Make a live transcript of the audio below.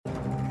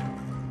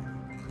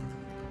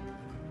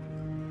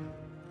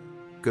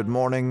good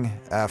morning,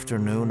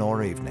 afternoon,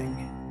 or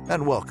evening,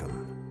 and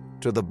welcome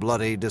to the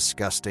Bloody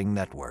Disgusting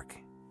Network.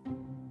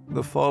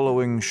 The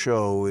following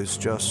show is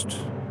just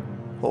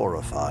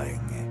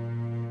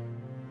horrifying.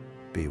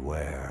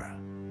 Beware.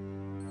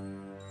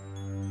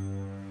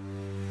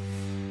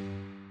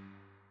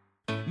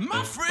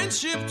 My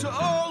friendship to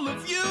all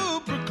of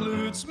you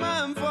precludes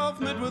my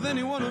involvement with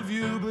any one of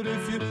you. But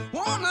if you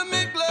wanna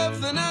make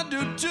love, then I do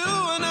too,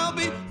 and I'll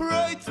be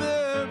right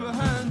there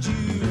behind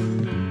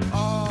you.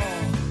 All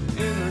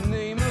in the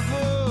name of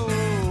oh,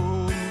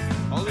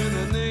 all in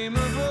the name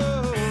of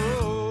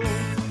oh,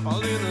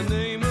 all in the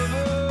name of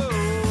oh.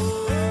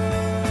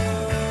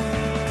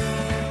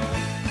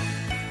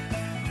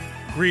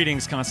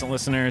 Greetings, constant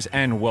listeners,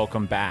 and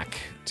welcome back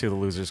to the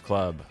Losers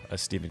Club, a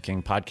Stephen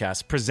King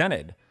podcast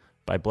presented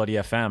by Bloody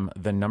FM,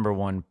 the number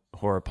one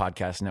horror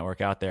podcast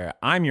network out there.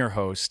 I'm your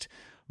host,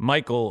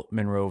 Michael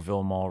Monroe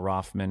Villamol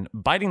Rothman,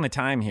 biding the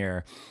time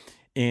here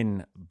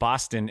in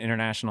Boston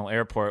International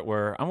Airport,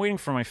 where I'm waiting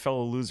for my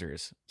fellow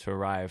losers to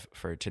arrive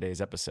for today's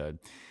episode.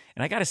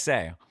 And I gotta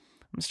say,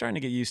 I'm starting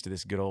to get used to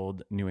this good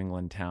old New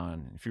England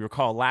town. If you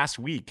recall, last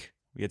week,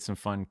 we had some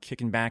fun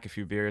kicking back a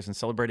few beers and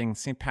celebrating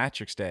St.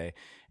 Patrick's Day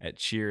at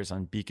Cheers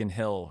on Beacon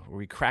Hill, where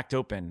we cracked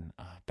open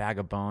a bag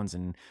of bones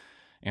and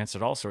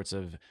answered all sorts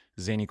of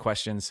zany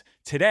questions.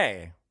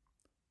 Today,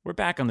 we're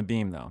back on the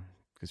beam, though,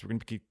 because we're going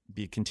to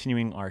be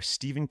continuing our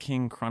Stephen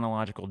King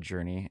chronological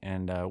journey.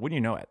 And wouldn't you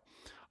know it,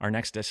 our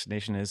next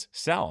destination is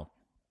Cell,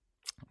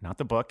 not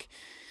the book.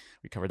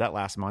 We covered that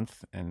last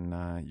month,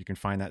 and you can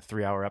find that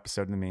 3-hour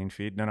episode in the main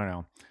feed.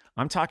 No.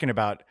 I'm talking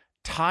about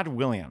Todd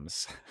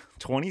Williams'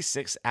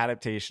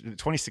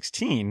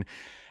 2016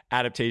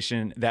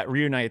 adaptation that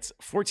reunites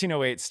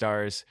 1408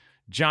 stars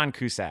John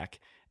Cusack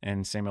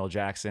and Samuel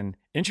Jackson,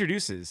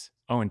 introduces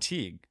Owen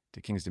Teague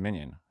to King's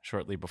Dominion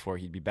shortly before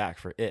he'd be back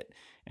for It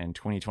and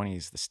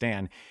 2020's The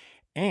Stand,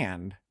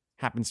 and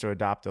happens to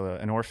adopt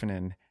an orphan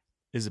in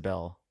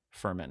Isabel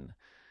Furman.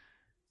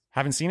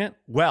 Haven't seen it?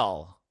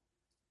 Well,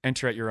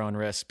 enter at your own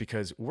risk,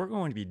 because we're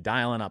going to be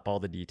dialing up all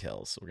the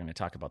details. We're going to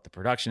talk about the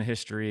production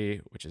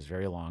history, which is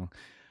very long,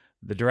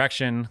 the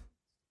direction,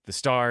 the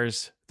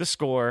stars, the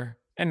score,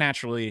 and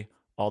naturally,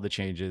 all the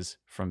changes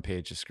from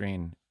page to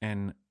screen.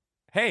 And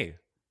hey,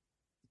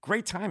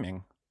 great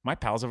timing. My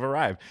pals have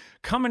arrived.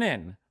 Coming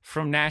in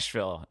from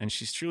Nashville, and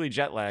she's truly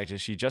jet lagged as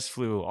she just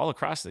flew all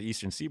across the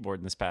Eastern Seaboard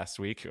in this past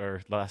week,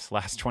 or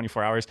last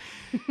 24 hours.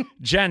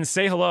 Jen,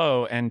 say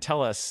hello and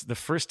tell us the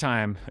first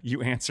time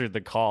you answered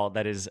the call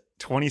that is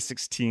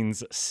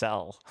 2016's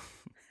Cell.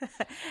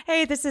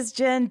 Hey, this is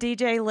Jen,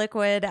 DJ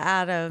Liquid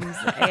Adams.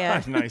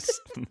 And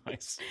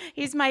Nice.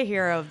 he's my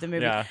hero of the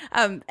movie. Yeah.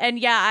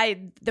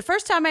 The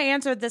first time I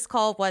answered this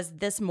call was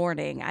this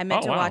morning. I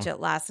meant to watch it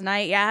last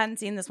night. Yeah, I hadn't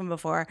seen this one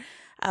before.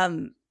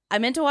 I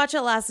meant to watch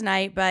it last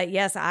night, but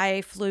yes, I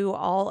flew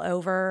all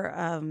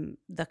over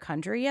the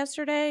country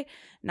yesterday,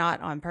 not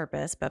on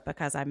purpose, but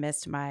because I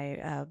missed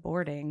my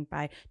boarding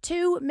by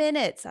 2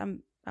 minutes.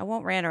 I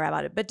won't rant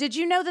about it, but did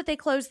you know that they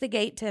close the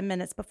gate 10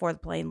 minutes before the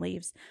plane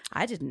leaves?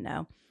 I didn't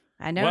know.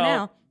 I know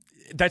now.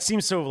 That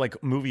seems so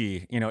like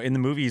movie, in the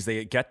movies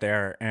they get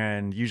there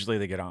and usually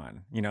they get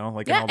on,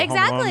 like in Yeah, all the exactly.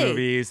 Home Alone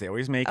movies, they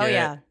always make it,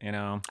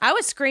 yeah. I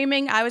was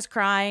screaming. I was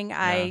crying.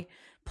 I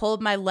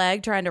pulled my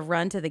leg trying to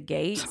run to the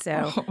gate,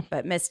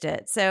 but missed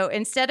it. So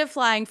instead of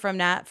flying from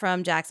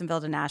Jacksonville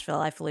to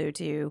Nashville, I flew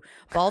to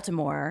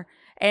Baltimore.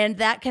 And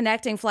that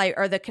connecting flight,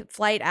 or the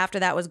flight after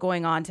that, was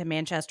going on to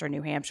Manchester,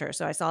 New Hampshire.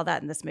 So I saw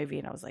that in this movie,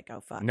 and I was like,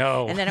 oh, fuck.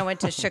 No. And then I went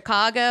to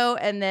Chicago,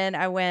 and then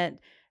I went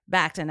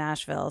back to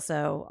Nashville.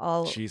 So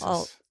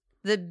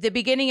the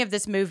beginning of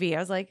this movie, I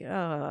was like,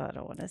 oh, I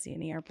don't want to see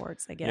any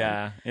airports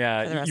again.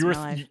 Yeah.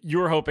 You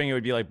were hoping it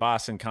would be like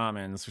Boston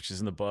Commons, which is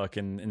in the book,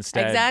 and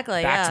instead back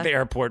to the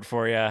airport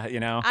for you,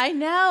 I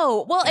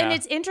know. Well, and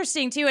it's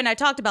interesting too, and I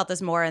talked about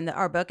this more in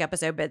our book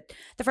episode, but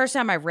the first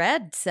time I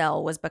read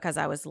Cell was because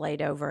I was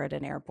laid over at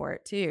an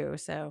airport too.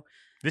 So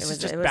this is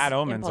just bad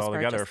omens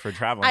altogether for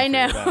traveling. I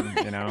know. For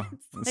you, then,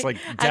 it's like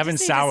Devin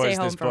Sowers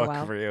this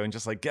book for you, and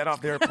just like get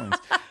off the airplanes.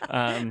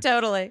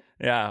 Totally.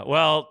 Yeah.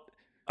 Well,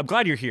 I'm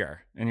glad you're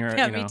here, and you're,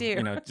 me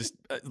too. Just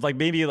like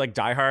maybe like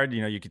Die Hard,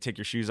 you could take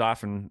your shoes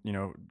off and,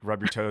 rub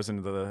your toes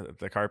into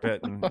the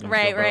carpet. And,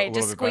 right.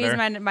 Just squeeze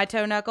my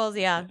toe knuckles.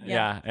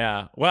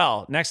 Yeah.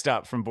 Well, next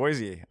up from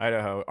Boise,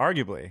 Idaho,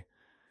 arguably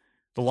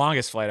the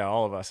longest flight of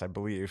all of us, I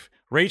believe.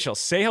 Rachel,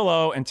 say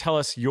hello and tell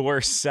us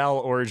your Cell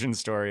origin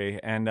story,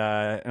 and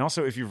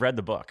also if you've read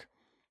the book.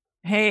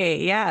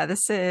 Hey, yeah,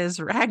 this is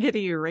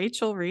Raggedy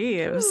Rachel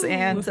Reeves. Ooh.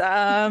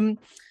 And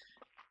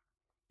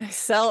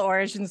Cell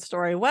origin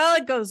story. Well,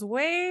 it goes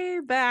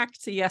way back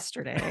to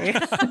yesterday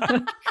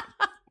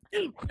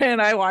when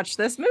I watched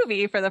this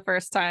movie for the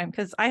first time,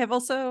 because I have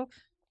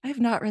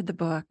not read the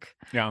book.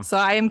 Yeah. So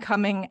I am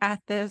coming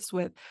at this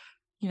with,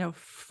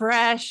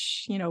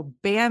 fresh,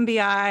 Bambi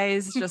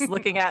eyes, just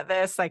looking at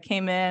this. I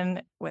came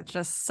in with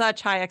just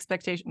such high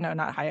expectations. No,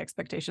 not high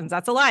expectations.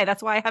 That's a lie.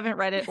 That's why I haven't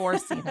read it or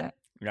seen it.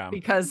 Yeah.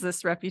 Because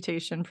this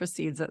reputation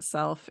precedes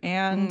itself.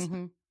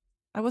 And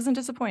I wasn't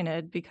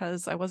disappointed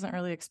because I wasn't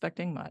really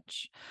expecting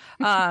much.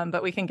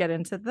 But we can get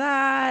into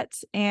that.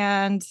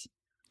 And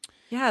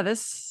yeah,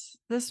 this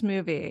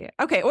movie.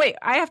 Okay, wait.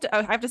 I have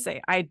to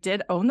say, I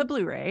did own the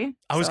Blu-ray.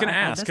 I was going to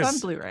ask this on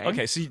Blu-ray.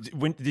 Okay, so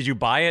when did you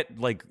buy it?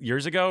 Like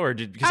years ago, or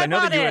because I know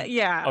bought that you it.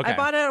 Yeah, okay. I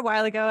bought it a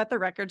while ago at the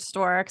record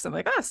store because I'm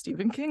like,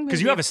 Stephen King.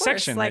 Because you have a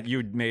section that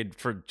you'd made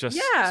for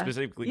just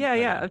specifically.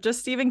 Yeah,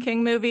 just Stephen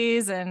King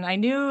movies, and I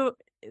knew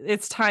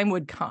its time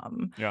would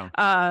come.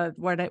 Yeah.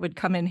 When it would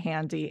come in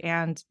handy.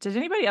 And did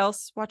anybody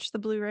else watch the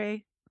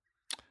Blu-ray?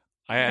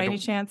 By any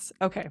chance?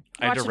 Okay.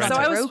 I watched it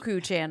on the Roku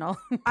channel.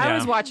 I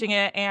was watching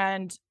it,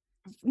 and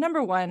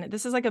number one,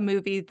 this is like a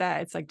movie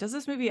that it's like, does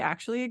this movie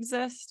actually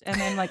exist? And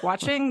then like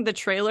watching the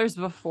trailers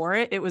before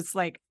it was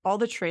like all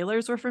the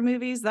trailers were for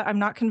movies that I'm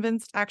not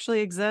convinced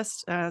actually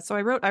exist. So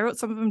I wrote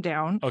some of them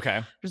down.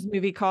 Okay. There's a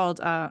movie called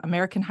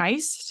American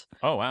Heist.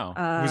 Oh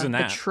wow. Who's in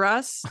that? The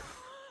Trust.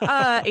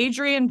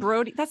 Adrian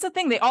Brody. That's the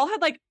thing. They all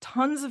had like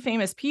tons of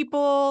famous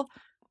people,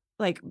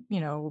 like,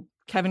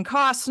 Kevin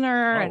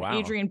Costner and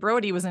Adrian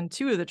Brody was in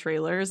 2 of the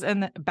trailers,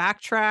 and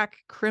Backtrack,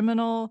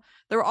 Criminal.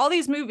 There were all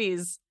these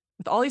movies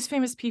with all these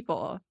famous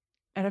people,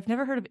 and I've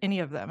never heard of any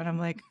of them. And I'm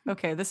like,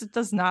 okay, this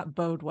does not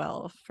bode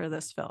well for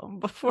this film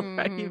before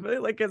I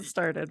even get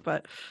started.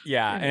 But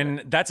yeah,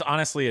 and that's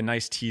honestly a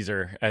nice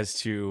teaser as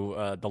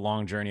to the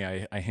long journey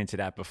I hinted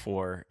at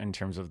before in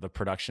terms of the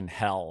production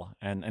hell,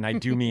 and I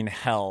do mean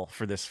hell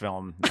for this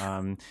film.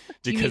 Because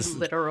you mean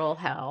literal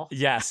hell.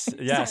 Yes.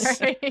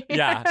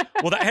 Yeah.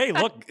 Well, hey,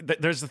 look,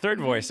 there's the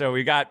third voice. So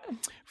we got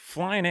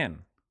flying in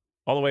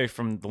all the way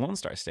from the Lone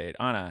Star State,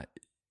 Anna.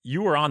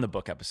 You were on the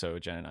book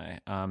episode, Jen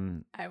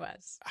and I. I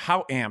was.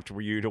 How amped were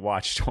you to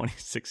watch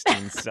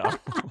 2016 Cell?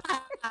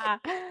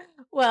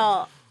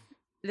 Well,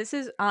 this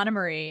is Anna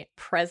Marie,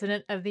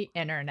 president of the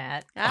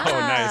internet. Oh,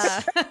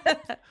 nice.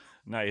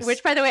 Nice.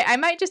 Which, by the way, I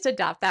might just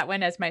adopt that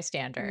one as my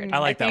standard. I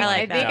like that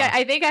one.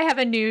 I think I have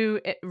a new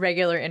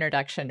regular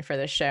introduction for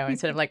this show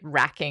instead of like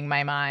racking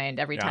my mind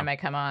every time I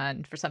come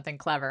on for something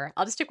clever.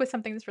 I'll just stick with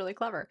something that's really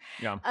clever.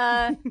 Yeah.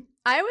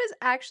 I was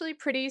actually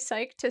pretty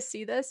psyched to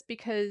see this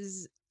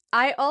because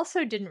I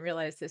also didn't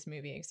realize this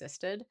movie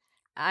existed.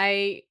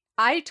 I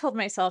told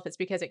myself it's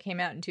because it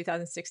came out in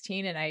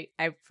 2016 and I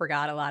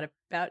forgot a lot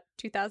about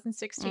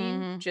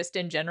 2016 just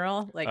in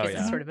general. Like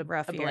it's sort of a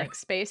blank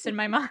space in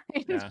my mind.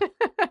 Yeah.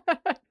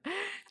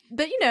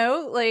 But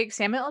like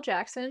Samuel L.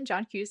 Jackson,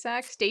 John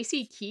Cusack,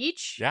 Stacy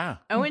Keach,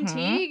 Owen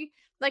Teague,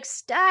 like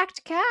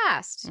stacked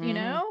cast,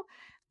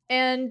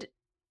 and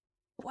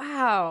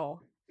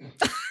wow.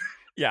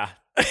 Yeah.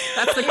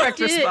 That's the correct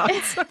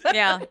response.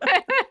 Yeah.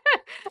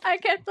 I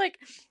kept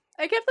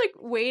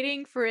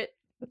waiting for it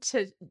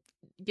to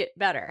get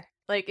better.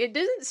 Like it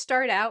doesn't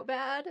start out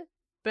bad,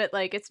 but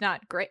like it's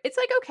not great. It's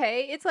like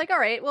okay. It's like all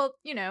right. Well,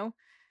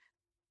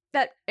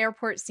 that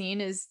airport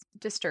scene is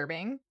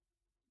disturbing,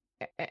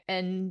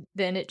 and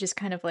then it just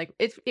kind of like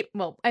it.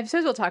 Well, I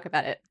suppose we'll talk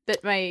about it.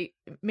 But my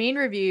main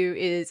review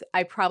is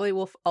I probably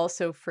will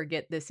also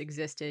forget this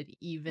existed,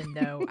 even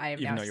though I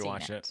have even now though you seen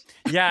watch it.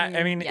 Yeah,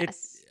 I mean, yes.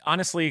 it's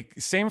honestly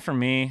same for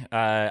me.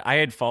 I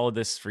had followed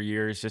this for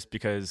years just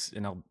because,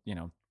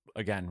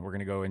 again, we're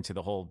gonna go into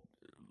the whole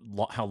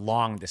how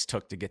long this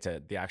took to get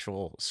to the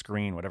actual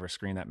screen, whatever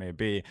screen that may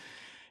be.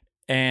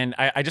 And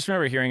I just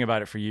remember hearing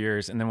about it for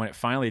years. And then when it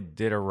finally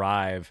did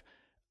arrive,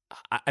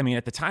 I mean,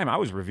 at the time I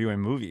was reviewing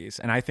movies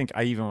and I think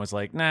I even was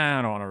like, nah,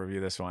 I don't want to review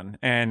this one.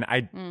 And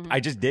I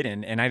just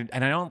didn't. And I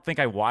don't think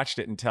I watched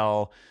it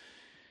until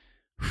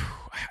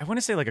I want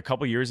to say like a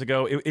couple years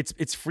ago.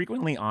 It's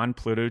frequently on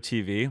Pluto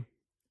TV.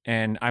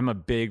 And I'm a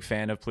big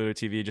fan of Pluto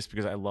TV just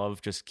because I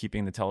love just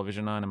keeping the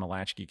television on. I'm a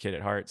latchkey kid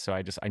at heart, so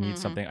I need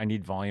something. I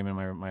need volume in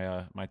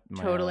my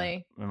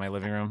totally in my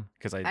living room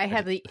because I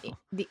have the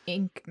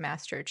Ink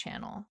Master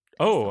channel.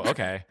 Oh,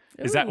 okay.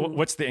 Is that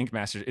what's the Ink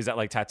Master? Is that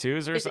like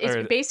tattoos or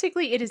something?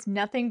 Basically, it is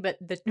nothing but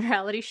the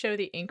reality show,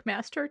 The Ink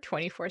Master,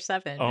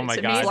 24/7. Oh my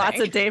god!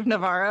 Lots of Dave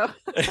Navarro.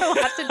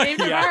 Lots of Dave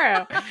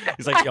Navarro.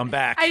 He's like, I'm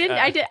back.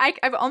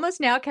 I've almost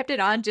now kept it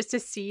on just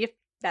to see if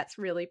that's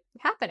really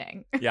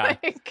happening. Yeah.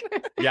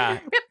 Yeah.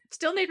 Yep.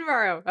 Still Dave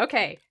Navarro.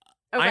 Okay.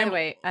 Oh, by the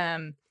way,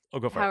 go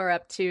for power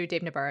up to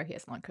Dave Navarro. He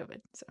has long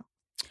COVID. So.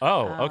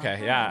 Oh, okay.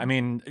 Yeah. I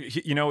mean,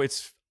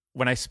 it's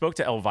when I spoke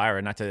to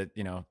Elvira, not to,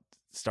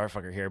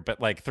 starfucker here, but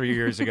like 3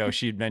 years ago,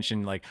 she had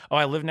mentioned like, oh,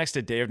 I live next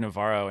to Dave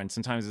Navarro, and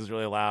sometimes it's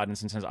really loud, and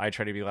sometimes I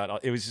try to be loud.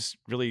 It was just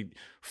really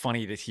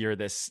funny to hear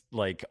this,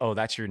 like, oh,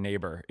 that's your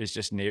neighbor, is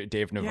just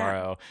Dave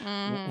Navarro,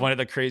 one of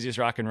the craziest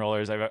rock and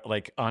rollers I've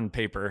like on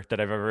paper that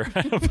I've ever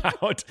read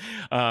about. What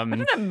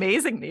an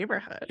amazing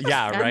neighborhood.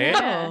 Yeah,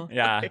 right.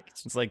 Yeah,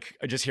 Perfect. it's like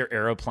I just hear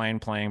Aeroplane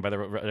playing by the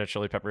Red Hot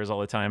Chili Peppers all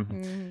the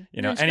time.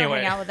 Anyway,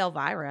 hang out with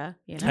Elvira.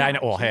 I know.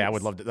 Well, hey, I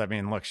would love to. I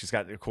mean, look, she's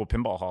got a cool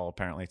pinball hall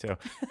apparently too.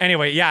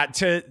 Anyway, yeah.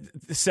 To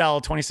Cell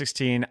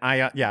 2016,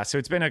 so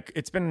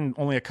it's been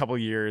only a couple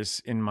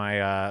years in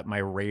my my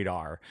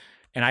radar,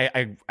 and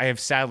I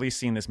have sadly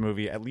seen this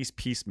movie at least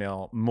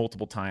piecemeal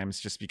multiple times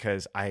just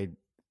because I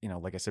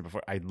like I said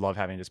before, I love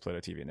having just Pluto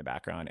TV in the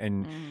background.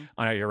 And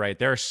I know you're right.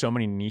 There are so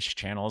many niche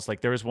channels.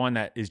 Like there was one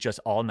that is just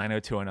all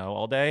 90210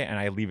 all day, and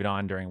I leave it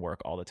on during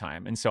work all the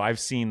time. And so I've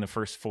seen the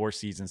first 4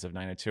 seasons of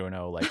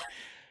 90210, like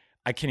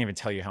I can't even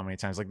tell you how many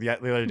times, like the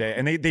other day,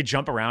 and they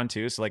jump around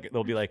too. So like,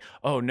 they'll be like,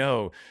 oh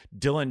no,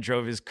 Dylan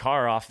drove his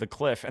car off the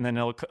cliff, and then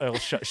it'll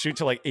shoot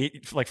to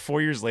like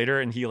 4 years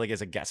later, and he like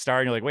is a guest star,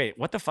 and you're like, wait,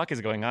 what the fuck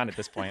is going on at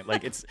this point?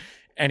 Like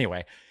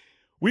anyway,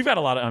 we've got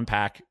a lot to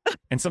unpack,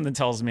 and something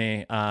tells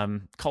me,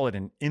 call it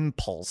an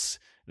impulse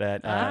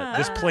that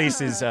this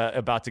place is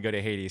about to go to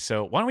Hades.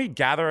 So why don't we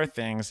gather our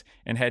things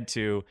and head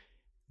to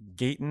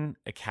Gayton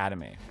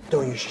Academy?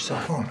 Don't use your cell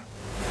phone.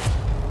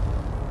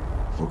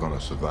 We're gonna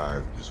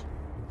survive. Just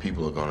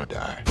people are gonna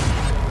die.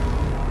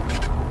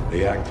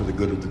 They act for the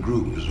good of the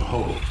group as a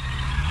whole.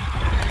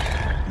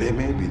 They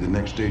may be the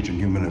next stage in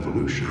human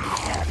evolution.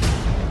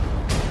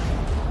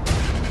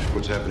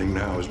 What's happening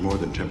now is more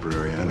than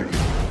temporary anarchy.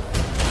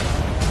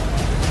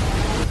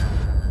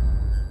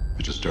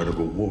 It's the start of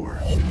a war.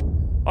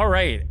 All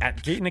right,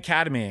 at Gayton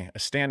Academy, a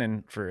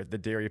stand-in for the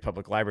Derry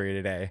Public Library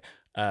today,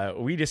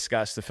 we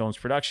discussed the film's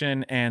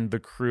production and the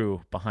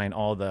crew behind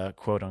all the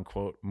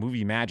quote-unquote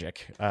movie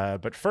magic.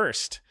 But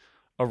first,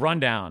 a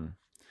rundown.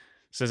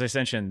 So as I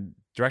mentioned,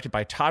 directed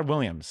by Todd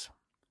Williams,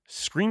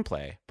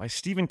 screenplay by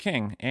Stephen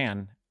King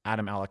and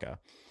Adam Alaka,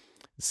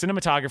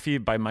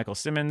 cinematography by Michael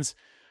Simmons,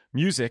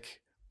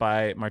 music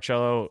by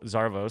Marcello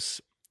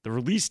Zarvos, the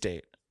release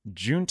date,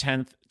 June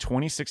 10th,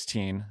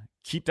 2016.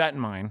 Keep that in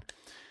mind.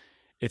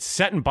 It's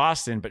set in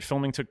Boston, but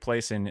filming took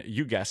place in,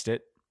 you guessed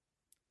it,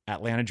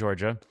 Atlanta,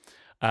 Georgia.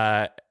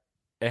 It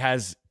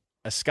has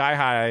a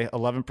sky-high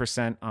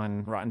 11%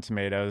 on Rotten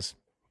Tomatoes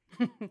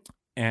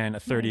and a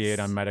 38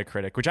 on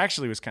Metacritic, which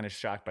actually was kind of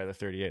shocked by the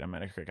 38 on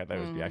Metacritic. I thought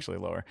it would be actually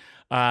lower.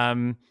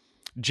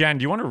 Jen,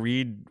 do you want to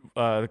read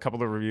a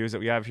couple of reviews that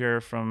we have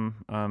here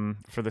from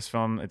for this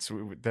film?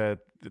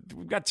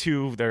 We've got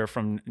 2 that are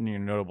from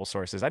notable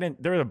sources.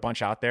 There were a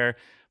bunch out there,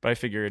 but I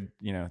figured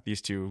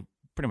these 2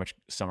 pretty much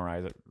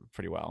summarize it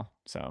pretty well.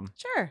 So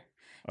sure.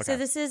 Okay. So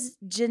this is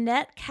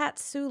Jeanette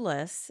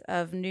Katsoulis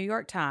of New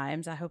York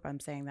Times. I hope I'm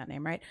saying that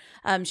name right.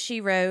 She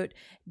wrote,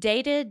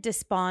 dated,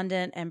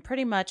 despondent, and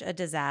pretty much a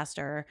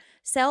disaster.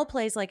 Cell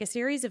plays like a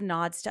series of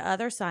nods to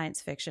other science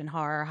fiction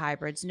horror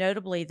hybrids,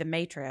 notably The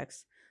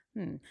Matrix.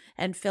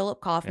 And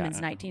Philip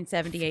Kaufman's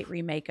 1978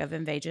 remake of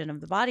Invasion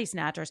of the Body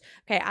Snatchers.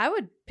 Okay, I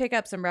would pick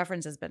up some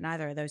references, but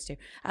neither of those 2.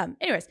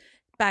 Anyways,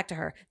 back to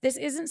her. This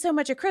isn't so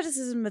much a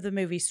criticism of the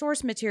movie's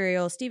source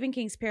material, Stephen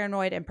King's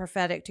paranoid and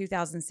prophetic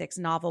 2006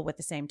 novel with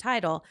the same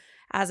title,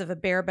 as of a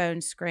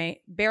bare-bones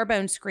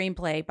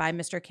screenplay by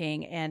Mr.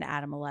 King and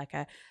Adam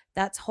Alaka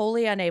that's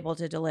wholly unable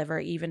to deliver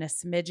even a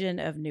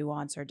smidgen of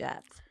nuance or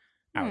depth.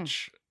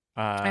 Ouch.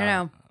 I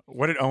know.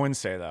 What did Owen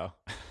say, though?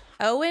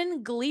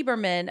 Owen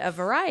Gleiberman of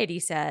Variety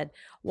said,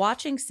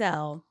 watching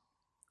Cell,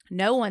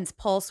 no one's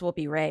pulse will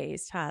be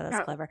raised.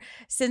 That's clever.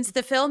 Since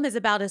the film is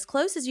about as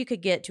close as you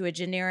could get to a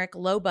generic,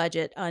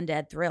 low-budget,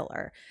 undead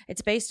thriller.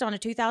 It's based on a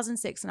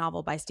 2006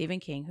 novel by Stephen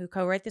King, who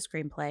co-wrote the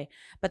screenplay,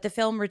 but the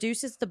film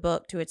reduces the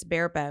book to its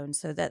bare bones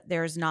so that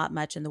there's not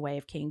much in the way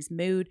of King's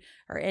mood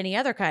or any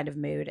other kind of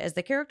mood, as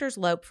the characters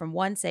lope from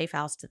one safe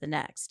house to the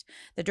next.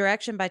 The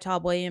direction by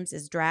Todd Williams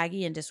is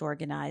draggy and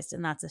disorganized,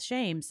 and that's a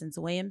shame since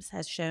Williams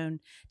has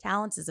shown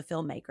talents as a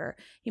filmmaker.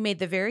 He made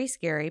the very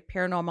scary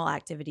Paranormal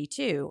Activity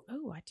 2.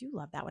 Oh, I do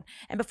love that one.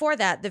 And before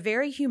that, the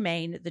very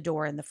humane The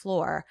Door and the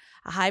Floor,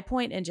 a high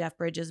point in Jeff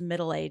Bridges'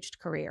 middle-aged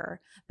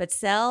career. But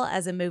Cell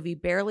as a movie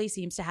barely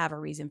seems to have a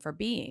reason for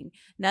being.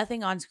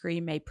 Nothing on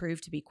screen may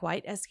prove to be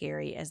quite as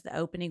scary as the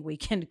opening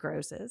weekend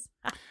grosses.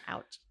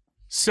 Ouch.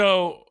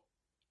 So,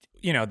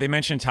 they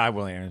mentioned Todd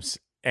Williams,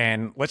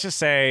 and let's just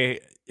say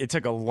it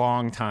took a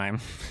long time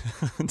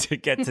to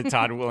get to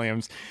Todd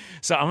Williams.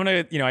 So I'm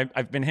going to,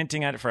 I've been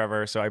hinting at it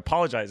forever, so I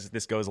apologize if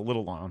this goes a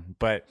little long,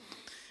 but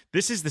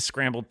this is the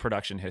scrambled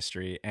production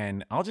history,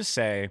 and I'll just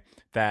say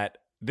that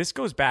this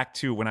goes back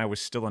to when I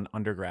was still an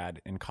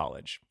undergrad in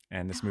college,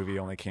 and this movie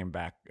only came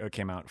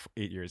out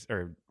 8 years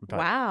or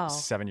about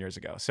 7 years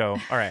ago. So,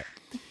 all right.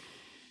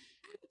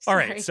 All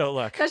right. So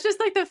look, that's just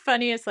like the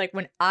funniest. Like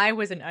when I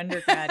was an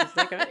undergrad,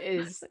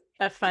 is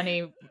a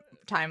funny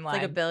timeline.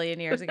 Like a billion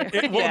years ago.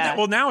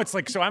 Well, now it's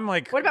like, so I'm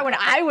like, what about when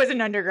I was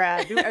an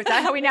undergrad? Is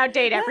that how we now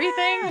date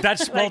everything?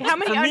 That's like, how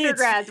many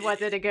undergrads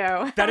was it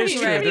ago? That is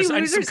true. There's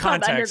some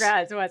context.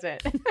 Undergrads was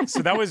it?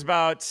 So that was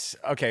about,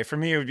 for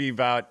me, it would be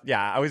about,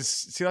 I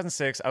was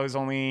 2006. I was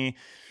only,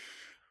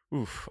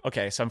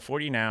 okay. So I'm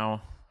 40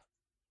 now.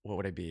 What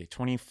would I be?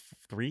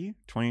 23,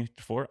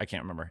 24? I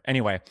can't remember.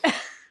 Anyway.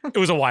 It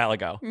was a while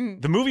ago.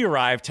 The movie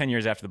arrived 10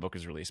 years after the book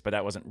was released, but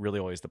that wasn't really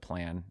always the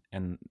plan.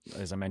 And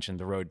as I mentioned,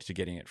 the road to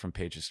getting it from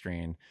page to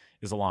screen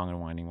is a long and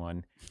winding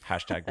one.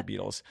 Hashtag the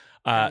Beatles.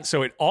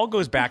 So it all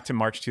goes back to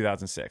March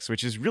 2006,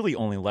 which is really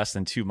only less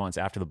than 2 months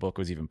after the book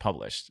was even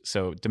published.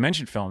 So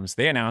Dimension Films,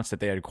 they announced that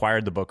they had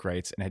acquired the book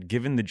rights and had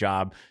given the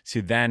job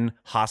to then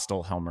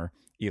hostile Helmer,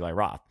 Eli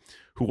Roth,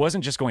 who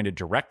wasn't just going to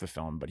direct the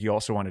film, but he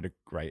also wanted to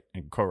write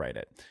and co-write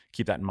it.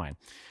 Keep that in mind.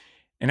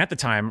 And at the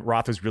time,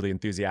 Roth was really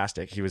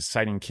enthusiastic. He was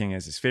citing King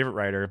as his favorite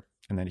writer,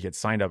 and then he had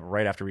signed up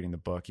right after reading the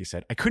book. He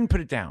said, "I couldn't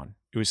put it down.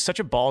 It was such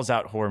a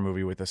balls-out horror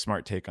movie with a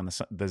smart take on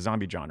the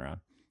zombie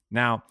genre."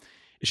 Now,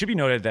 it should be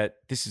noted that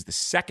this is the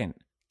second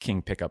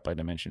King pickup by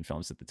Dimension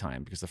Films at the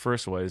time, because the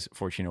first was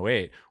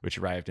 1408, which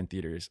arrived in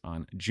theaters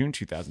on June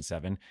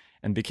 2007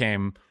 and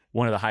became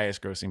one of the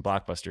highest grossing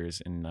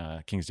blockbusters in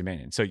King's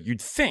Dominion. So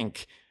you'd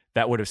think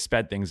that would have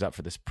sped things up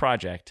for this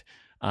project,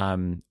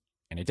 and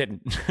it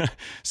didn't.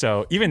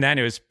 So even then,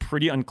 it was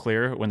pretty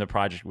unclear when the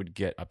project would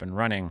get up and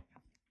running,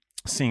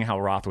 seeing how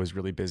Roth was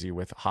really busy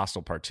with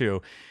Hostel Part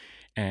 2.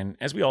 And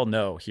as we all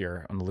know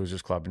here on the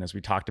Losers Club, and as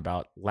we talked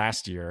about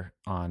last year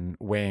on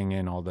weighing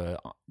in all the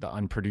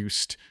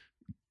unproduced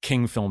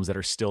King films that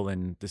are still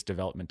in this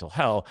developmental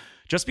hell,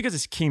 just because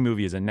this King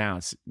movie is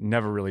announced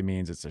never really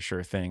means it's a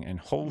sure thing. And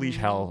holy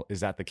hell, is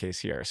that the case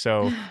here.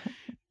 So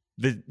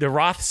the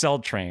Roth Cell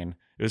train,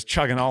 it was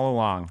chugging all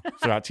along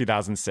throughout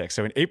 2006.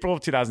 So in April of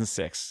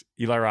 2006,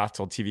 Eli Roth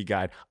told TV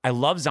Guide, "I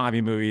love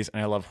zombie movies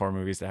and I love horror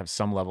movies that have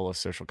some level of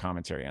social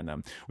commentary on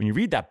them. When you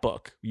read that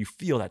book, you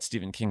feel that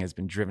Stephen King has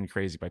been driven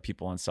crazy by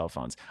people on cell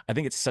phones. I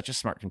think it's such a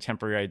smart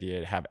contemporary idea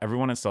to have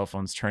everyone on cell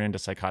phones turn into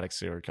psychotic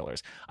serial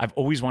killers. I've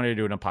always wanted to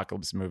do an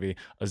apocalypse movie,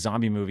 a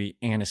zombie movie,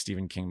 and a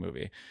Stephen King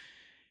movie."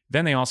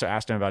 Then they also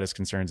asked him about his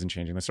concerns in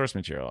changing the source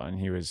material, and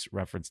they were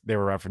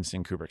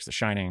referencing Kubrick's The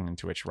Shining,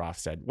 to which Roth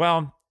said,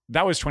 "Well,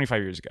 that was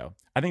 25 years ago.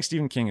 I think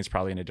Stephen King is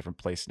probably in a different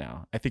place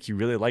now. I think he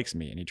really likes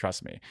me and he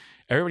trusts me.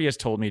 Everybody has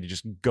told me to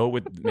just go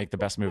with make the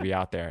best movie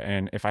out there.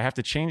 And if I have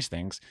to change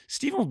things,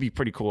 Stephen will be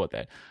pretty cool with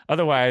it.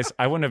 Otherwise,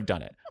 I wouldn't have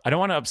done it. I don't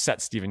want to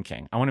upset Stephen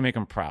King. I want to make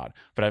him proud,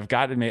 but I've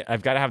got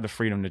to have the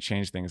freedom to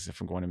change things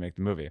if I'm going to make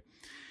the movie."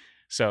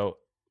 So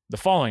the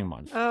following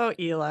month. Oh,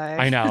 Eli.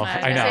 I know.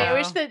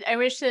 I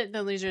wish that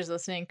the losers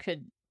listening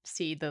could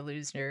see the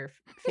loser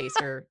face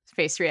or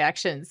face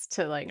reactions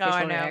to like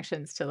facial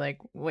reactions to like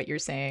what you're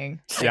saying.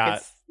 Like, yeah.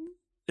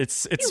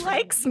 It's he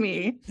likes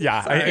me.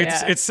 Yeah.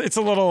 It's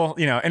a little,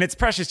 and it's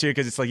precious too,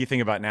 because it's like you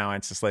think about now,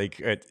 it's just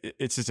like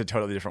it's just a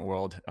totally different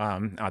world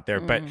out there.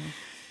 But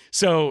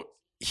so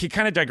he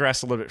kind of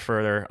digressed a little bit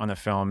further on the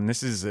film. And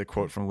this is a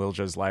quote from Lil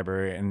Joe's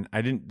library, and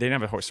they didn't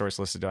have a source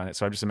listed on it,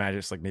 so I just imagine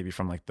it's like maybe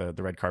from like the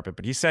red carpet.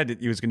 But he said that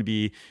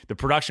the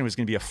production was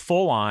going to be a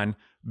full-on,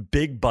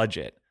 big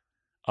budget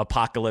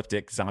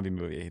apocalyptic zombie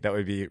movie that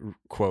would be,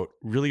 quote,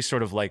 really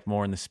sort of like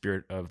more in the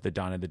spirit of the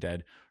Dawn of the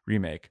Dead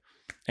remake.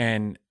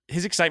 And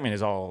his excitement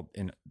is all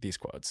in these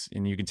quotes,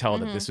 and you can tell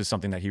that this was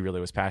something that he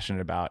really was passionate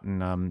about.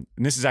 And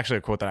this is actually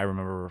a quote that I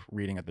remember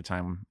reading at the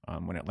time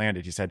when it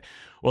landed. He said,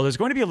 "Well, there's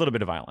going to be a little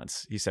bit of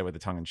violence," he said with a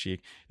tongue in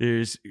cheek.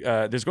 There's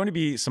going to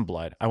be some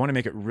blood. I want to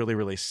make it really,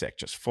 really sick,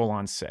 just full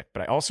on sick.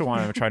 But I also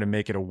want to try to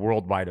make it a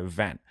worldwide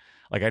event.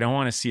 Like, I don't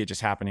want to see it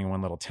just happening in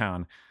one little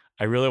town.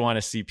 I really want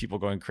to see people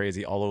going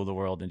crazy all over the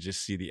world and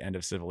just see the end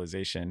of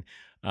civilization."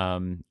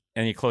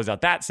 And he closed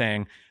out that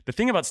saying, "The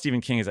thing about Stephen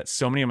King is that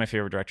so many of my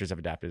favorite directors have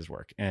adapted his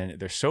work, and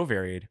they're so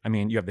varied. I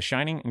mean, you have The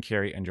Shining and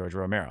Carrie and George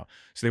Romero.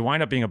 So they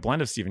wind up being a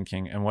blend of Stephen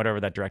King and whatever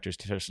that director's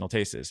personal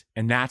taste is.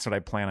 And that's what I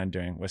plan on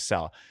doing with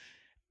Cell."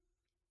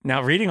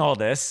 Now, reading all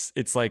this,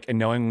 it's like, and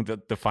knowing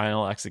the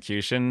final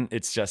execution,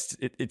 it's just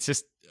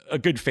a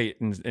good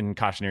fate and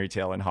cautionary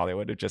tale in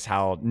Hollywood of just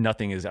how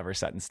nothing is ever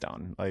set in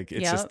stone. Like,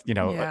 it's just,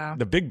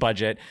 the big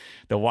budget,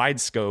 the wide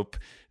scope,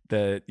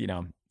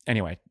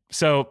 anyway.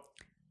 So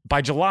by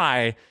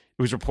July, it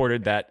was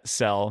reported that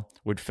Cell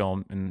would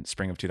film in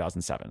spring of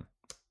 2007.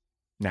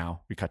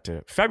 Now we cut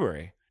to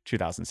February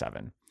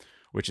 2007,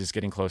 which is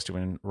getting close to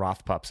when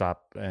Roth pops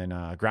up in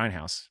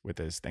Grindhouse with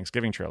his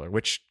Thanksgiving trailer,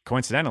 which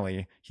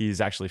coincidentally, he's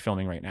actually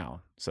filming right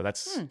now. So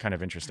that's kind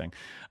of interesting.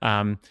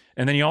 And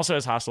then he also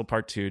has Hostel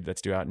Part 2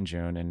 that's due out in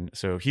June. And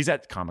so he's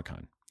at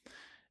Comic-Con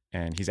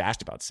and he's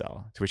asked about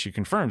Cell, to which he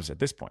confirms at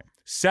this point.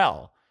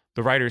 Cell,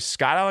 the writers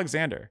Scott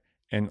Alexander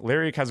and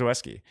Larry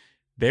Kaczewski,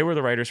 they were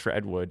the writers for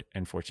Ed Wood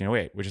and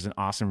 1408, which is an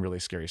awesome, really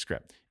scary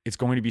script. It's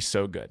going to be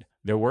so good.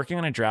 They're working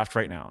on a draft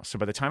right now. So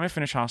by the time I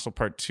finish Hostel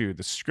Part 2,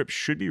 the script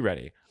should be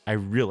ready. I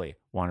really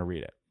want to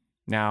read it.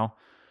 Now,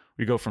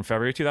 we go from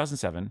February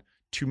 2007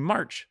 to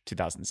March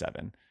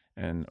 2007.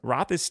 And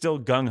Roth is still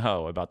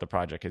gung-ho about the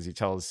project, as he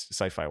tells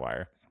Sci-Fi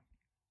Wire.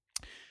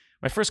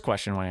 "My first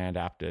question when I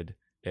adapted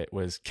it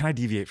was, can I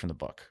deviate from the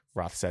book?"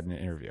 Roth said in an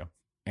interview.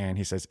 And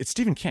he says, "It's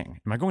Stephen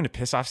King. Am I going to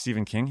piss off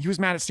Stephen King? He was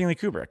mad at Stanley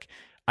Kubrick.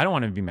 I don't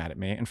want him to be mad at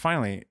me." And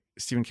finally,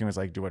 Stephen King was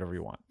like, "Do whatever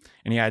you want."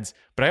 And he adds,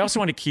 "But I also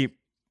want to keep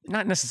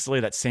not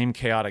necessarily that same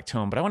chaotic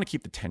tone, but I want to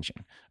keep the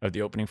tension of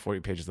the opening 40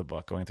 pages of the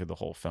book going through the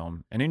whole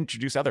film and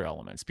introduce other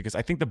elements, because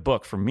I think the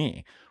book, for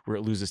me, where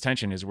it loses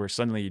tension is where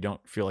suddenly you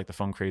don't feel like the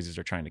phone crazies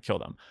are trying to kill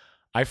them.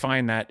 I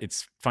find that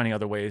it's finding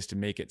other ways to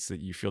make it so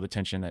that you feel the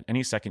tension that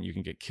any second you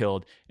can get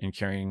killed, and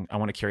I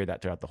want to carry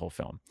that throughout the whole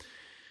film."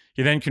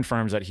 He then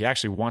confirms that he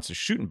actually wants to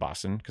shoot in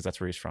Boston, because that's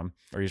where he's from,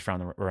 or he's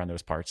from around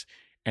those parts,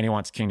 and he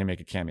wants King to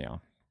make a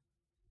cameo.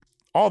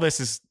 All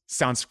this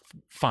sounds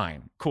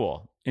fine,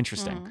 cool,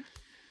 interesting.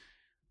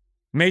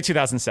 May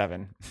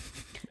 2007.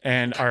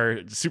 And our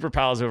super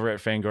pals over at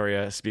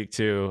Fangoria speak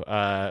to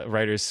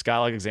writers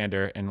Scott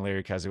Alexander and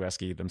Larry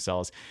Kazueski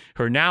themselves,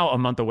 who are now a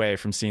month away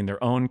from seeing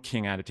their own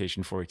King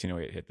adaptation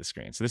 41808 hit the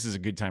screen. So this is a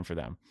good time for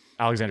them.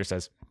 Alexander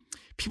says,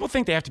 people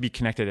think they have to be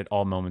connected at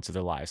all moments of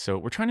their lives. So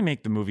we're trying to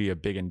make the movie a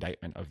big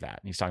indictment of that.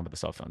 And he's talking about the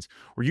cell phones.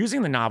 We're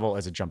using the novel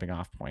as a jumping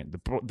off point.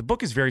 The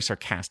book is very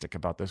sarcastic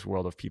about this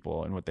world of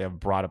people and what they have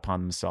brought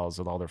upon themselves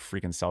with all their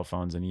freaking cell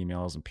phones and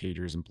emails and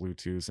pagers and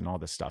Bluetooth and all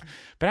this stuff.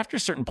 But after a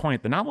certain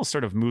point, the novel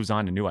sort of moves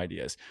on to new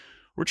ideas.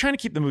 We're trying to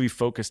keep the movie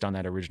focused on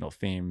that original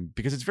theme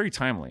because it's very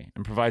timely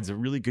and provides a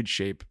really good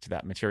shape to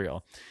that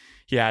material.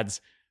 He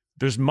adds,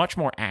 there's much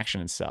more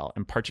action in Cell,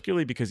 and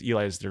particularly because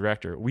Eli is the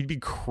director, we'd be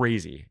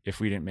crazy if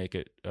we didn't make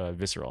it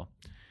visceral.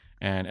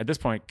 And at this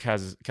point,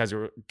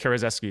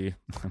 Kazueski,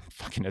 I'm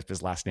fucking up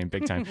his last name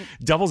big time,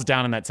 doubles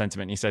down on that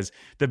sentiment. He says,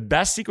 the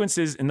best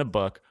sequences in the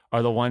book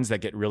are the ones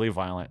that get really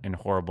violent and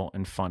horrible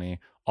and funny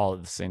all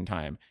at the same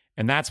time.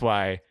 And that's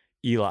why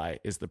Eli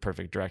is the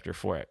perfect director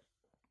for it.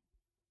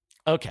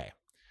 Okay.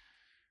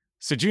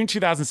 So June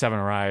 2007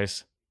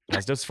 arrives,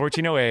 as does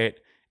 1408.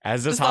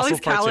 As this Hostel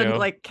Part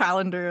 2.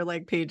 Calendar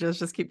pages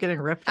just keep getting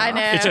ripped off. I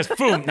know. It's just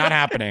boom, not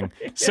happening.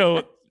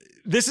 So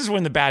this is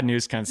when the bad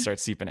news kind of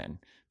starts seeping in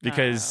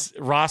because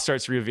Ross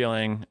starts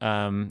revealing.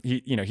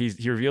 He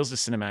reveals the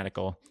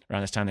cinematical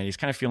around this time that he's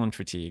kind of feeling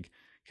fatigue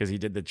because he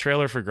did the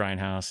trailer for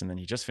Grindhouse and then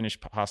he just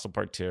finished Hostel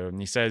Part 2, and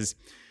he says,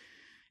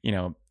 he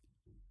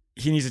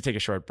needs to take a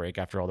short break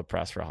after all the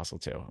press for Hostel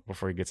 2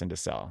 before he gets into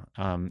Cell.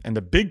 And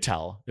the big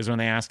tell is when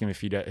they ask him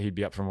if he'd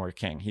be up for more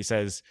King. He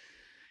says,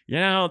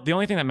 the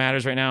only thing that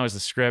matters right now is the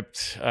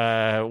script.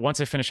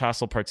 Once I finish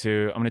Hostel Part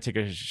 2, I'm going to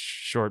take a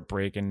short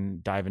break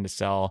and dive into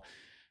Cell.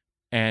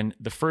 And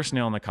the first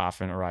nail in the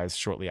coffin arrives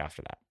shortly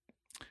after that,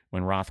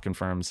 when Roth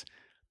confirms,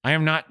 I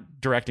am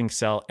not directing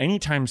Cell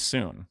anytime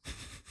soon.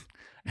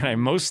 And I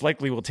most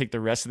likely will take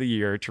the rest of the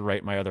year to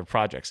write my other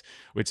projects,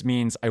 which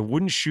means I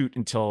wouldn't shoot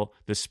until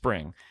the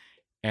spring.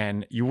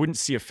 And you wouldn't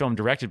see a film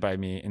directed by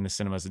me in the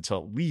cinemas until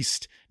at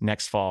least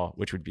next fall,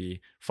 which would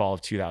be fall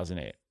of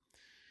 2008.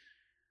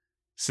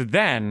 So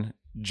then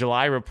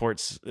July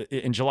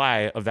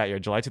of that year,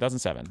 July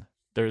 2007,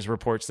 there's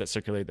reports that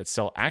circulate that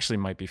Cell actually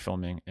might be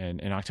filming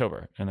in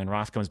October. And then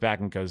Roth comes back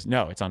and goes,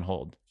 no, it's on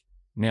hold.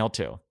 Nail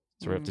 2.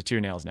 So we're up to 2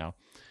 nails now.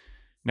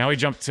 Now we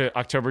jump to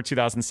October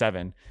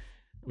 2007,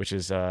 which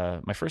is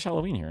my first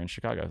Halloween here in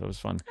Chicago. That was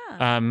fun.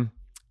 Oh.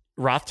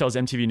 Roth tells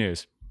MTV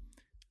News,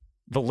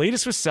 the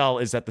latest with Cell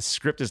is that the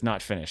script is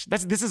not finished.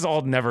 This is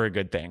all never a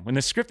good thing. When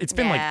the script, it's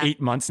been 8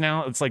 months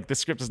now. It's like the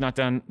script is not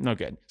done. No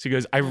good. So he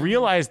goes, I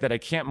realize that I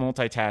can't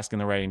multitask in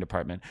the writing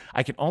department.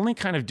 I can only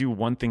kind of do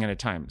one thing at a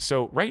time.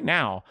 So right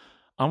now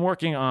I'm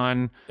working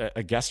on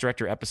a guest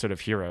director episode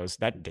of Heroes.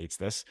 That dates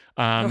this.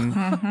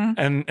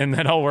 And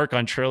then I'll work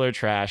on Trailer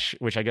Trash,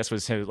 which I guess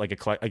was his, I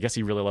guess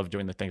he really loved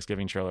doing the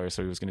Thanksgiving trailer.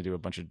 So he was going to do a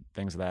bunch of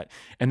things of that.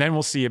 And then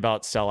we'll see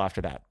about Cell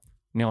after that.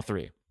 Nail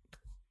 3.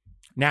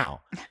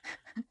 Now,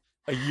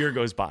 a year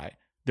goes by.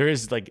 There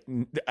is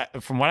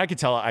from what I could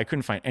tell, I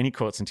couldn't find any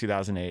quotes in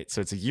 2008. So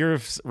it's a year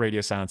of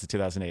radio silence in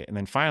 2008. And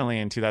then finally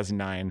in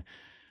 2009,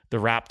 the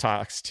Wrap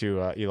talks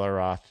to Eli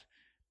Roth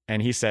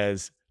and he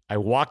says, I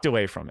walked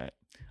away from it.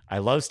 I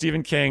love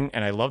Stephen King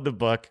and I love the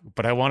book,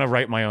 but I want to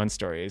write my own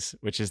stories,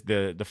 which is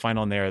the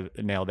final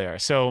nail there.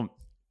 So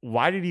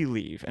why did he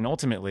leave? And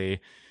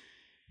ultimately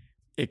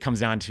it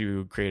comes down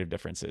to creative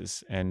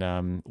differences.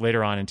 And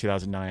later on in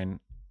 2009,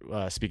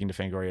 speaking to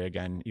Fangoria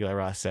again, Eli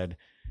Roth said,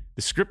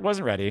 the script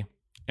wasn't ready,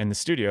 and the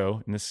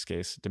studio, in this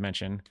case,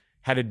 Dimension,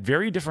 had a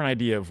very different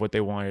idea of what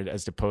they wanted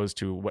as opposed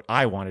to what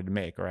I wanted to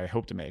make or I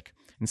hoped to make.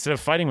 Instead of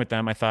fighting with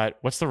them, I thought,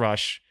 what's the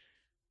rush?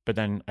 But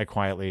then I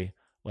quietly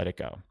let it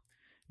go.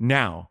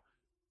 Now,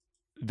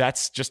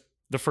 that's just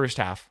the first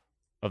half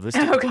of this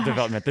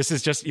development. This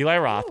is just Eli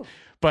Roth. Ooh.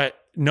 But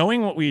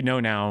knowing what we know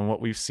now and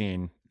what we've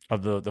seen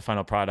of the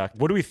final product,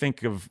 what do we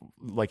think of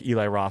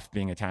Eli Roth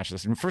being attached to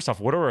this? And first off,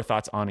 what are our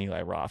thoughts on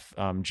Eli Roth?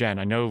 Jen,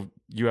 I know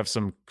you have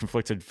some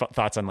conflicted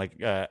thoughts on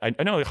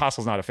I know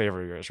Hostel's not a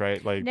favorite of yours,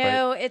 right?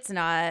 No, it's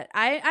not.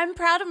 I'm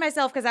proud of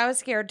myself because I was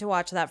scared to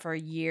watch that for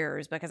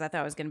years because I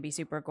thought it was going to be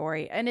super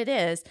gory, and it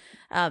is.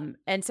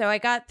 And so I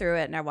got through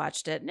it and I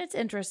watched it, and it's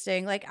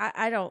interesting.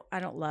 I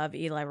don't love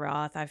Eli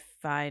Roth. I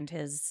find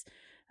his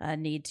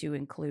need to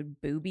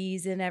include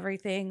boobies in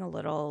everything a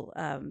little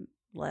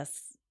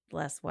less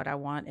what I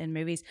want in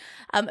movies.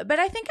 But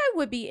I think I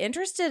would be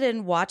interested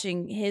in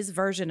watching his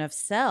version of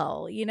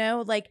Cell.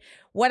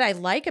 What I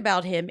like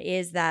about him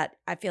is that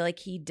I feel like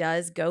he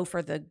does go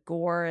for the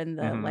gore and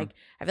the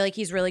I feel like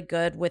he's really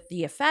good with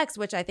the effects,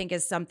 which I think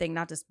is something,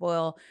 not to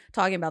spoil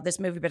talking about this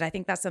movie, but I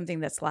think that's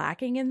something that's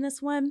lacking in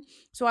this one.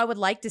 So I would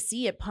like to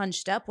see it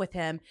punched up with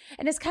him.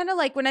 And it's kind of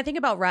like when I think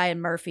about Ryan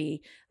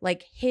Murphy,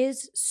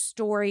 his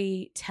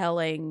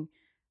storytelling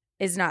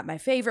is not my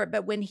favorite,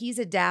 but when he's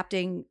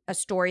adapting a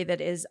story that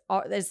is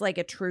like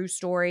a true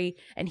story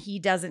and he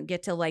doesn't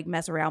get to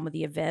mess around with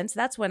the events,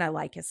 that's when I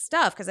like his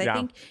stuff because I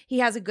think he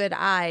has a good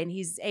eye and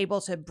he's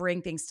able to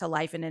bring things to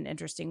life in an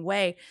interesting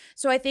way.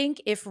 So I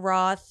think if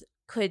Roth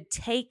could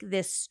take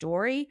this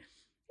story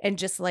and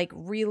just like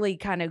really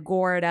kind of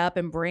gore it up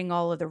and bring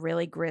all of the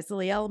really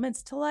grisly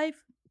elements to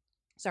life.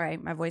 Sorry,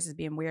 my voice is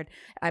being weird.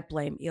 I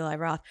blame Eli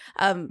Roth.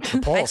 The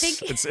pulse. I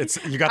think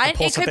it's you got the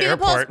pulse at the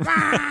airport.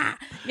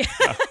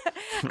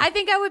 I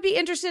think I would be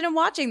interested in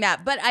watching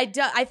that, but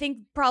I think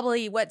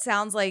probably what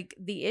sounds like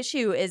the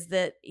issue is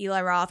that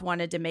Eli Roth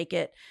wanted to make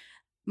it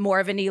more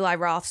of an Eli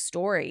Roth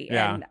story,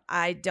 and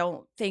I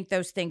don't think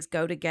those things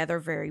go together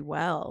very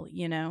well.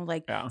 You know,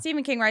 like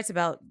Stephen King writes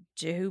about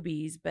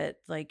Jehoobies, but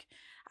like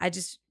I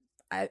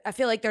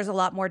feel like there's a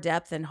lot more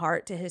depth and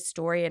heart to his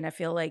story, and I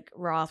feel like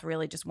Roth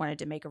really just wanted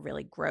to make a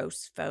really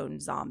gross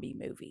phone zombie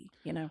movie,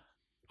 you know?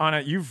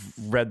 Anna, you've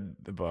read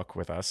the book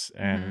with us,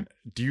 and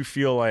do you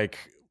feel like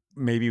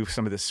maybe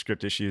some of the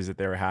script issues that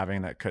they were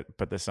having that could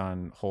put this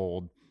on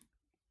hold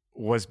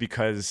was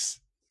because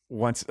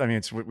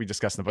it's what we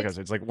discussed in the book.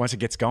 It's like once it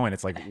gets going,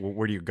 it's like,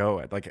 where do you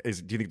go? Like, do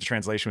you think the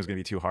translation was going to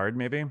be too hard,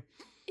 maybe?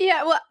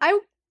 Yeah, well,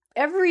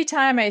 every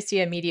time I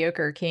see a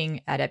mediocre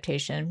King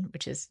adaptation,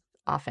 which is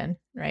often,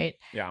 right?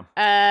 Yeah.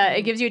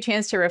 It gives you a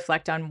chance to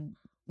reflect on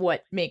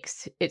what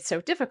makes it so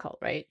difficult,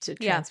 right? To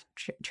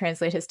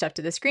translate his stuff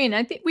to the screen.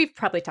 I think we've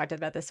probably talked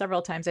about this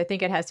several times. I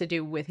think it has to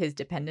do with his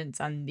dependence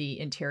on the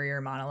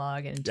interior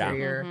monologue and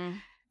interior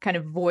kind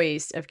of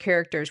voice of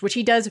characters, which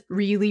he does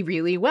really,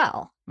 really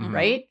well,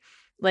 right?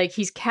 Like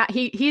he's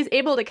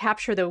able to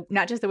capture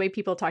not just the way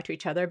people talk to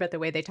each other, but the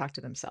way they talk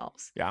to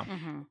themselves. Yeah.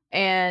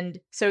 And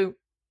so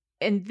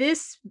in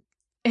this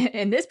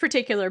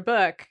particular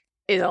book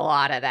is a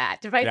lot of that,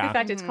 despite the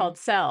fact it's called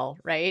Cell,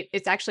 right?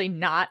 It's actually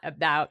not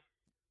about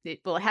it.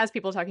 Well, it has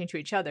people talking to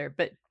each other,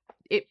 but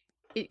it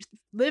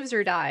lives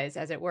or dies,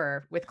 as it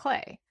were, with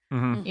Clay.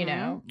 You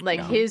know,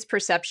 like his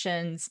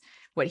perceptions,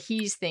 what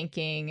he's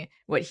thinking,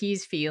 what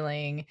he's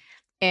feeling,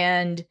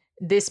 and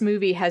this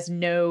movie has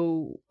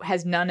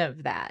none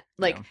of that.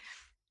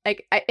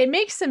 It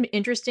makes some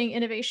interesting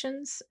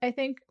innovations, I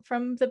think,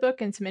 from the book,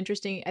 and some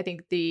interesting. I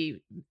think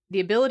the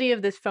ability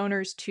of the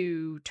phoners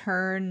to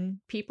turn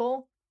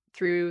people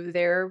through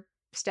their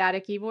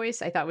static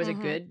voice, I thought was a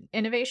good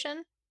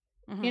innovation.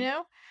 You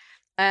know,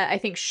 I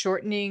think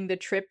shortening the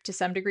trip to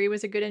some degree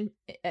was a good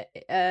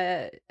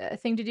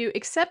thing to do.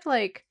 Except,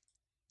 like,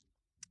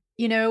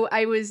 you know,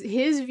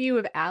 his view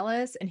of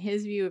Alice and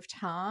his view of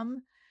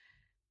Tom.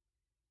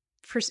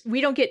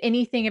 We don't get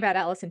anything about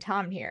Alice and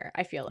Tom here,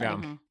 I feel like.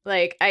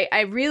 Like,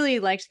 I really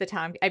liked the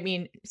Tom. I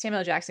mean,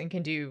 Samuel Jackson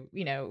can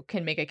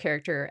make a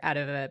character out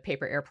of a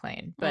paper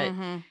airplane, but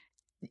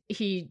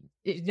he's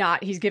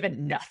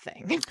given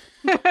nothing. He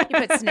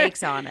put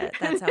snakes on it.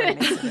 That's how he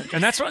makes it.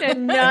 And that's what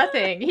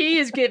nothing. He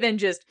is given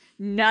just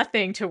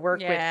nothing to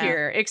work with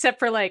here, except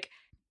for like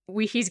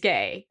he's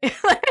gay.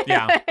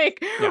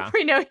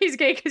 We know he's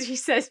gay because he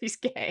says he's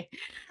gay,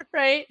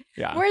 right?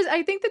 Yeah. Whereas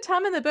I think the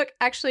Tom in the book,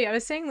 actually, I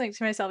was saying like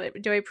to myself,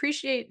 do I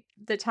appreciate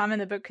the Tom in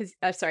the book? Because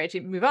sorry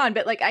to move on,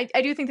 but like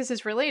I do think this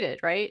is related,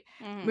 right?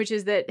 Which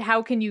is that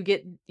how can you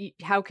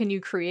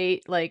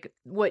create like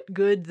what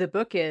good the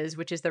book is,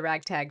 which is the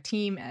ragtag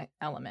team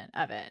element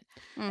of it,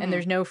 and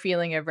there's no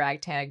feeling of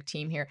ragtag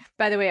team here.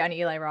 By the way, on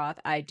Eli Roth,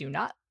 I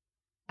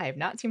have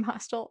not seen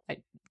Hostel.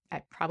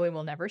 I probably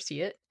will never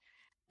see it.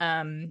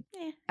 I'm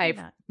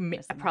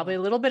probably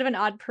a little bit of an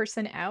odd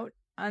person out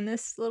on in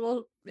this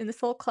little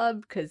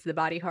club because the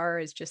body horror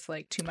is just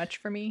like too much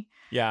for me.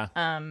 Yeah.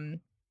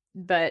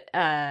 But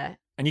and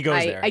he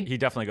goes there. He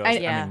definitely goes.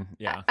 And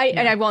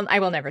I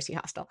will never see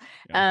Hostel.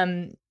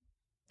 Yeah.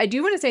 I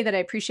do want to say that I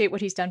appreciate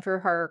what he's done for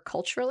horror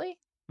culturally.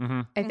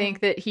 I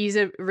think that he's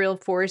a real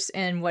force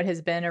in what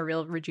has been a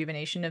real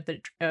rejuvenation of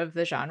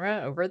the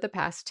genre over the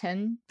past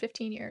 10,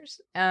 15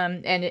 years.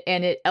 And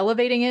it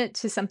elevating it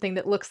to something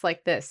that looks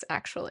like this,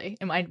 actually.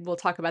 And we'll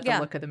talk about the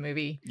look of the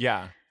movie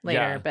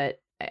later, but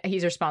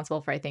he's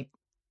responsible for, I think,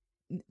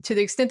 to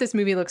the extent this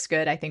movie looks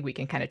good, I think we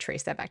can kind of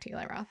trace that back to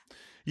Eli Roth.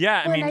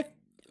 Yeah, I mean...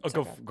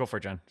 go for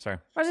it, Jen. Sorry.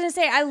 I was going to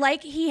say,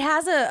 he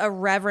has a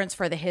reverence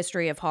for the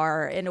history of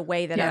horror in a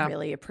way that I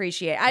really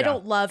appreciate. I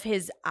don't love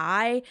his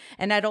eye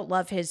and I don't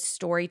love his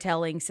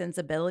storytelling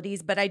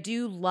sensibilities, but I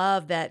do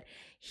love that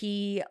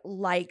he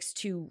likes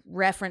to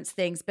reference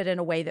things, but in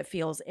a way that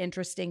feels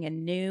interesting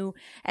and new.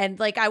 And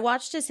like, I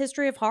watched his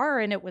history of horror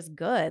and it was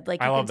good.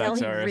 Like, you can tell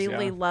he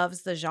really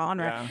loves the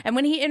genre. Yeah. And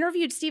when he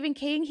interviewed Stephen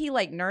King, he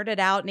like nerded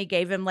out and he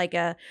gave him like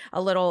a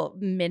little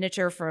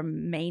miniature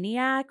from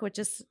Maniac, which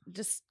is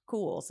just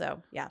cool.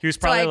 So yeah, he was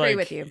probably I agree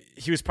with you.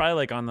 He was probably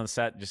like on the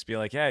set, just be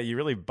like, "Yeah, you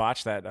really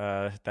botched that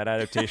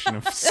adaptation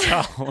of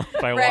Cell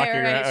by walking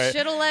around.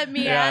 Should have let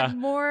me add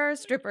more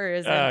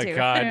strippers." Oh God,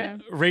 yeah.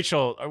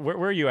 Rachel, where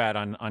are you at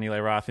on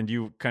Eli Roth? And do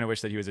you kind of wish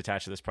that he was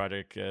attached to this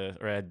project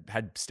or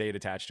had stayed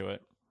attached to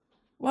it?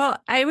 Well,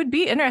 I would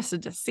be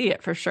interested to see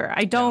it for sure.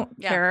 I don't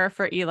care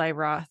for Eli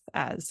Roth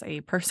as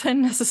a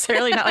person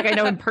necessarily, not like I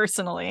know him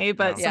personally,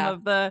 but some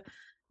of the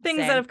things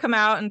that have come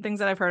out and things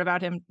that I've heard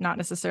about him, not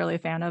necessarily a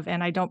fan of.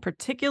 And I don't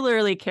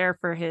particularly care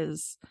for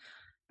his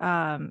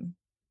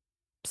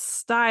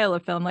style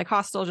of film, like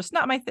Hostel, just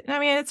not my I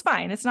mean, it's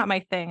fine, it's not my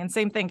thing. And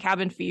same thing,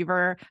 Cabin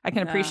Fever, I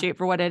can appreciate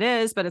for what it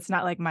is, but it's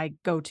not like my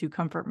go-to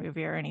comfort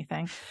movie or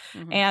anything.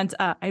 And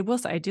I will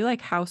say I do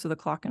like House with the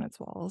Clock in Its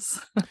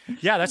Walls.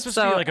 Yeah, that's supposed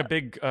to be like a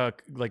big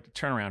like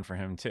turnaround for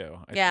him too.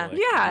 I feel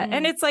like.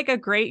 And it's like a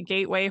great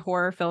gateway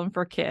horror film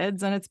for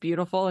kids, and it's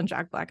beautiful, and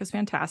Jack Black is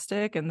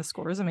fantastic, and the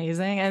score is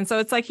amazing, and so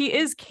it's like he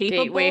is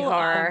capable. Gateway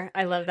horror,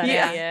 I love that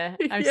idea.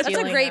 That's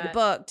a great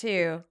book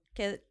too.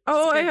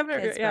 I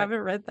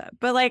haven't read that,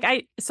 but like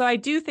I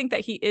do think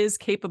that he is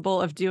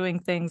capable of doing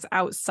things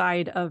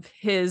outside of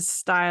his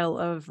style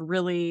of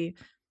really,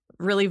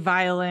 really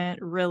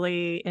violent,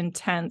 really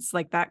intense,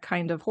 like that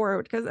kind of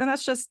horror. And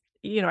that's just,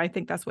 I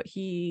think that's what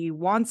he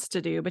wants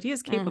to do, but he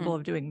is capable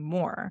of doing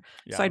more.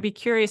 Yeah. So I'd be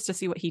curious to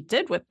see what he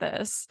did with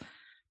this,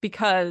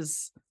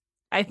 because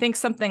I think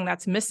something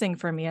that's missing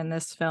for me in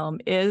this film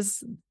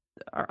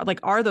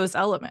are those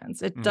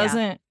elements. It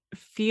doesn't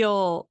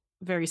feel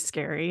very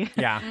scary.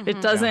 Yeah.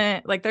 It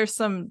doesn't like there's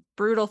some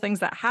brutal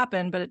things that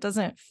happen, but it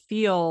doesn't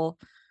feel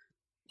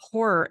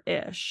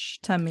horror-ish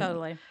to me.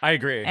 Totally. I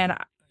agree. And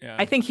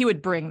I think he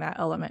would bring that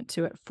element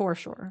to it for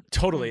sure.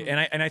 Totally.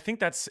 And I think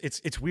that's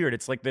it's weird.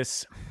 It's like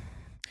this,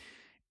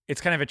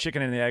 it's kind of a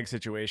chicken and the egg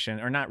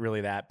situation, or not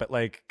really that, but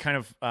like kind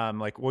of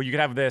like, well, you could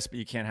have this, but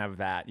you can't have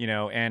that,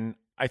 and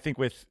I think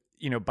with,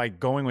 by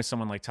going with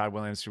someone like Todd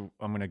Williams, who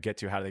I'm going to get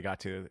to how they got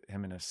to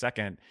him in a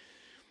second,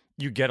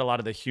 you get a lot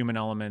of the human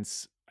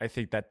elements I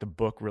think that the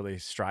book really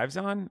strives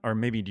on, or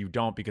maybe you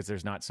don't because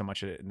there's not so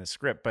much of it in the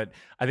script. But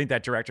I think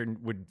that director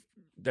with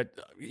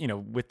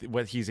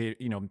what he's,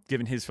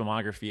 given his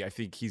filmography, I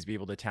think he's be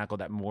able to tackle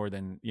that more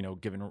than,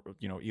 given,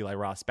 Eli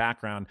Roth's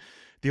background.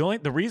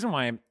 The reason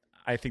why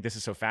I think this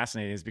is so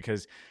fascinating is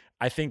because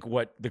I think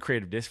what the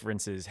creative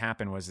differences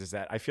happened is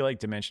that I feel like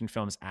Dimension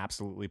Films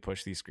absolutely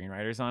pushed these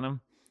screenwriters on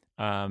him.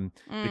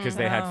 Because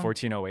they had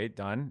 1408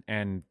 done,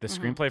 and the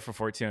screenplay for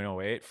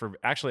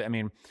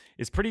 1408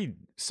 is pretty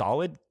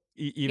solid,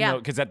 even though,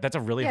 because that's a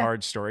really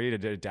hard story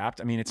to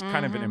adapt. I mean, it's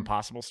kind of an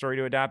impossible story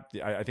to adapt.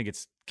 I think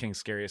it's King's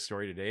scariest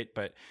story to date,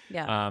 but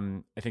I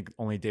think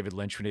only David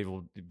Lynch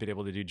would been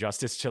able to do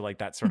justice to like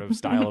that sort of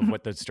style of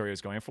what the story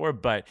was going for.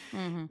 But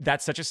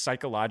that's such a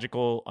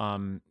psychological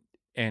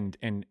and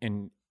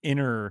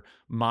inner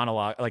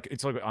monologue, like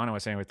it's like what Anna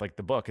was saying with like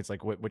the book. It's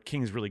like what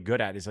King's really good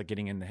at is like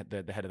getting in the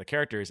head of the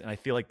characters, and I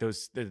feel like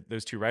those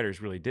two writers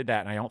really did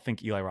that, and I don't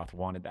think Eli Roth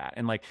wanted that.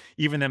 And like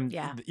even them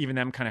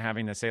kind of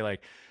having to say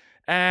like,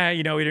 we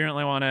didn't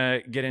really want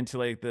to get into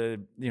like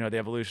the the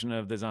evolution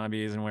of the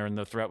zombies and when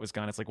the threat was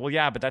gone. It's like, well,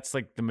 yeah, but that's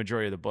like the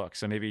majority of the book,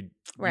 so maybe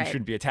you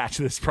shouldn't be attached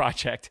to this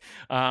project,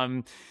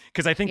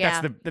 because I think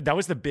that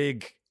was the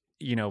big.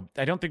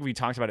 I don't think we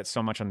talked about it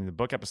so much on the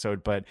book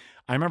episode, but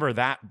I remember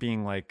that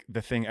being like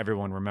the thing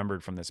everyone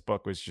remembered from this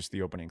book was just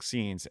the opening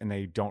scenes, and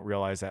they don't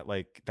realize that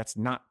like that's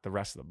not the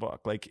rest of the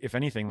book. Like if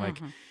anything, like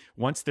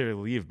once they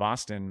leave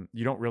Boston,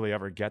 you don't really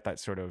ever get that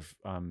sort of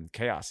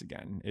chaos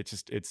again.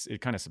 It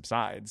kind of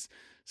subsides.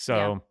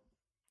 So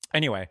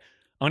anyway,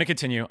 I want to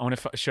continue. I want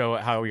to show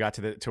how we got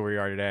to where we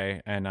are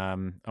today, and I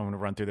want to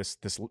run through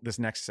this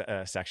next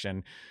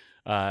section.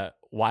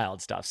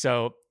 Wild stuff.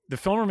 So the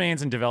film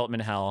remains in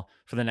development hell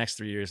for the next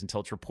 3 years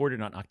until it's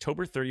reported on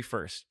October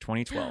 31st,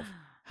 2012,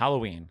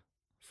 Halloween,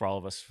 for all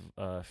of us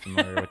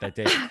familiar with that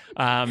date.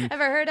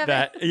 Ever heard of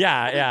it?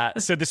 Yeah.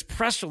 So this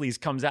press release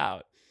comes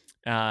out,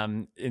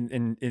 and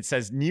it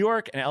says New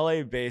York and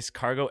LA-based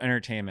Cargo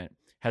Entertainment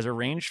has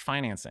arranged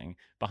financing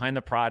behind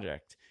the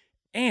project,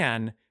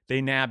 and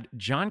they nabbed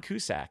John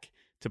Cusack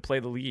to play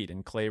the lead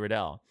in Clay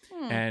Riddell.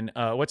 And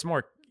what's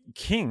more,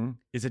 King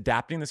is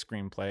adapting the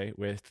screenplay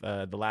with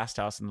The Last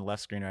House and the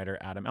Left screenwriter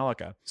Adam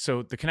Ellicott.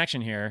 So the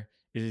connection here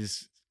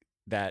is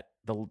that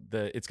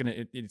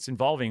it's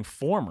involving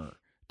former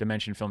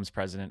Dimension Films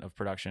president of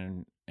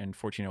production and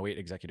 1408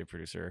 executive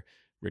producer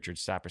Richard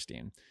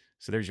Saperstein.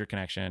 So there's your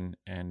connection,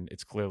 and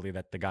it's clearly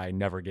that the guy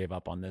never gave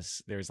up on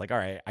this. There's like, all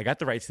right, I got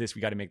the rights to this.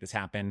 We got to make this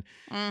happen.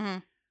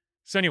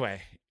 So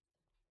anyway,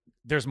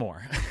 there's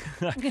more.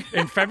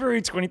 In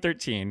February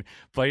 2013,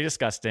 Bloody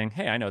Disgusting,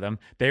 hey, I know them,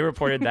 they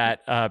reported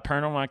that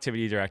Paranormal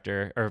Activity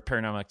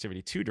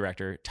 2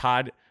 director,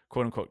 Todd,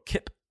 quote unquote,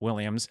 Kip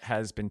Williams,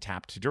 has been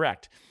tapped to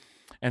direct.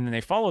 And then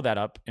they followed that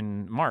up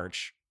in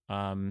March.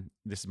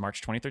 This is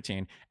March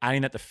 2013,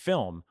 adding that the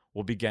film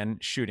will begin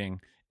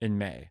shooting in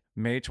May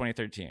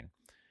 2013.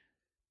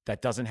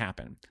 That doesn't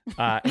happen.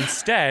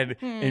 Instead,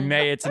 in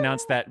May, it's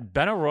announced that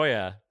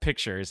Benaroya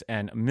Pictures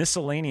and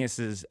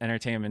Miscellaneous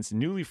Entertainment's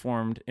newly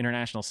formed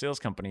international sales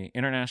company,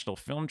 International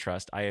Film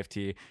Trust,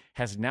 IFT,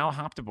 has now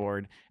hopped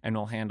aboard and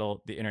will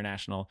handle the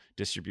international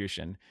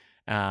distribution.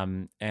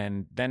 And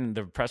then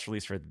the press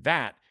release for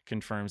that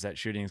confirms that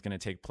shooting is going to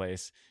take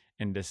place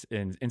in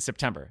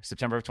September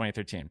of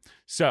 2013.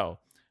 So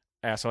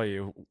I ask all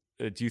you,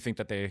 do you think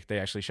that they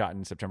actually shot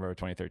in September of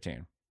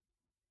 2013?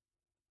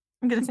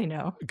 I'm going to say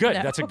no. Good.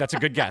 No. That's a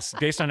good guess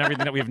based on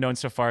everything that we've known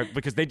so far,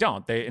 because they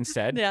don't. They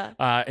instead,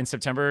 in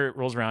September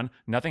rolls around,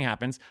 nothing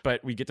happens,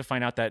 but we get to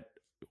find out that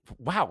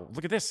wow,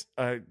 look at this.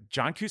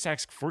 John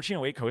Cusack's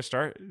 1408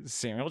 co-star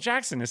Samuel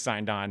Jackson is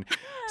signed on.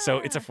 So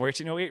it's a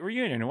 1408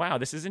 reunion. Wow,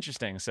 this is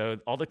interesting. So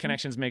all the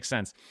connections make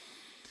sense.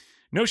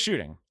 No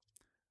shooting.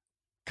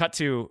 Cut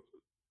to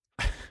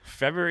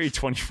February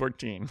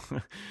 2014.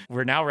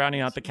 We're now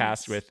rounding out the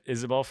cast with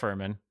Isabel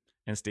Fuhrman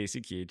and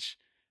Stacy Keach.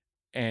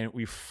 And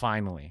we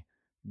finally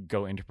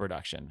go into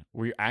production.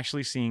 We're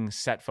actually seeing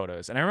set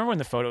photos. And I remember when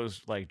the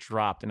photos like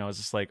dropped and I was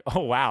just like, oh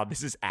wow,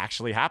 this is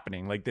actually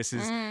happening. Like this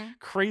is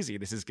crazy.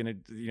 This is gonna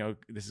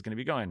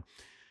be going.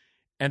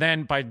 And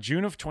then by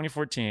June of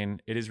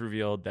 2014, it is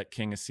revealed that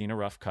King has seen a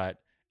rough cut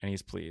and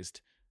he's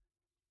pleased.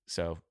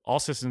 So all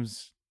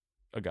systems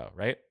a go,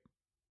 right?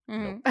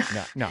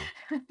 No.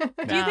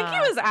 Do you think he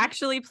was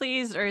actually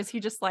pleased, or is he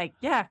just like,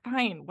 yeah,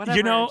 fine, whatever?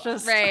 You know,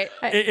 just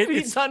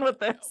it's done with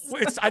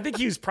this. I think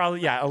he was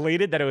probably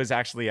elated that it was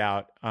actually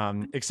out.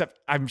 Except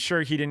I'm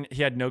sure he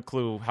had no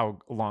clue how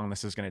long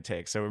this was going to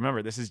take. So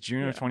remember, this is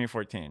June of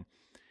 2014.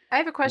 I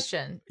have a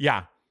question.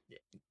 Yeah,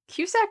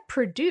 Cusack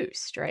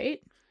produced, right?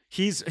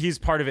 He's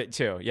part of it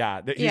too. Yeah,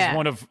 he's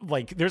one of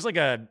like. There's like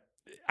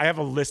I have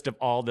a list of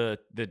all the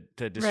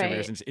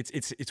distributors, and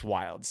it's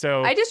wild.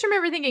 So I just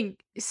remember thinking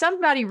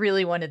somebody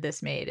really wanted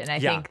this made, and I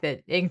think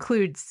that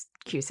includes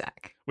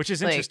Cusack, which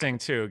is interesting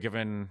too.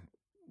 Given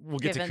we'll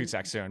get to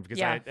Cusack soon because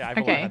I have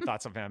a lot of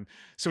thoughts of him.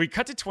 So we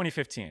cut to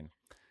 2015.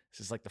 This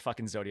is like the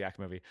fucking Zodiac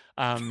movie.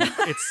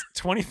 It's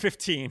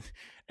 2015,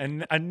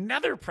 and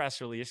another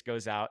press release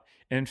goes out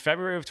in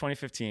February of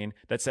 2015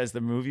 that says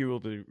the movie will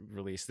be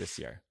released this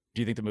year.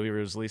 Do you think the movie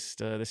was released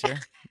this year?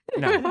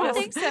 No. I don't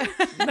think so.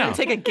 No.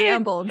 Take a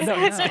gamble. No,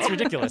 it's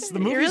ridiculous. The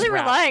movie's You're really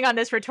wrapped. relying on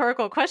this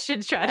rhetorical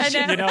question strategy.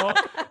 You know,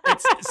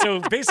 so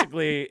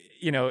basically,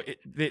 you know,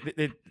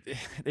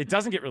 it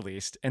doesn't get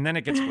released, and then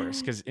it gets worse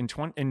because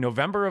in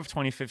November of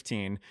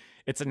 2015,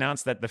 it's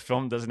announced that the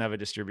film doesn't have a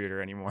distributor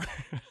anymore.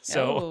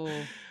 So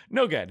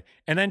no good.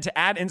 And then to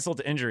add insult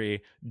to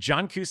injury,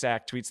 John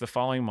Cusack tweets the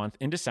following month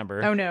in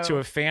December to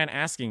a fan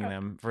asking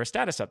them for a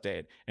status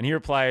update, and he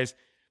replies,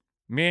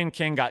 "Me and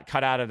King got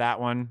cut out of that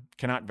one.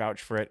 Cannot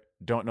vouch for it.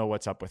 Don't know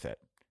what's up with it.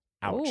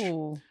 Ouch."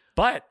 Ooh.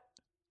 But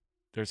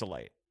there's a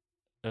light.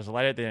 There's a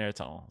light at the end of the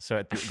tunnel.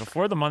 So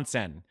before the month's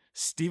end,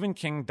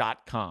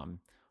 StephenKing.com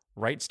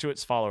writes to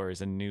its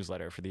followers in a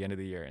newsletter for the end of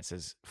the year and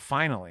says,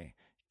 "Finally,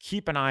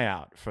 keep an eye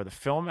out for the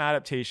film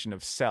adaptation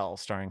of Cell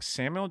starring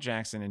Samuel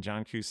Jackson and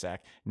John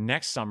Cusack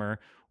next summer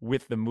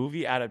with the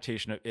movie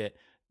adaptation of It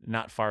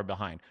not far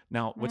behind."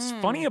 Now, what's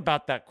funny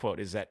about that quote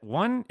is that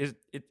one is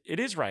it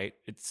is right.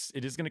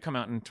 It is going to come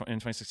out in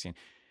 2016.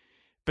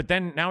 But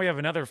then now we have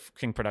another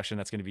King production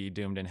that's going to be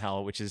doomed in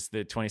hell, which is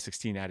the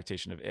 2016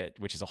 adaptation of It,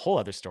 which is a whole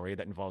other story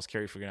that involves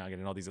Cary Fukunaga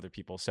and all these other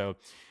people. So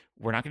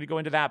we're not going to go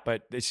into that,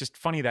 but it's just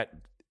funny that,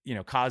 you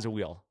know, cause a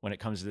wheel when it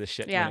comes to this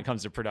shit, when it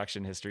comes to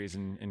production histories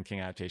and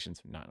King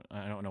adaptations.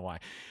 I don't know why.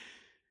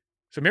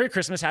 So Merry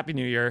Christmas, Happy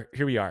New Year.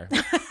 Here we are.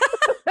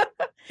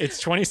 It's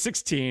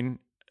 2016.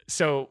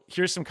 So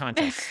here's some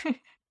context.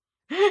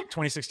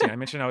 2016. I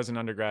mentioned I was an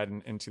undergrad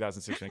in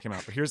 2006 when it came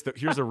out, but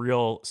here's a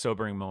real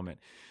sobering moment.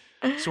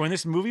 So when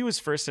this movie was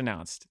first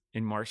announced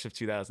in March of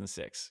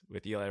 2006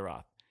 with Eli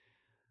Roth,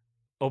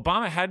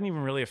 Obama hadn't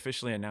even really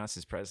officially announced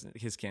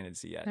his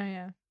candidacy yet. Oh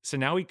yeah. So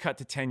now we cut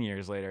to 10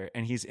 years later,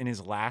 and he's in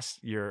his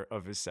last year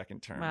of his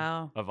second term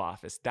of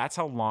office. That's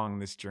how long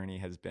this journey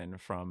has been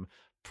from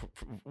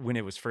when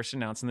it was first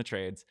announced in the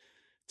trades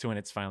to when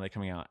it's finally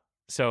coming out.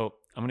 So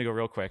I'm going to go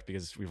real quick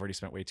because we've already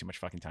spent way too much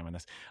fucking time on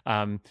this.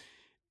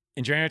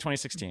 In January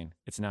 2016,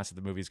 it's announced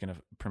that the movie is going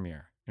to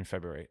premiere in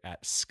February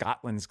at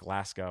Scotland's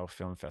Glasgow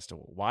Film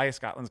Festival. Why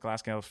Scotland's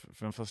Glasgow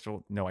Film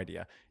Festival? No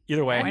idea.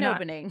 Either way,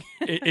 opening.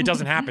 It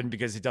doesn't happen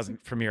because it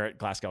doesn't premiere at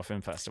Glasgow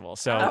Film Festival.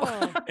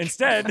 So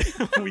instead,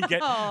 we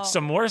get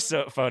some more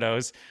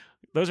photos.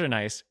 Those are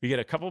nice. We get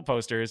a couple of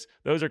posters.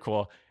 Those are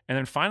cool. And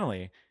then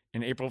finally,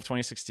 in April of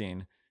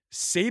 2016,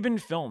 Saban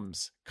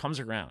Films comes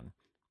around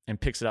and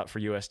picks it up for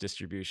U.S.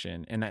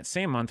 distribution. And that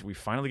same month, we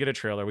finally get a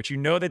trailer, which you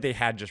know that they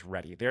had just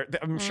ready.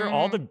 I'm sure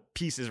all the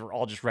pieces were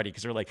all just ready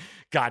because they're like,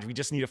 God, we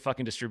just need a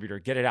fucking distributor.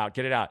 Get it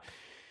out.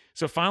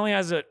 So it finally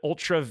has an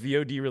ultra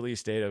VOD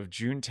release date of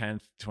June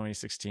 10th,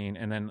 2016,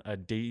 and then a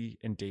day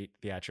and date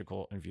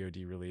theatrical and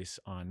VOD release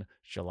on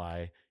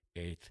July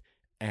 8th.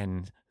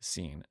 End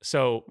scene.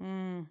 So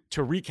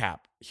to recap,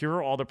 here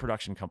are all the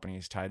production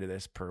companies tied to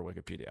this per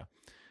Wikipedia.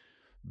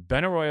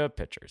 Benaroya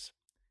Pictures,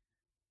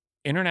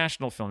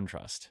 International Film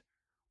Trust,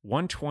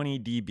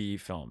 120DB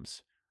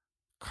Films,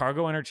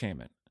 Cargo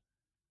Entertainment,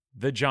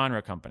 The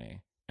Genre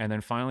Company, and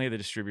then finally the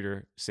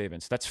distributor Saban.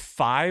 So that's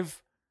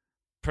 5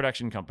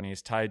 production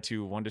companies tied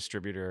to one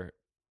distributor,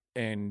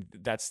 and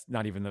that's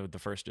not even the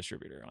first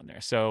distributor on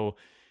there. So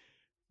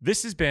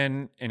this has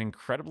been an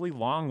incredibly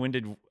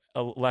long-winded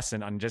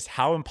lesson on just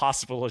how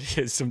impossible it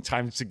is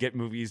sometimes to get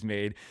movies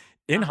made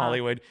in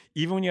Hollywood,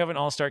 even when you have an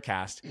all-star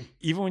cast,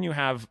 even when you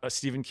have a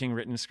Stephen King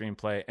written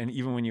screenplay, and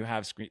even when you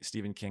have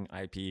Stephen King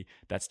IP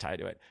that's tied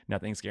to it.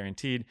 Nothing's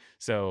guaranteed.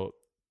 So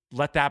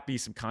let that be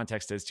some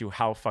context as to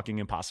how fucking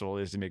impossible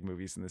it is to make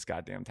movies in this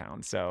goddamn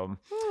town. So,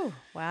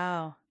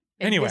 wow.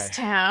 Anyway, this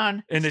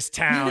town. In this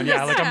town,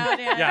 yeah, like I'm,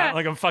 yeah.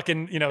 like I'm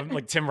fucking,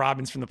 like Tim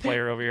Robbins from The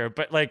Player over here.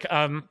 But like,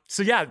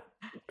 so yeah,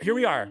 here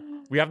we are.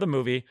 We have the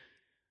movie.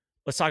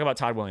 Let's talk about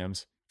Todd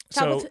Williams.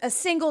 So a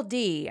single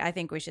D, I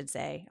think we should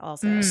say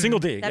also. Single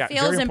D, That yeah,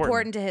 feels very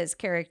important to his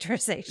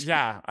characterization.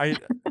 Yeah,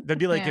 that'd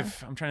be like Yeah.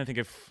 if I'm trying to think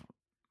if.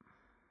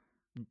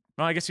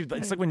 Well, I guess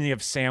it's like when you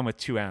have Sam with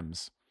 2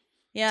 M's.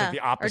 Yeah. the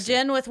opposite. Or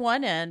Jen with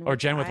one N. Or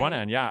Jen with one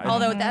N, yeah.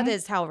 Although that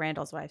is how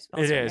Randall's wife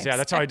spells It her is, yeah. names.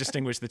 That's how I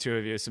distinguish the two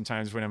of you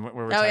sometimes when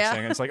we're Oh, texting.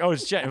 yeah? It's like, oh,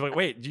 it's Jen. I'm like,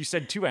 wait, you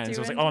said 2 N's.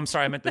 I was like, oh, I'm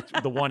sorry. I meant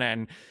the 1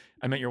 N.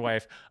 I meant your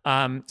wife.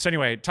 So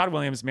anyway, Todd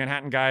Williams,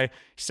 Manhattan guy.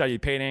 He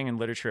studied painting and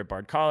literature at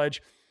Bard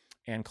College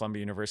and Columbia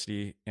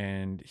University.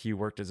 And he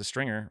worked as a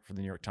stringer for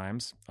the New York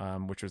Times,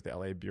 which was the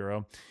LA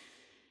bureau.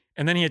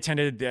 And then he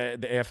attended the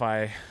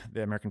AFI,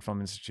 the American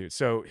Film Institute.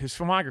 So his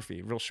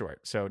filmography, real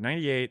short. So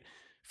 98,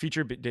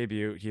 feature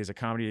debut. He has a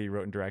comedy he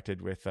wrote and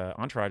directed with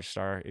Entourage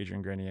star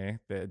Adrian Grenier,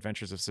 The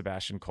Adventures of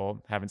Sebastian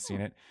Cole. Haven't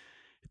seen it.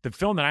 The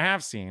film that I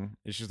have seen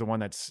is just the one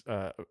that's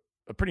a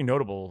pretty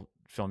notable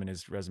film in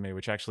his resume,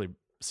 which actually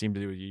seemed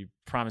to be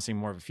promising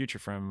more of a future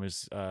for him,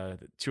 was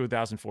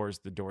 2004's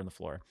The Door on the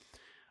Floor.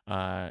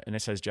 And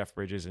this has Jeff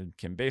Bridges and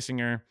Kim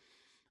Basinger.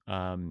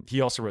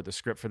 He also wrote the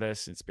script for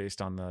this. It's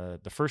based on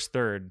the first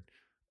third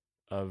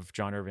of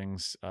John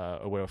Irving's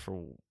A Widow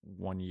for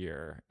 1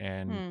 Year.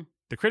 And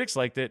the critics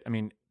liked it. I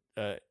mean,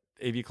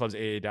 AV Club's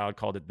A.A. Dowd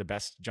called it the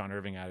best John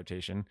Irving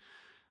adaptation.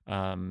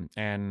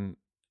 And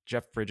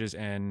Jeff Bridges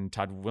and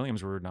Todd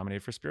Williams were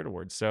nominated for Spirit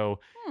Awards. So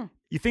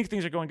you think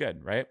things are going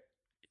good, right?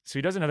 So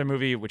he does another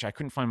movie, which I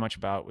couldn't find much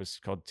about, was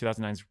called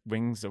 2009's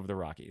Wings Over the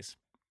Rockies.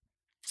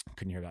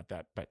 Couldn't hear about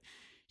that. But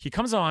he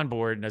comes on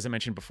board, and as I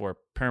mentioned before,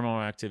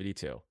 Paranormal Activity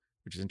 2,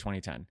 which is in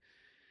 2010.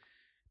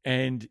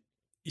 And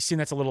you see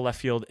that's a little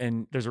left field,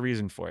 and there's a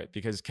reason for it,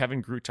 because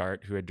Kevin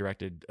Grutart, who had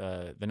directed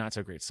the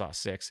not-so-great Saw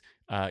 6,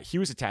 he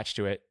was attached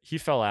to it. He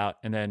fell out,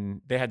 and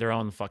then they had their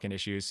own fucking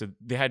issues. So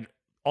they had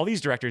all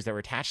these directors that were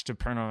attached to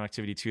Paranormal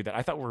Activity 2 that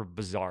I thought were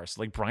bizarre.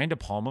 So like Brian De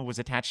Palma was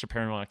attached to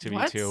Paranormal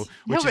Activity 2,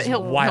 which is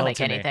wild he'll make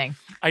to me. anything.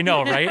 I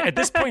know, right? At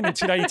this point in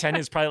 2010,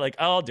 is probably like,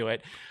 oh, I'll do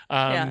it.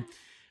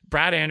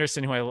 Brad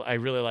Anderson, who I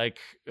really like,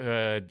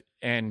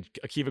 and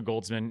Akiva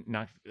Goldsman,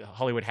 not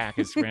Hollywood Hack,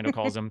 as Randall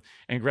calls him,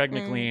 and Greg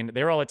McLean,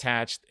 they were all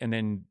attached, and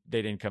then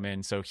they didn't come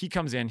in. So he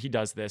comes in, he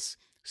does this.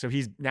 So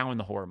he's now in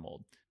the horror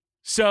mold.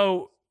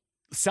 So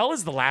Cell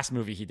is the last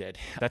movie he did.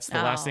 That's the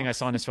last thing I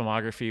saw in his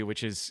filmography,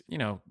 which is,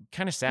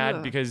 kind of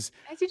sad because...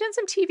 Has he done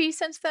some TV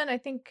since then? I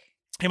think...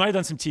 He might have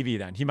done some TV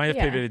then. He might have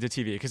pivoted to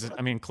TV because,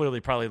 I mean, clearly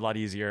probably a lot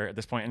easier at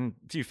this point. And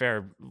to be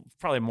fair,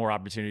 probably more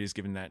opportunities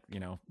given that,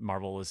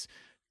 Marvel has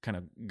kind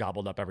of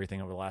gobbled up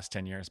everything over the last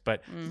 10 years.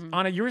 But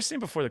Anna, you were saying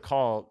before the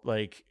call,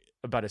 like,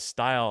 about his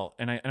style,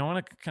 and I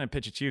want to kind of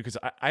pitch it to you because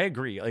I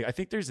agree. Like, I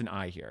think there's an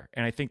eye here.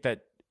 And I think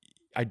that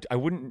I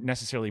wouldn't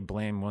necessarily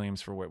blame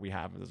Williams for what we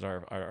have as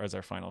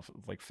our final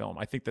film.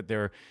 I think that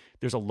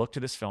there's a look to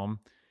this film,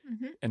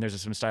 and there's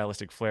some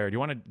stylistic flair. Do you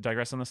want to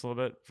digress on this a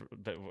little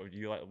bit?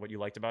 What you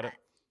liked about it?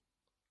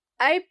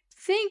 I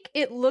think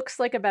it looks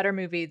like a better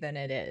movie than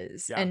it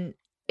is, Yeah. and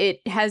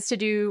it has to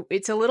do.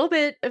 It's a little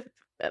bit of.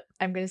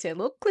 I'm going to say a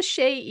little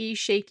cliche-y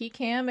shaky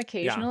cam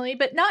occasionally,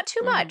 but not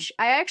too much.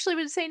 I actually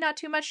would say not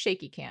too much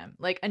shaky cam,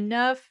 like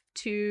enough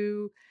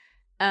to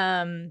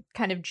kind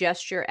of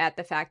gesture at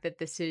the fact that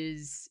this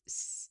is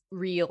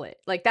real.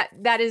 Like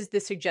that is the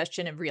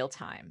suggestion of real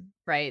time,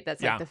 right?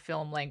 That's like the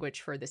film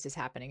language for this is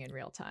happening in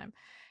real time.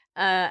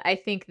 I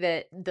think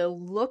that the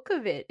look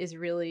of it is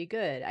really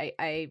good.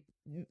 I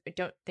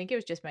don't think it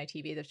was just my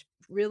TV. There's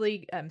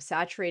really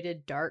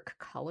saturated dark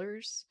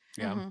colors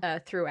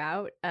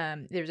throughout.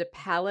 There's a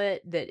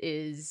palette that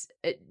is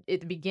at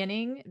the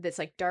beginning that's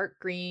like dark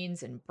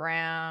greens and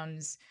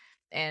browns,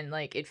 and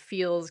like it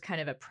feels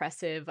kind of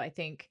oppressive, I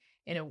think,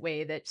 in a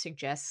way that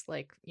suggests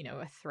like,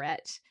 a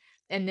threat.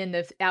 And then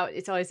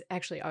it's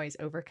always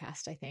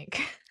overcast, I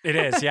think. It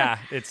is, yeah.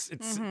 It's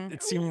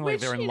seeming like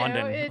they're in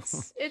London.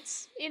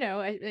 It's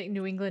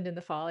New England in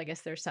the fall. I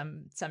guess there's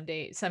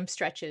some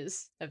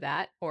stretches of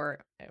that,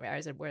 or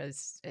as it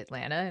was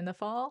Atlanta in the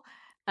fall.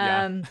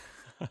 And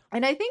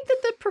I think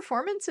that the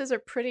performances are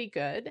pretty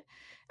good.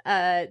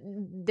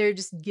 They're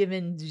just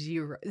given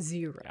zero.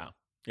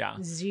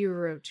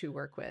 Zero to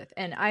work with.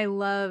 And I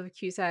love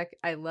Cusack.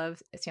 I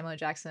love Samuel L.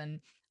 Jackson.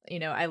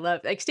 I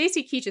love like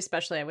Stacy Keach,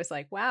 especially. I was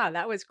like, wow,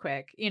 that was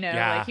quick.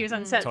 Like he was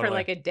on set for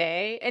like a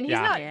day, and he's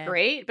not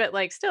great, but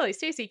like still, he's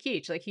Stacy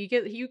Keach. Like you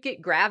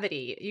get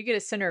gravity, you get a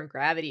center of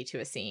gravity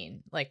to a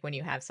scene. Like when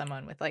you have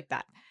someone with like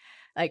that,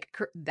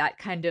 that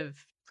kind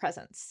of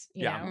presence,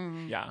 you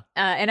know?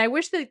 And I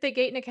wish that the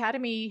Gayton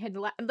Academy had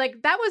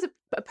that was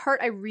a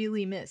part I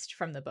really missed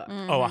from the book.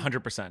 Oh,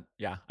 100%.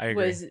 Yeah, I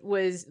agree.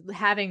 Was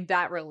having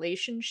that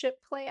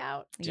relationship play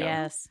out.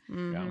 Yes.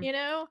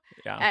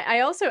 I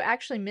also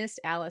actually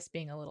missed Alice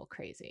being a little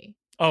crazy.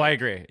 Oh, I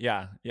agree.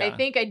 Yeah. I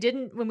think I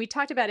didn't, when we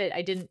talked about it,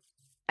 I didn't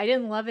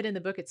love it in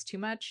the book. It's too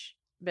much,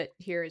 but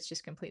here it's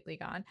just completely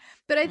gone.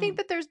 But I think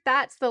that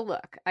that's the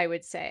look, I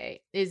would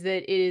say, is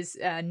that it is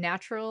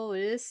natural.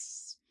 It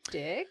is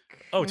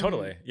Oh,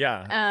 totally.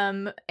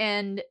 Yeah.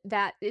 And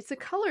that it's the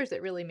colors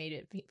that really made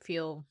it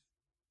feel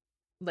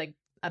like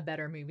a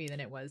better movie than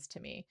it was to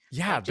me.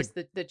 Yeah, like just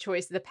the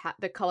choice,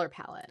 the color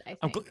palette. I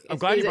think I'm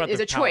glad you brought is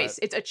the a choice.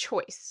 It's a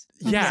choice.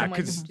 Yeah,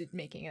 because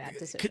making that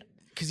decision.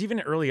 Because even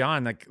early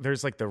on, like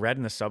there's like the red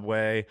in the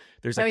subway.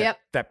 There's like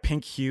that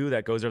pink hue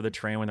that goes over the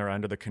train when they're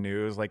under the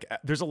canoes. Like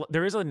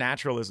there is a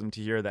naturalism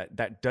to here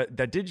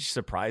that did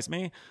surprise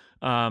me,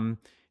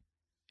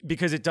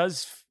 because it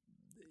does.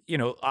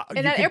 And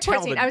that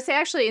airport scene, I would say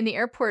actually in the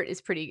airport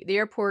is pretty. The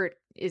airport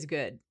is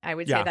good. I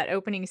would say that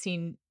opening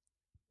scene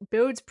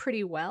bodes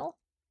pretty well.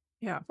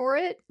 Yeah. For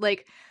it,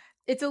 like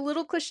it's a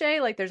little cliche.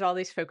 Like there's all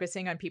these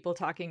focusing on people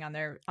talking on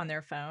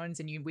their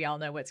phones, and we all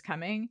know what's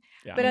coming.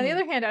 Yeah. But on the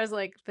other hand, I was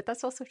like, but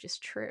that's also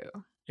just true.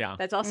 Yeah.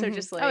 That's also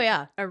just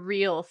like a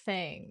real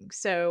thing.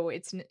 So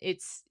it and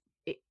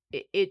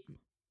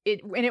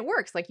it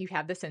works. Like you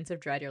have the sense of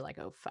dread. You're like,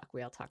 oh fuck,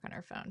 we all talk on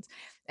our phones.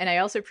 And I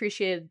also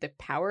appreciated the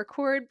power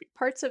cord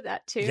parts of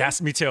that too.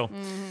 Yes, me too.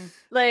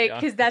 Like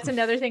because that's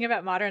another thing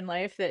about modern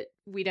life that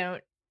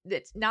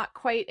that's not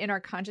quite in our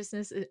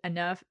consciousness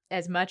enough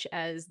as much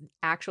as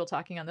actual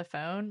talking on the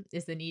phone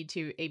is the need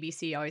to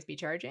ABC always be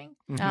charging.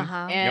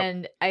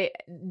 And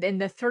then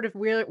the sort of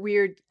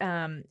weird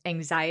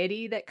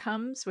anxiety that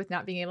comes with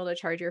not being able to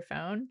charge your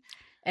phone.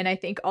 And I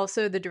think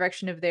also the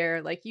direction of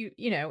their, like, it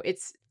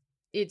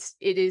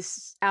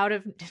is out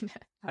of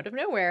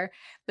nowhere,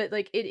 but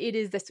like it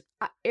is this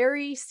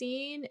airy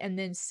scene and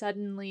then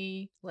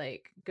suddenly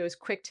like goes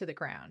quick to the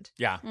ground.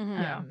 Yeah.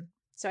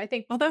 So I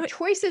think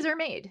choices are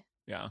made.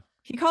 Yeah.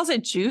 He calls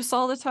it juice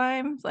all the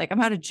time. Like,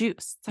 I'm out of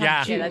juice.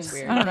 Yeah, that's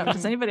weird. I don't know.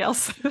 Does anybody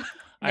else?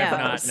 I have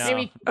not. No.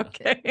 Maybe,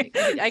 okay.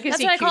 I can That's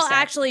see what I call Cusack.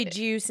 actually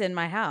juice in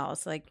my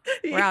house. Like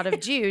we're out of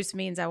juice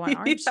means I want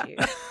orange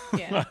juice.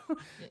 Yeah.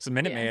 It's a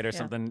Minute Maid or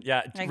something.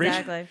 Yeah.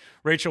 Exactly.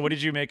 Rachel, what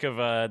did you make of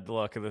the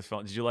look of the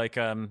film? Did you like?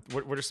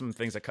 What are some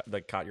things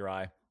that caught your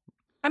eye?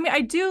 I mean,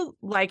 I do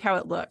like how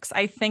it looks.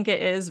 I think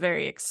it is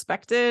very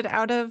expected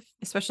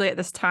especially at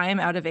this time,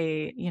 out of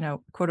a,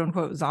 quote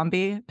unquote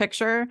zombie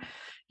picture,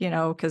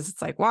 because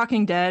it's like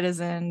Walking Dead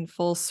is in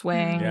full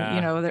swing,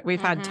 that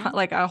we've had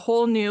like a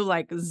whole new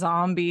like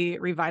zombie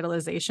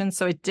revitalization.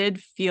 So it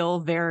did feel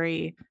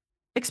very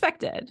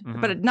expected,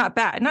 but not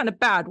bad, not in a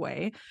bad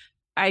way.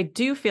 I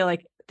do feel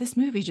like this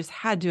movie just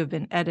had to have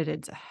been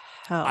edited to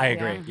hell. I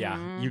agree.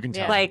 Yeah. You can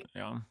tell.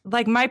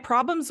 Like my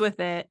problems with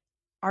it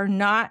are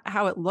not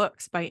how it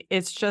looks, but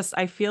it's just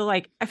I felt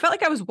like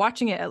I was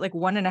watching it at like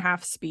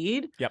 1.5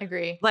 speed. Yep.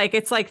 Agree. Like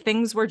it's like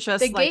things were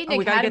just the like, Gaten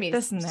we gotta Academy get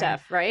this in there.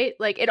 stuff, right?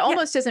 Like it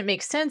almost doesn't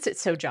make sense.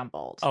 It's so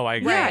jumbled. Oh, I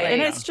agree. Yeah,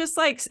 and it's just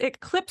like it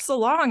clips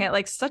along at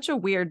like such a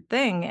weird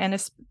thing, and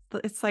it's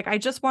like I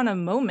just want a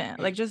moment,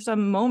 like just a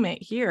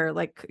moment here.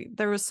 Like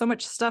there was so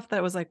much stuff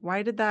that was like,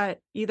 why did that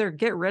either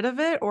get rid of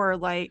it or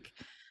like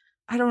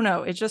I don't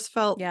know. It just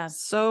felt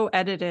so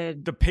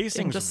edited. The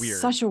pacing's just weird.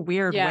 Such a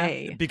weird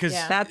way. Because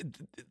that,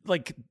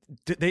 like,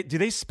 do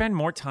they spend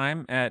more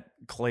time at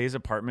Clay's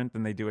apartment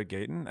than they do at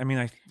Gaten? I mean,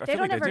 I feel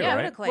like they do,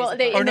 right? To Clay's well,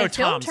 they in the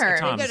film term,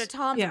 they go to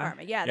Tom's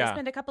apartment. Yeah, they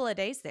spend a couple of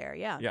days there.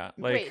 Yeah. Yeah.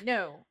 Like, wait,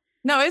 no.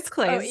 No, it's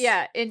Clay's. Oh,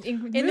 yeah. In the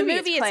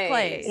movie, it's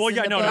Clay's. Well,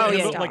 yeah, no,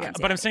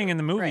 but I'm saying in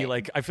the movie,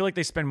 like, I feel like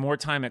they spend more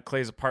time at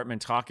Clay's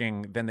apartment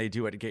talking than they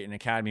do at Gaten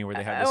Academy, where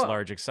they have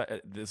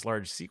this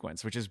large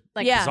sequence, which is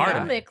like bizarre.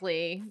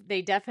 Filmically,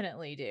 they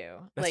definitely do.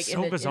 That's like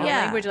so bizarre. In the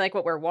language, like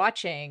what we're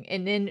watching,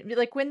 and then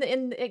like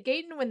at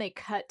Gaten when they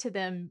cut to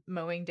them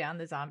mowing down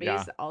the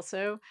zombies,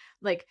 also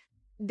like.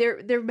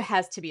 There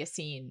has to be a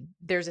scene.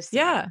 There's a scene.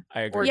 Yeah,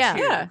 I agree. Or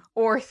two,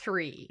 or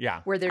three.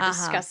 Yeah, where they're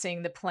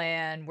discussing the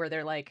plan, where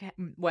they're like,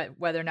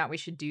 whether or not we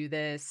should do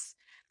this.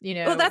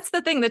 Well, that's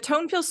the thing. The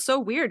tone feels so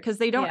weird because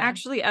they don't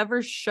actually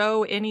ever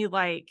show any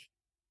like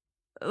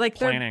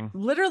planning.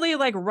 They're literally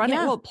like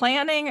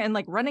planning and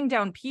like running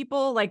down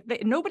people. Like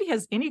nobody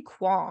has any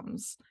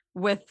qualms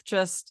with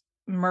just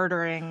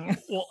murdering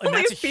and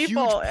that's a huge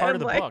part of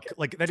the book.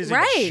 Like that is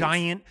a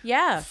giant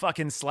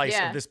fucking slice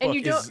of this book.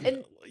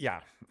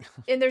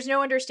 And there's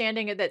no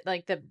understanding that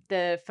like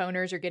the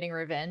phoners are getting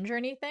revenge or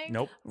anything.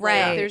 Nope.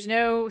 Right. Like, there's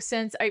no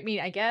sense. I mean,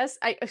 I guess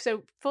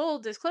so full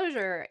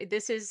disclosure,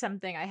 this is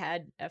something I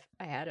had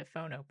a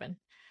phone open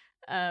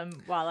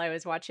while I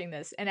was watching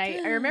this, and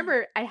I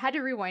remember I had to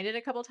rewind it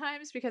a couple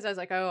times because I was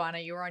like, oh, Anna,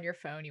 you were on your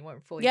phone, you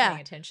weren't fully paying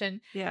attention.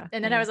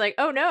 And then I was like,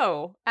 oh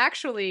no,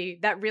 actually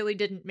that really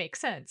didn't make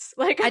sense.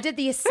 Like I did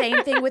the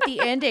same thing with the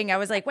ending. I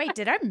was like, wait,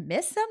 did I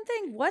miss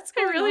something? What's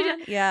going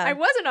on? Yeah, I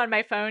wasn't on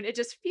my phone. It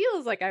just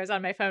feels like I was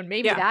on my phone.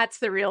 Maybe that's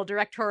the real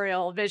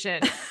directorial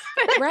vision.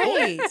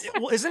 Right.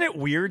 Well, isn't it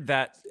weird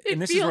that it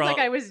feels like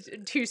I was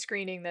two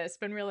screening this,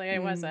 but really I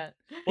wasn't.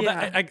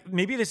 Well,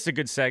 maybe this is a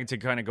good seg to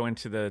kind of go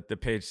into the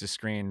page description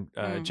screen,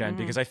 Jen,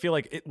 because I feel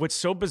like what's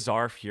so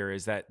bizarre here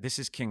is that this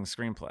is King's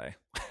screenplay.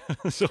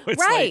 So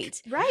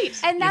it's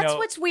right. And that's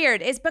what's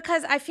weird is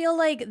because I feel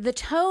like the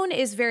tone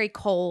is very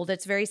cold.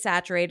 It's very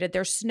saturated.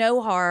 There's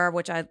snow horror,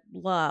 which I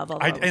love.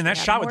 And that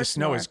shot with the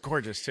snow is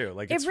gorgeous too.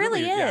 Like it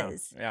really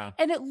is. Yeah.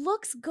 And it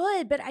looks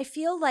good, but I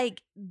feel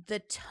like the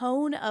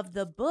tone of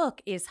the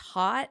book is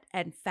hot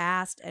and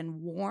fast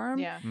and warm.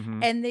 Yeah.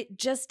 And it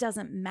just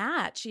doesn't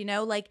match,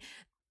 like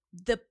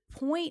the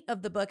point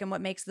of the book and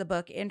what makes the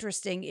book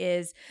interesting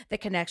is the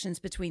connections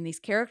between these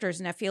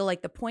characters. And I feel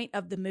like the point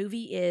of the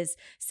movie is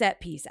set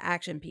piece,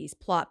 action piece,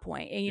 plot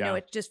point. And,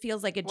 it just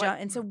feels like a jump.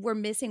 And so we're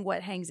missing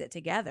what hangs it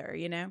together,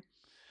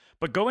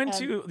 But go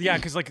into,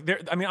 because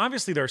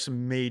obviously there are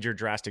some major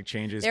drastic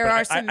changes. There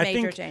are some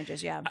major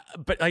changes, yeah.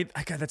 But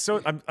that's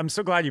so, I'm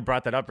so glad you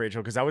brought that up,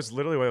 Rachel, because that was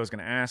literally what I was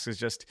going to ask is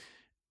just,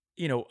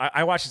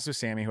 I watched this with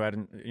Sammy, who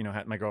hadn't,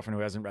 had my girlfriend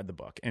who hasn't read the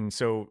book. And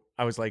so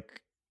I was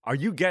like,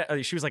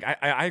 she was like,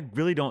 I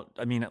really don't,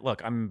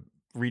 look, I'm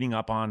reading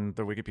up on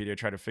the Wikipedia,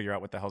 try to figure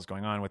out what the hell's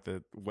going on with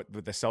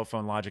the cell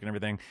phone logic and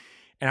everything.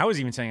 And I was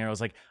even saying, I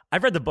was like,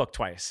 I've read the book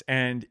twice.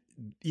 And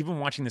even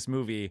watching this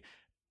movie,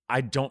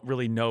 I don't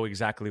really know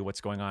exactly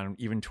what's going on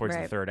even towards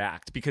the third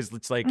act, because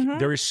it's like,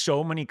 there is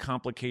so many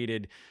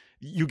complicated,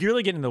 you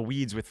really get in the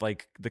weeds with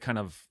like the kind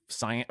of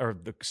science or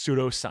the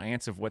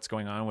pseudoscience of what's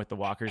going on with the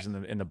walkers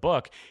in the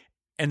book.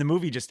 And the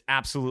movie just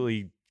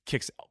absolutely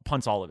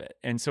punts all of it.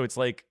 And so it's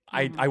like,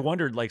 I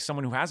wondered, like,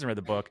 someone who hasn't read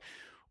the book,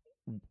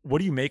 what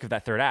do you make of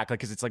that third act? Like,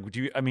 cause it's like,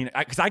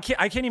 cause I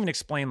can't even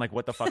explain like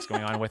what the fuck's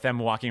going on with them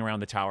walking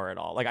around the tower at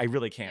all. Like, I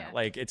really can't. Yeah.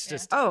 Like, it's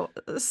just. Oh,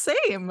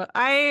 same.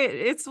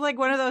 It's like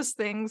one of those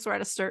things where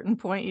at a certain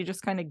point you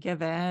just kind of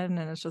give in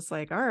and it's just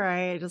like, all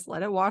right, just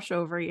let it wash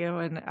over you.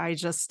 And I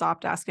just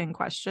stopped asking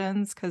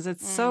questions because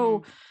it's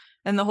so,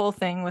 and the whole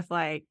thing with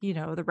like,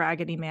 the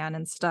Raggedy Man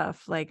and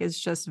stuff, like, it's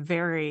just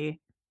very,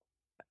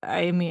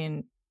 I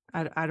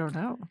don't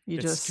know.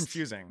 It's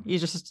confusing.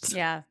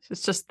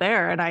 It's just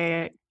there. And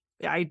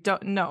I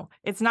don't know.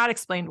 It's not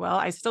explained well.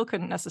 I still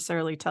couldn't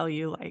necessarily tell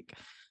you like,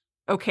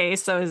 okay,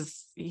 so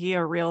is he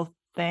a real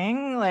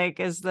thing? Like,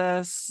 is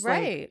this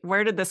right? Like,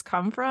 where did this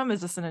come from?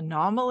 Is this an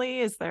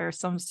anomaly? Is there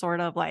some sort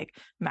of like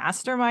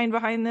mastermind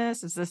behind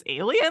this? Is this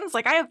aliens?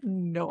 Like, I have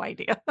no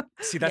idea.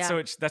 See, that's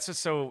what's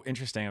so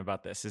interesting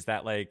about this is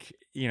that like,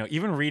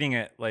 even reading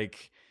it,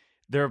 like,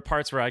 there are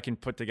parts where I can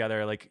put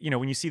together, like,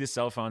 when you see the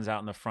cell phones out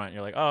in the front,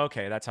 you're like, oh,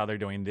 okay, that's how they're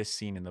doing this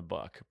scene in the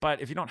book.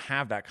 But if you don't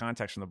have that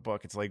context from the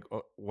book, it's like,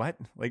 what?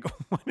 Like,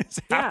 what is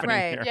happening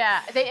here?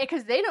 Yeah,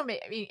 because they don't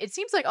it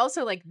seems like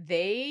also like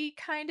they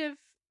kind of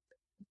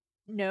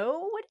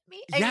know what it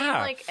means. I mean,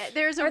 like,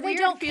 there's a or they weird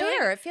don't feeling,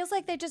 care. It feels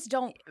like they just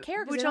don't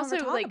care. Which they don't also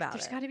talk like about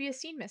there's got to be a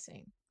scene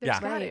missing. There's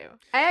got to.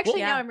 I actually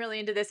now I'm really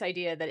into this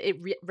idea that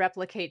it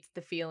replicates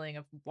the feeling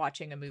of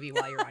watching a movie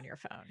while you're on your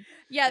phone.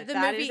 The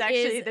movie is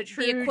actually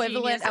the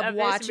equivalent of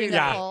watching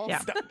a full.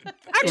 Yeah.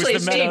 Actually,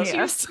 it makes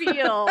you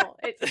feel.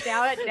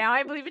 Now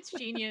I believe it's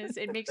genius.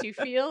 It makes you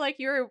feel like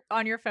you're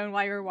on your phone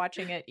while you're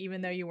watching it,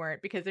 even though you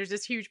weren't, because there's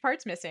just huge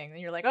parts missing,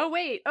 and you're like, oh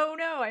wait, oh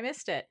no, I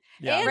missed it.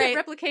 Yeah. And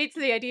it replicates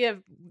the idea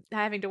of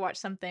having to watch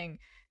something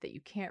that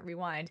you can't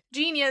rewind.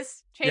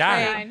 Genius. Change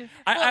my mind.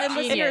 And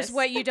listeners,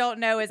 what you don't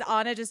know is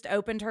Anna just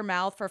opened her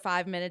mouth for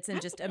 5 minutes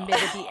and just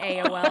emitted the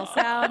AOL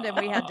sound, and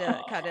we had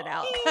to cut it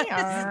out.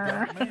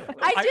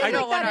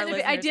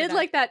 I did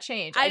like that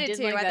change. I did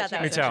too. I thought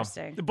that was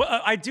interesting.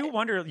 But I do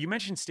wonder, you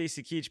mentioned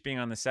Stacy Keach being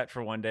on the set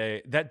for one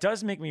day. That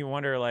does make me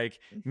wonder, like,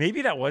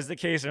 maybe that was the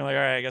case. And they're like,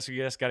 all right, I guess we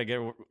just got to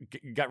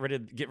get rid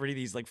of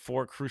these like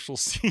 4 crucial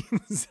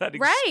scenes that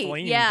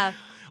explain. Yeah.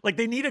 Like,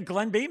 they need a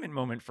Glenn Bateman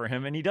moment for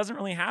him, and he doesn't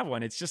really have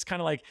one. It's just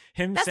kind of like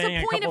him saying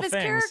a couple things. That's the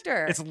point of his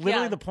character. It's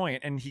literally the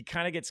point, and he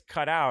kind of gets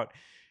cut out.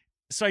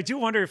 So I do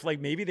wonder if, like,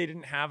 maybe they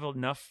didn't have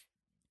enough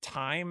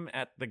time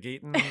at the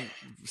Gayton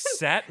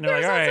set, and they're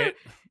like, all right.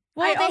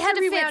 Well, they had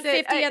to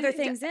fit 50 other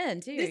things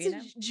in, too. This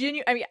is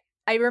genuine. I mean,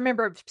 I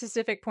remember a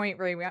specific point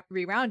where we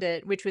rewound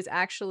it, which was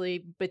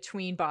actually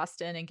between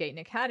Boston and Gayton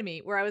Academy,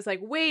 where I was like,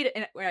 wait,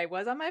 and where I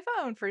was on my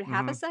phone for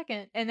half a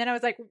second. And then I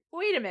was like,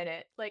 wait a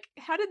minute. Like,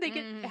 how did they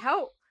get,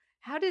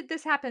 how did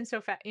this happen so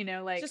fast?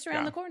 Like, just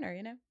around the corner,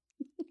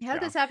 How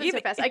did this happen so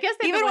fast? I guess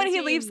even when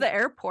he leaves the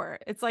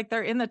airport, it's like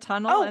they're in the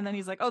tunnel, and then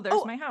he's like, "Oh,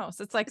 there's my house."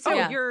 It's like,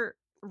 so you're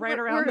right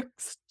around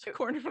the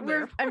corner from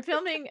there. I'm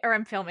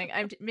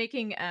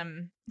making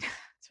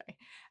sorry.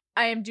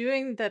 I am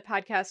doing the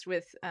podcast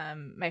with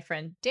my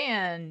friend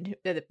Dan,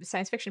 the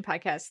science fiction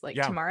podcast,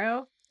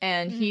 tomorrow.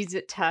 And he's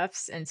at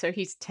Tufts, and so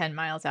he's 10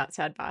 miles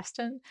outside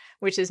Boston,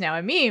 which is now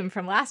a meme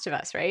from Last of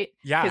Us, right?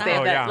 Yeah. Because they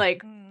have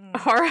that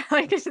horror,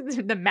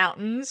 the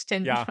mountains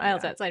 10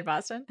 miles outside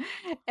Boston.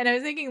 And I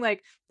was thinking,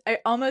 like, I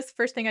almost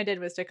first thing I did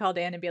was to call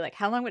Dan and be like,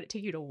 how long would it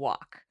take you to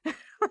walk? Just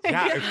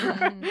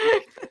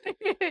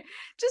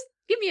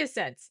give me a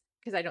sense,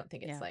 because I don't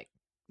think it's like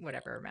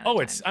whatever amount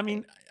of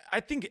time.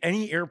 I think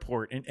any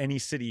airport in any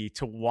city,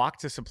 to walk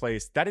to some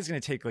place, that is going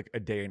to take like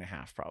a day and a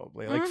half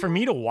probably. Like, for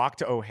me to walk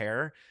to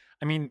O'Hare,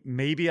 I mean,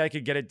 maybe I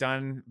could get it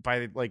done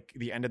by like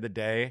the end of the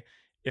day.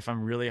 if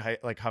I'm really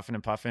like huffing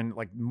and puffing.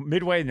 Like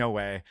Midway, no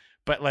way.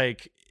 But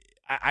like,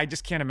 I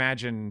just can't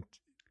imagine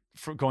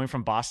going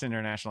from Boston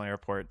International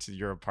Airport to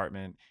your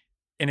apartment.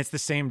 And it's the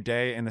same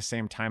day and the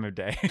same time of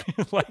day.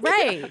 Like,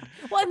 right.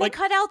 Well, and like, they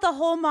cut out the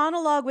whole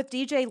monologue with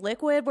DJ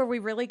Liquid where we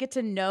really get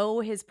to know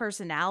his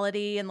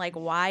personality and like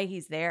why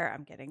he's there.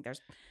 I'm kidding.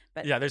 There's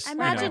I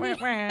imagine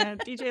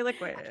DJ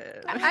Liquid.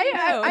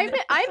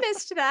 I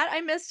missed that. I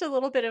missed a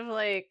little bit of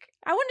like,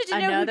 I wanted to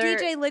know who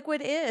DJ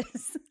Liquid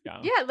is.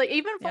 Yeah, like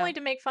even if only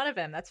to make fun of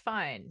him, that's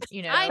fine.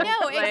 You know, I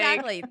know, like,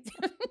 exactly.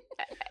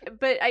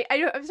 But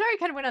I'm sorry I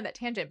kind of went on that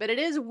tangent, but it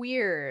is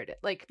weird.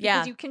 Like,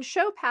 because you can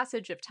show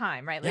passage of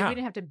time, right? Like we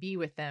didn't have to be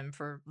with them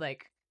for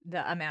like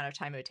the amount of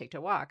time it would take to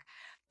walk,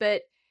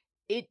 but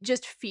it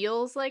just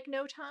feels like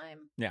no time.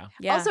 Yeah.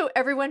 Also,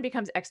 everyone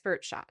becomes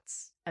expert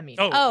shots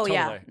immediately. Oh, totally.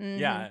 Yeah. Mm-hmm.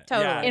 Yeah.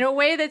 Totally. Yeah. In a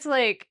way that's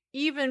like,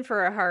 even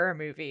for a horror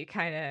movie,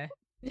 kind of.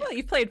 Well,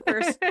 you played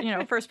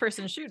first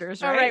person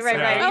shooters, right? Oh,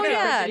 right. Oh,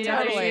 yeah,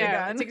 totally.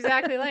 It's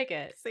exactly like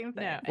it. Same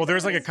thing. No, Well, there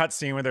was like a cut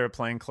scene where they were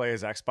playing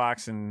Clay's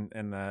Xbox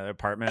in the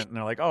apartment, and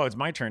they're like, "Oh, it's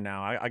my turn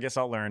now. I guess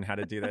I'll learn how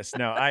to do this."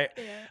 No,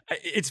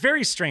 it's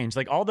very strange.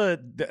 Like all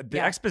the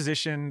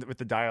exposition with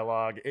the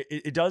dialogue,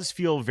 it does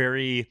feel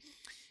very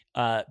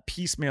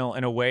piecemeal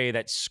in a way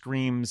that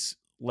screams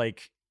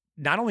like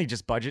not only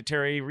just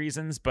budgetary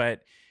reasons,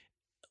 but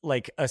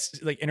like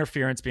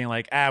interference, being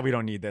like, we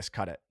don't need this,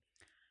 cut it.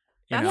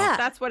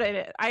 That's what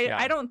it is.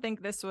 I don't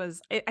think this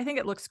was. I think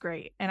it looks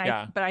great,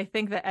 and but I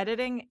think the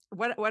editing,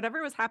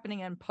 whatever was happening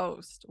in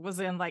post, was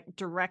in like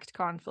direct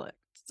conflict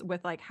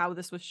with like how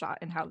this was shot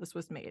and how this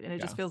was made, and it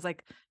just feels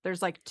like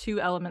there's like two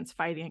elements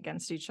fighting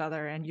against each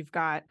other, and you've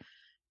got,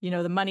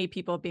 the money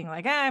people being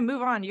like,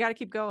 move on, you got to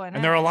keep going,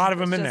 and there are a lot of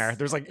them in there.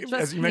 There's like,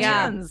 as you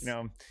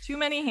mentioned, too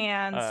many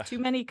hands, too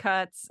many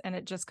cuts, and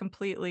it just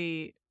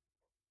completely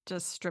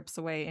just strips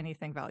away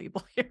anything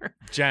valuable here.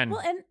 Jen.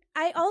 Well, and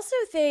I also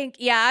think,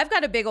 I've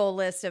got a big old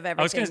list of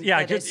everything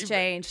that has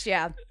changed.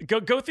 Yeah.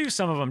 Go through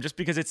some of them just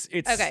because it's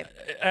okay.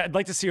 I'd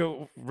like to see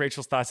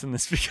Rachel's thoughts on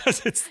this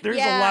because there's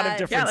a lot of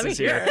differences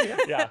here.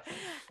 Yeah.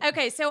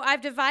 Okay, so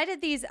I've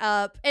divided these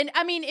up, and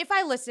I mean, if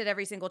I listed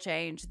every single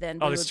change, then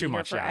we would be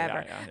here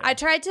forever. Yeah. I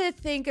tried to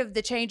think of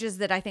the changes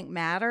that I think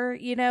matter,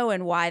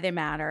 and why they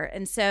matter,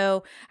 and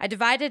so I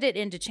divided it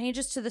into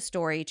changes to the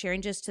story,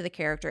 changes to the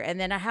character, and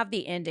then I have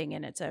the ending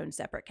in its own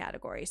separate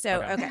category.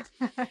 So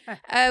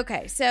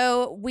okay, so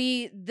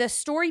the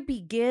story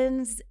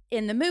begins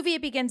in the movie.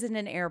 It begins in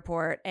an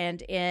airport,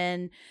 and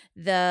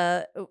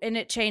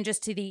it changes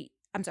to the.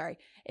 I'm sorry.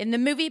 In the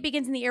movie, it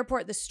begins in the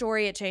airport. The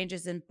story, it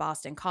changes in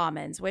Boston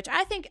Commons, which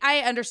I think I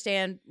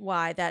understand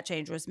why that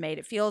change was made.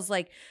 It feels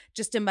like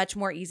just a much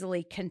more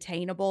easily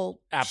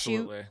containable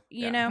shoot,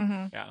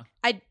 Mm-hmm. Yeah.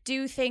 I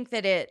do think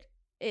that it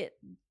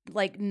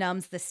like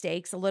numbs the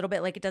stakes a little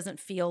bit. Like it doesn't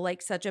feel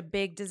like such a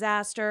big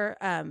disaster.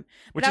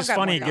 Which is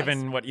funny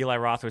given what Eli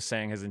Roth was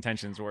saying his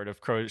intentions were to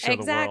show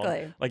the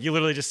world. Like you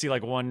literally just see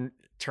like one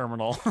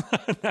terminal.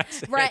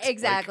 Right,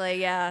 exactly.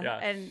 Like, yeah.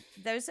 And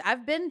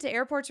I've been to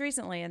airports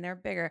recently and they're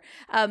bigger.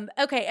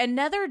 Okay,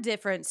 another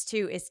difference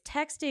too is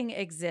texting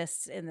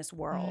exists in this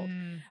world,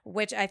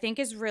 which I think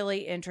is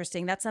really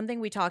interesting. That's something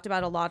we talked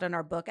about a lot on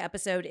our book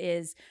episode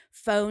is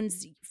phone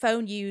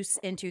use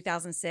in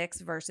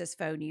 2006 versus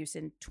phone use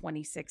in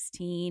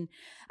 2016.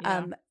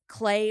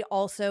 Clay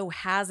also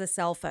has a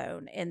cell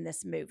phone in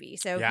this movie.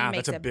 So he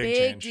makes a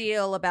big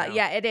deal about,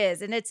 it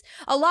is. And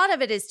a lot of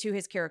it is to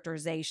his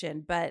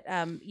characterization, but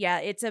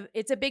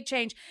it's a big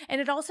change. And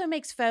it also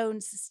makes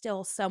phones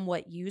still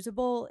somewhat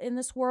usable in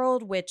this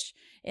world, which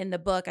in the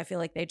book, I feel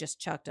like they just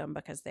chucked them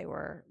because they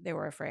were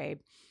afraid.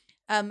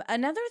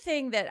 Another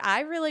thing that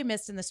I really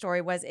missed in the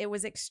story was it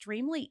was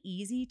extremely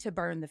easy to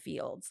burn the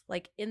fields.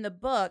 Like in the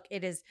book,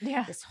 it is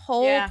this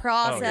whole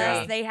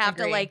process. They have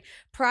to like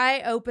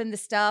pry open the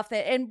stuff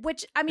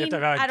which I mean,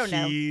 I don't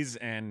know. Keys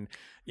and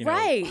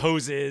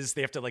hoses.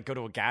 They have to like go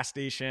to a gas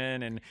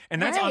station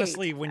and that's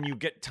honestly when you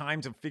get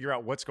time to figure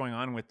out what's going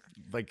on with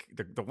like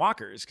the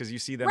walkers because you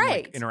see them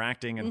like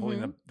interacting and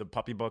holding the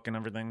puppy book and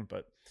everything.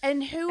 But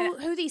and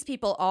who these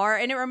people are,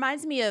 and it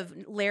reminds me of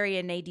Larry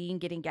and Nadine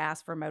getting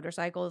gas for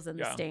motorcycles in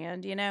the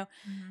stand,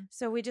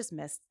 So we just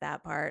missed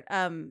that part.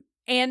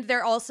 And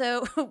they're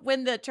also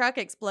when the truck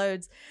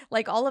explodes,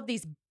 like all of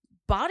these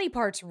body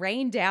parts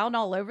rain down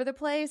all over the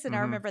place, and I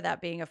remember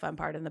that being a fun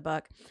part in the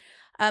book.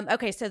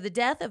 Okay, so the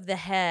death of the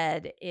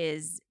head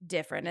is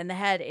different, and the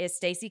head is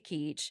Stacy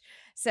Keach.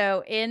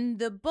 So in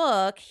the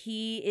book,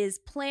 he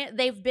is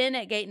they've been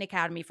at Gayton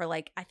Academy for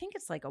like, I think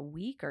it's like a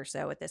week or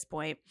so at this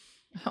point.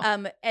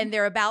 And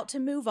they're about to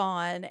move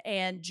on,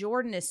 and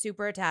Jordan is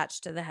super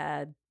attached to the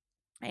head.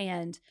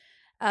 And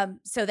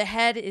so the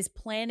head is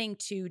planning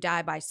to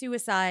die by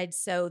suicide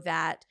so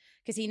that,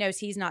 because he knows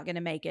he's not going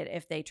to make it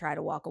if they try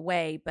to walk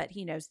away, but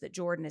he knows that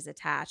Jordan is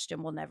attached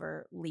and will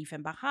never leave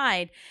him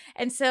behind.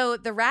 And so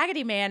the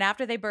Raggedy Man,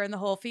 after they burn the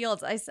whole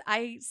fields,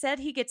 I said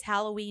he gets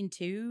Halloween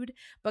 2'd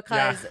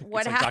because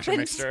what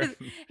happens,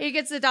 he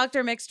gets the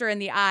Dr. Mixter in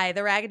the eye.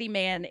 The Raggedy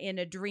Man in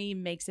a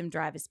dream makes him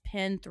drive his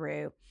pen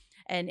through.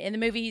 And in the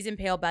movie, he's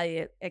impaled by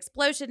the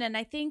explosion. And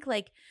I think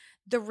like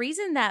the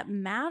reason that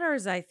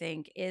matters, I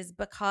think, is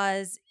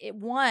because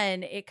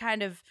it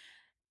kind of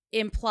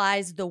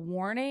implies the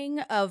warning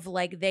of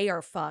like they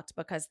are fucked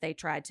because they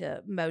tried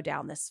to mow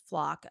down this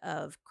flock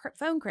of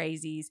phone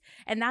crazies.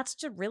 And that's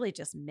really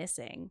just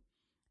missing.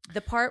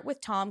 The part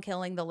with Tom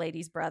killing the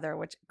lady's brother,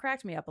 which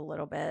cracked me up a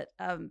little bit,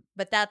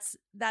 but that's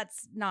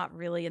not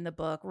really in the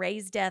book.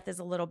 Ray's death is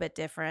a little bit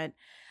different.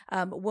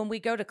 When we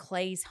go to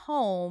Clay's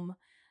home,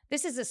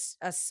 this is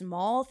a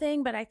small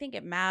thing, but I think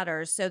it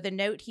matters. So the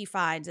note he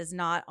finds is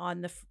not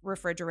on the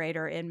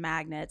refrigerator in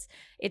magnets.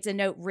 It's a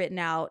note written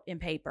out in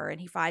paper, and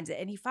he finds it.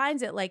 And he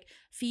finds it like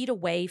feet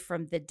away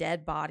from the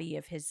dead body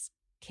of his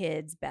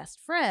kid's best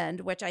friend,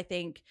 which I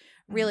think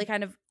really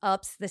kind of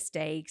ups the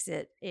stakes.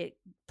 It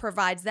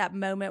provides that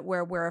moment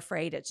where we're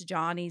afraid it's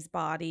Johnny's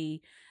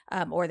body,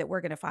 or that we're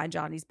going to find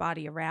Johnny's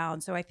body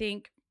around. So I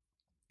think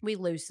we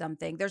lose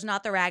something. There's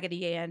not the Raggedy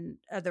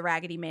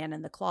Man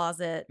in the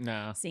closet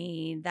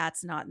scene.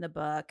 That's not in the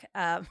book,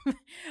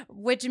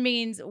 which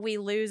means we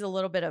lose a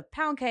little bit of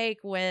pound cake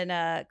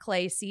when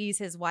Clay sees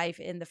his wife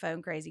in the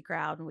phone crazy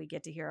crowd, and we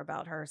get to hear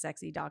about her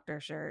sexy doctor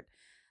shirt.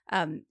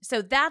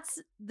 So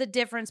that's the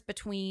difference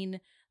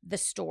between the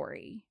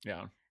story.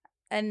 Yeah.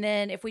 And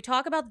then if we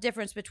talk about the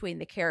difference between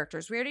the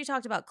characters, we already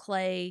talked about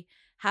Clay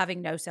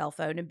having no cell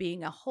phone and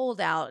being a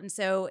holdout. And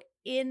so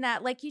in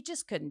that, like, you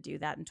just couldn't do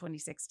that in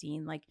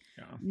 2016. Like,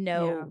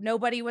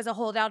 nobody was a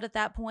holdout at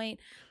that point.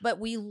 But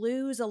we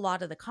lose a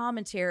lot of the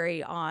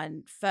commentary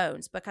on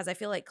phones because I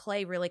feel like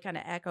Clay really kind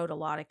of echoed a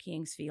lot of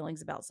King's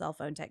feelings about cell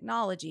phone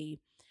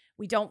technology.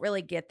 We don't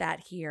really get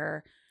that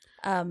here.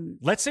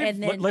 Let's save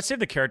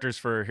the characters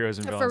for heroes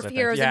and villains. For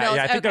heroes and villains.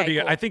 Yeah, I think that'd be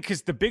cool. I think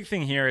because the big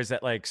thing here is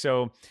that like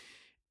so.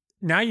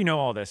 Now you know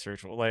all this,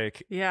 Rachel.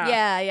 Like,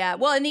 yeah.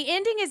 Well, and the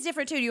ending is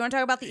different too. Do you want to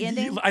talk about the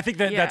ending? I think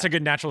that's a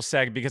good natural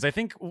seg because I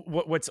think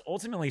what's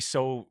ultimately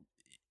so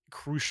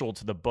crucial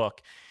to the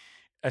book,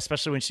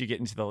 especially when you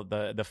get into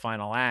the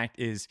final act,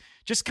 is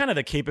just kind of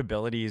the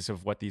capabilities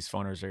of what these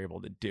phoners are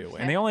able to do,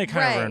 and they only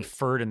kind of are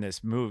inferred in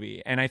this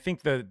movie. And I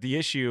think the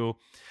issue,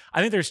 I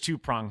think there's two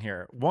prong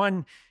here.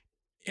 One,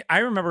 I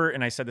remember,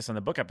 and I said this on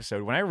the book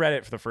episode, when I read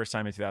it for the first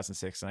time in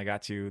 2006 and I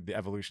got to the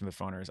evolution of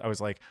the phoners, I was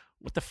like,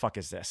 what the fuck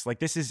is this? Like,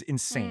 this is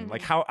insane.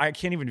 Like, how I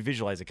can't even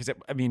visualize it. Because,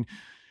 I mean,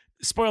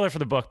 spoiler for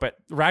the book, but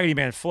Raggedy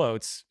Man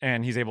floats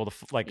and he's able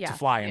to to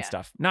fly and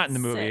stuff. Not in the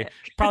movie.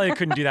 Probably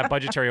couldn't do that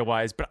budgetary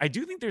wise. But I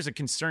do think there's a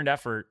concerted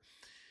effort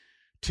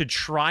to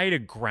try to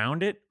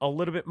ground it a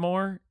little bit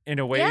more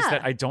in ways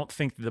that I don't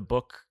think the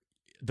book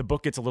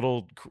gets a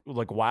little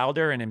like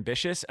wilder and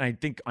ambitious. And I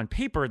think on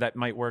paper that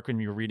might work when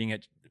you're reading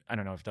it. I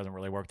don't know if it doesn't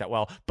really work that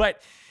well,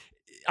 but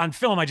on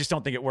film, I just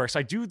don't think it works.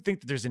 I do think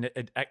that there's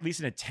at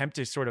least an attempt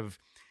to sort of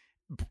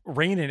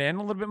rein it in a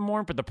little bit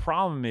more. But the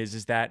problem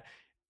is that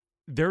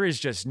there is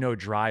just no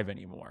drive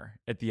anymore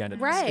at the end of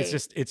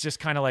this. It's just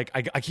kind of like,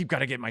 I keep got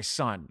to get my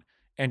son.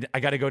 And I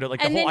got to go to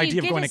like the whole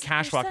idea of going to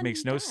Cashwalk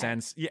makes no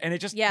sense. Yeah. And it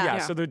just,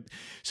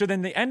 So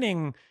then the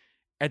ending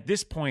at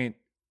this point,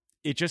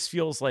 it just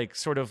feels like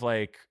sort of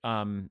like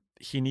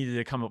he needed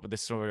to come up with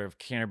this sort of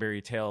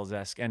Canterbury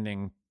Tales-esque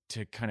ending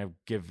to kind of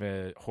give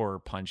a horror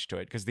punch to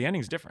it, because the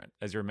ending's different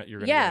as you're going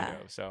to go.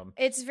 So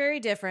it's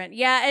very different.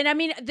 Yeah. And I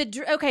mean,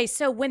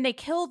 so when they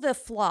kill the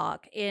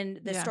flock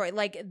in the story,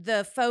 like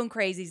the phone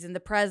crazies and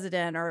the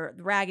president or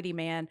the Raggedy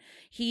Man,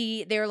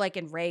 they're like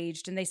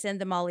enraged and they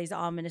send them all these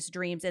ominous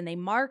dreams and they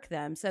mark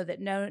them so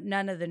that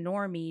none of the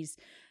normies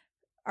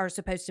are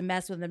supposed to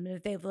mess with them.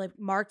 They've like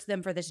marked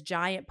them for this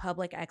giant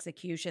public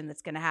execution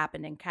that's going to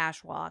happen in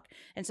Cashwalk.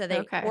 And so they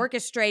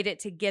orchestrate it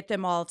to get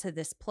them all to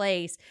this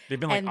place. They've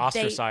been like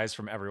ostracized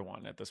from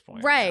everyone at this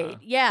point. Right.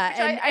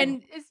 Yeah.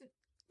 And it's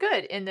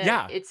good in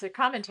that it's a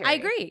commentary. I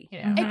agree.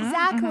 You know?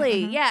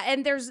 Exactly. Yeah.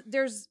 And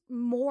there's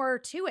more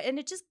to it. And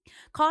it just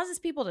causes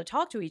people to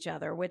talk to each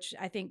other, which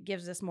I think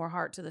gives us more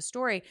heart to the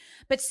story.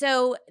 But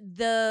so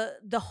the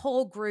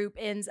whole group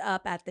ends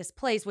up at this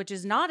place, which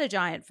is not a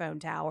giant phone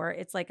tower.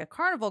 It's like a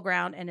carnival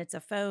ground and it's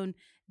a phone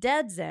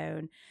dead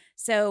zone.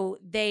 So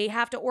they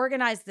have to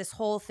organize this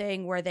whole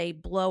thing where they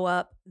blow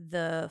up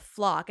the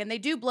flock, and they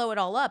do blow it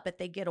all up, but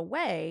they get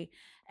away.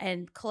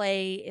 And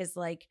Clay is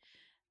like,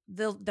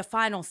 the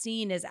final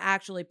scene is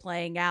actually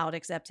playing out,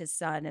 except his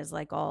son is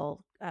like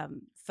all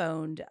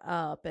phoned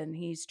up, and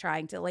he's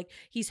trying to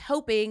he's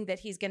hoping that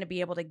he's going to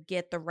be able to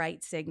get the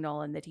right signal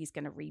and that he's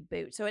going to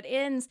reboot. So it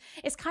ends.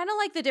 It's kind of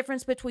like the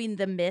difference between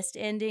the missed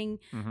ending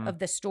of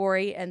the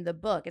story and the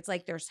book. It's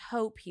like there's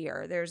hope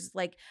here. There's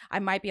like, I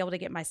might be able to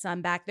get my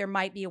son back. There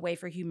might be a way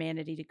for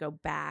humanity to go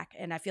back,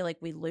 and I feel like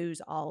we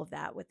lose all of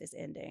that with this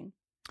ending.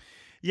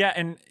 Yeah,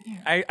 and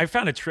I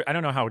found I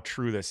don't know how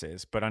true this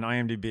is, but on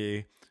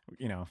IMDb,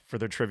 for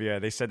their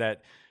trivia, they said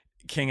that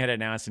King had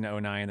announced in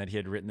 2009 that he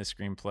had written the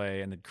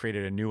screenplay and had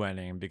created a new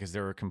ending because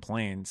there were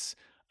complaints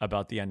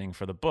about the ending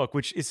for the book,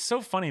 which is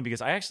so funny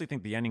because I actually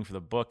think the ending for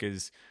the book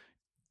is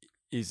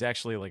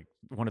actually like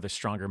one of the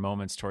stronger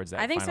moments towards that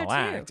final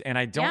act. And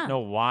I don't know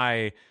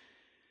why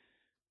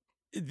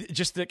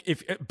just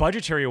if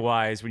budgetary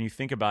wise, when you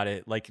think about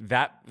it, like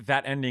that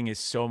ending is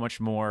so much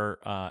more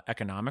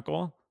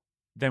economical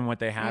than what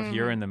they have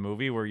here in the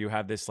movie, where you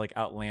have this like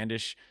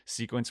outlandish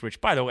sequence,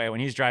 which, by the way, when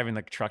he's driving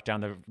the truck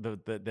down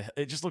the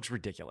it just looks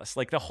ridiculous.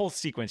 Like the whole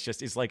sequence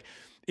just is like,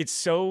 it's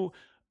so,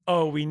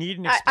 we need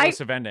an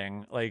explosive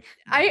ending. Like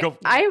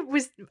I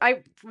was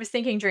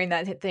thinking during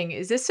that thing,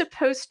 is this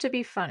supposed to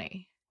be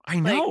funny? I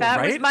know, like, that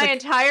right? was my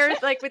entire,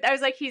 like, I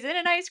was like, he's in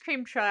an ice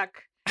cream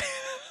truck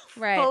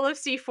right, full of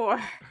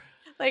C4.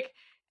 Like,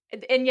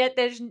 and yet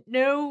there's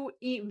no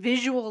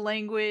visual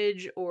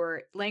language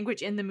or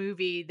language in the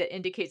movie that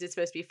indicates it's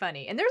supposed to be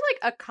funny. And there's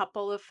like a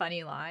couple of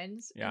funny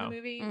lines in the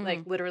movie.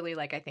 Like literally,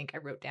 like I think I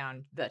wrote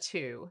down the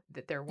two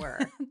that there were.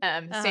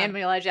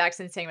 Samuel L.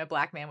 Jackson saying I'm a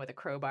black man with a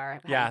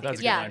crowbar. Yeah, that's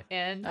a good line.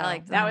 And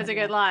that was a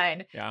good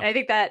line. Yeah. And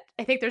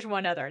I think there's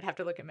one other. I'd have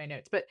to look at my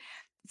notes. But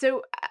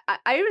so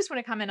I just want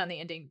to comment on the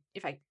ending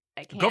if I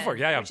can. Go for it.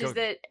 Yeah. Which is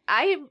that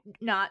I am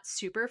not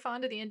super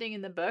fond of the ending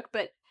in the book,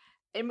 but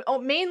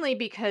mainly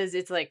because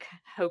it's like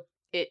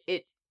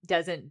it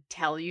doesn't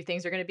tell you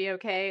things are going to be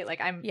okay. Like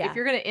if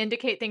you're going to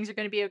indicate things are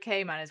going to be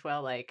okay, might as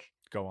well like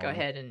go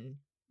ahead and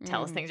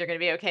tell us things are going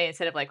to be okay,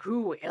 instead of like,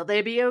 who will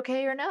they be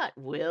okay or not?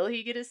 Will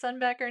he get his son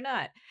back or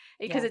not?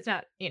 Because it's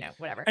not,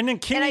 whatever. And then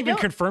King even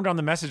confirmed on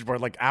the message board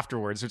like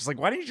afterwards. It's like,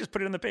 why didn't you just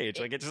put it on the page?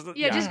 Like it just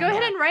just go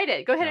ahead and write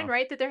it. Go ahead and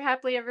write that they're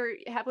happily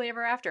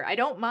ever after. I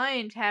don't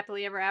mind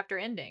happily ever after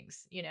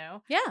endings, Yeah.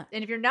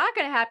 And if you're not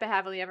going to have a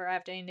happily ever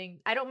after ending,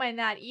 I don't mind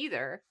that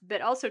either.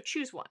 But also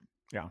choose one.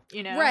 Yeah.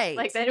 Right.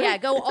 Like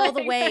that. Go all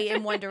the way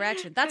in one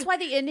direction. That's why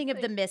the ending of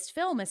the Mist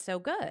film is so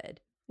good.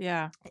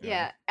 Yeah.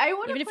 I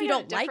want to even if you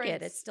don't like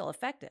it, it's still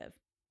effective.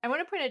 I want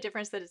to point out a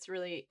difference that it's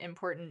really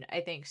important, I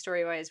think,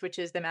 story-wise, which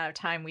is the amount of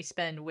time we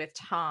spend with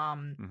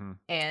Tom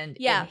and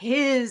in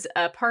his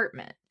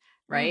apartment,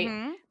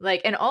 right?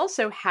 Like, and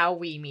also how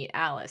we meet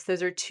Alice.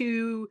 Those are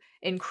two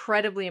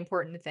incredibly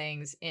important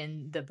things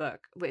in the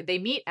book. They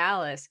meet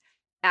Alice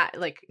at,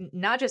 like,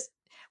 not just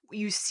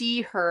you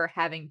see her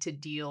having to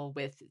deal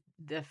with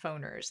the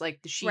phoners. Like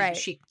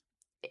she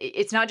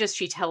it's not just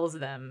she tells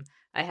them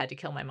I had to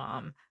kill my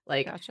mom.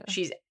 Like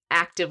she's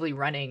actively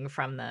running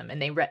from them,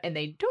 and they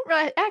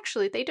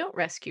don't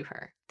rescue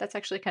her. That's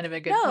actually kind of a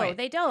good point. No,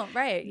 they don't.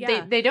 Right.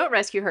 Yeah. They don't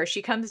rescue her.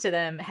 She comes to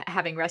them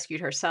having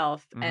rescued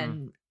herself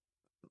and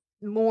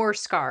more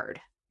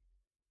scarred,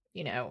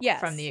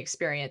 from the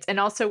experience. And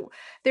also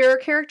there are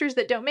characters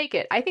that don't make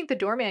it. I think the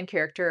doorman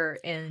character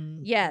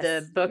in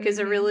the book is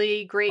a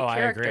really great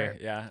character. I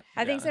agree. Yeah.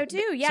 I think so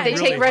too. Yeah. So they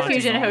take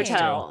refuge in a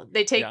hotel.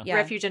 They take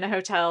refuge in a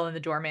hotel, and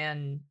the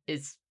doorman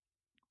is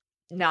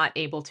not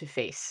able to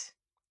face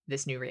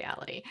this new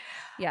reality.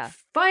 Yeah.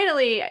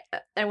 Finally,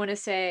 I want to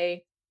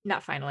say,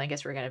 not finally, I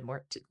guess we're going to have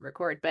more to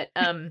record, but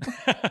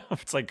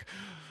it's like,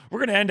 we're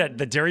going to end at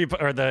the Dairy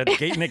or the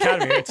Gate in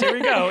Academy. Here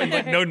we go. And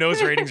like no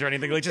nose ratings or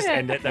anything. Like just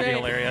end it. That'd be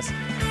hilarious.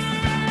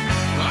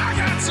 I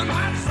got some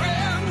hot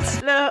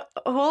friends. The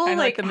whole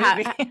like the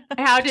movie.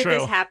 How did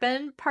this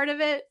happen part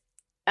of it?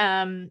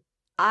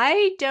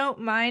 I don't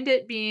mind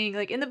it being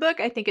like in the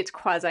book. I think it's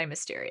quasi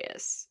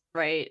mysterious.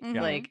 Right?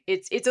 Like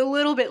it's a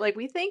little bit like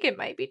we think it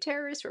might be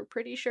terrorists. We're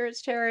pretty sure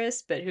it's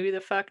terrorists, but who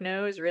the fuck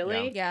knows,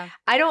 really? Yeah.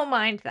 I don't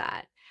mind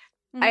that.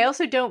 I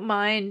also don't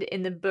mind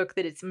in the book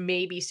that it's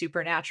maybe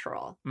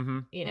supernatural,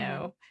 In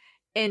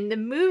the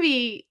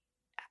movie,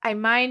 I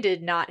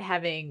minded not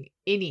having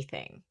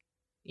anything,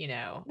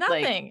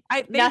 Nothing.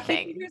 Like,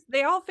 nothing.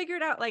 They all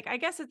figured out, like, I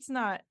guess it's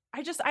not,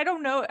 I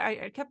don't know.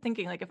 I kept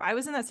thinking, like, if I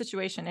was in that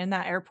situation in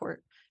that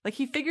airport, like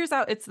he figures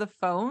out it's the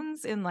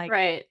phones in like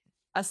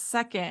a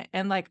second,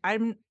 and like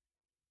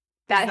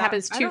that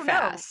happens too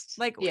fast.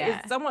 Like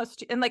it's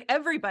almost, and like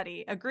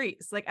everybody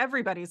agrees. Like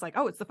everybody's like,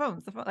 oh, it's the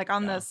phones. Like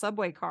on the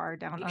subway car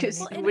down.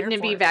 Wouldn't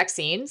it be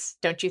vaccines?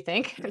 Don't you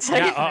think?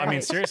 I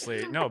mean,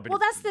 seriously, no. But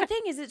that's the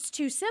thing, is it's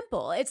too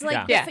simple. It's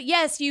like,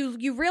 yes,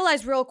 you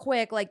realize real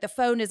quick, like the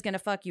phone is going to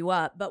fuck you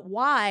up, but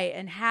why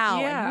and how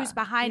and who's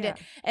behind it,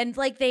 and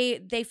like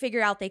they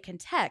figure out they can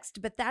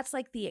text, but that's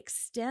like the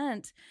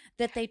extent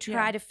that they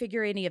try to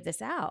figure any of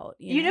this out.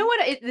 You know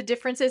what the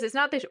difference is? It's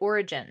not the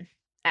origin.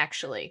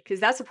 Actually, because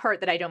that's a part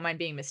that I don't mind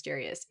being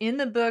mysterious. In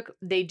the book,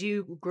 they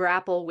do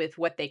grapple with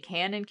what they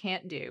can and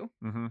can't do.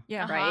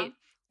 Right?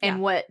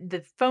 And what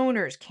the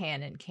phoners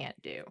can and can't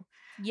do.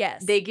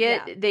 Yes. They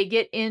get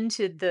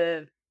into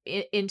the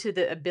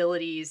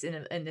abilities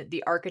and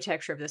the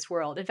architecture of this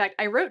world. In fact,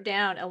 I wrote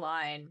down a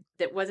line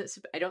that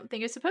I don't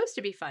think it's supposed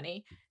to be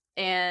funny,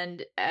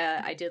 and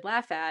I did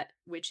laugh at,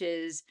 which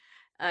is,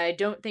 I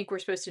don't think we're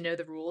supposed to know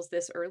the rules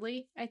this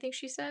early, I think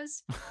she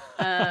says.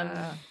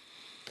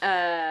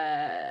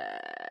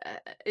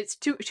 It's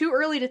too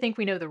early to think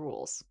we know the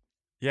rules.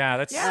 Yeah,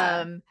 that's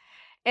and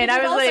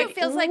I was like,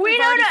 feels like we've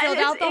already filled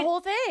out the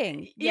whole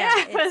thing.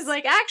 Yeah, it was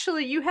like,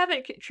 actually, you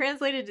haven't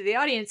translated to the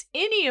audience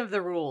any of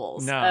the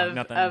rules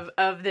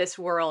of this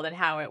world and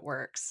how it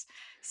works.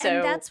 So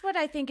and that's what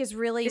I think is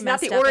really it's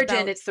not the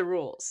origin, it's the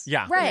rules.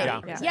 Yeah.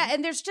 Right. Yeah.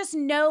 And there's just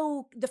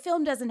the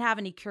film doesn't have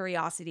any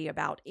curiosity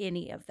about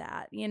any of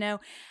that,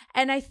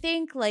 And I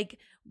think like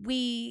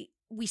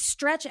we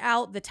stretch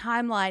out the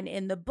timeline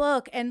in the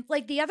book. And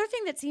like the other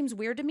thing that seems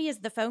weird to me is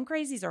the phone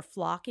crazies are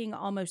flocking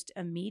almost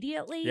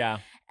immediately. Yeah.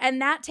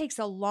 And that takes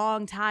a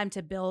long time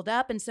to build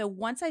up. And so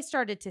once I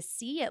started to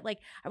see it, like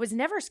I was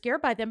never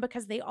scared by them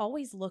because they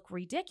always look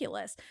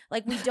ridiculous.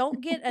 Like we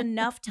don't get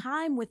enough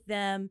time with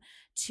them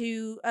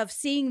of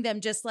seeing them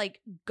just like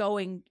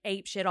going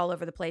ape shit all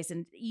over the place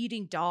and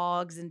eating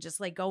dogs and just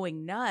like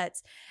going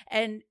nuts.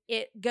 And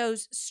it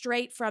goes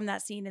straight from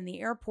that scene in the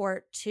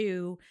airport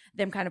to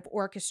them kind of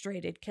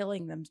orchestrated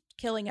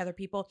killing other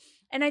people.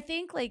 And I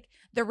think like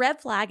the red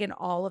flag in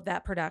all of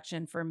that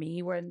production for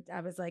me, when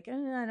I was like,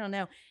 I don't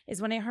know,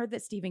 is when I heard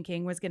that Stephen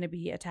King was going to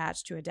be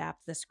attached to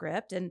adapt the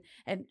script. And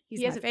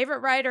he's my favorite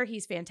writer.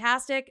 He's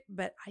fantastic,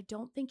 but I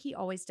don't think he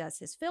always does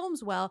his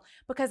films well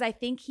because I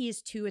think he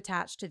is too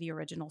attached to the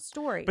original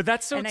story. But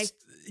that's so,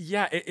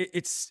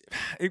 it's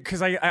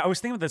because I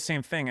was thinking about the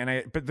same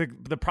thing. But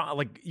the problem,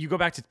 like you go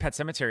back to Pet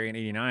Sematary in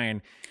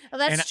 '89. Oh,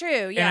 that's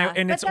true. Yeah.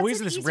 And it's always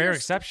this rare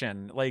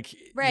exception. Like,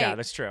 yeah,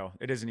 that's true.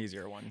 It is an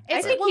easier one.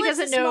 I think he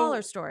doesn't know.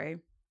 Smaller story.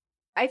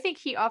 I think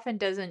he often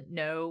doesn't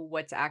know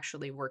what's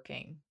actually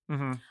working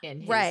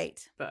in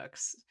his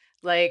books.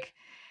 Like,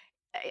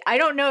 I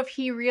don't know if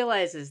he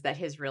realizes that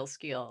his real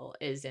skill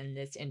is in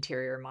this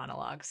interior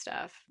monologue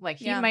stuff. Like,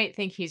 he might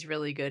think he's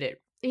really good at.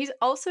 He's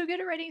also good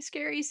at writing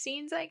scary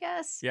scenes, I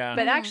guess. Yeah.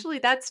 But actually,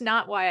 that's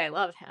not why I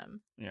love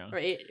him. Yeah.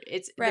 Right.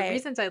 It's the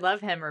reasons I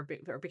love him are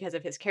because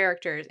of his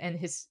characters and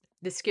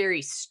the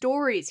scary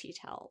stories he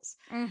tells.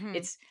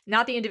 It's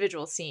not the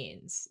individual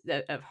scenes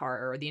of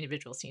horror or the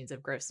individual scenes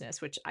of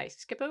grossness, which I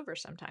skip over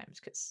sometimes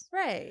because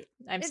I'm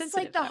sensitive. It's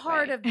like the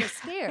heart of the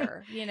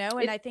scare, you know.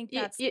 And I think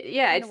that's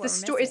it's the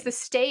story. It's the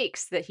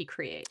stakes that he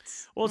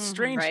creates. Well, it's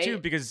strange too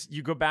because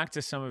you go back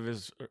to some of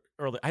his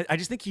early. I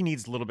just think he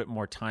needs a little bit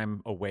more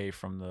time away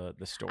from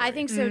the story. I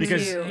think so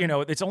because, too. You know,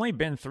 it's only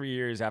been 3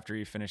 years after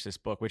he finished this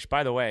book, which,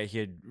 by the way, he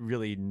had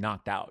really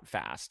knocked out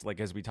fast,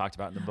 like as we talked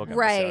about in the book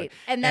episode.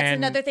 And that's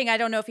another thing. I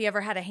don't know if he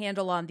ever had a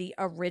handle on the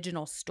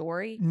original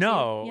story.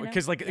 No,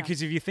 because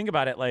because if you think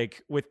about it,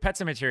 like with Pet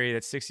Sematary,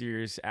 that's 6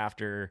 years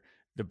after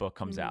the book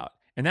comes out,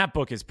 and that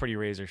book is pretty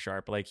razor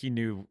sharp. Like he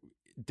knew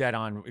dead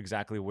on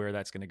exactly where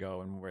that's going to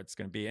go and where it's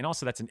going to be, and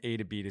also that's an A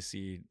to B to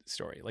C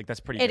story. Like that's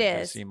pretty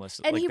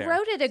seamless. And like he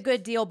wrote it a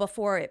good deal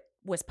before it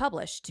was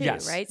published too,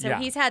 right? So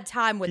he's had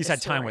time with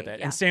it.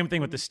 And same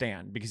thing with The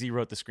Stand, because he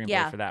wrote the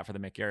screenplay for the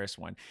Mick Garris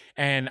one.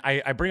 And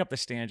I bring up The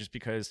Stand just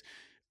because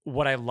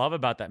what I love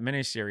about that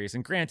miniseries,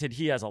 and granted,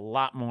 he has a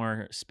lot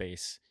more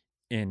space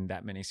in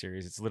that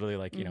miniseries. It's literally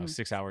like,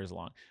 6 hours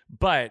long.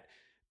 But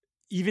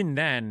even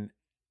then,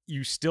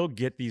 you still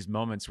get these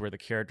moments where the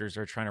characters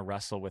are trying to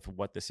wrestle with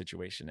what the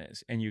situation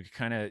is. And you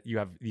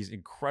have these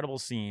incredible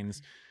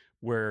scenes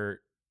where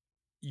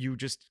you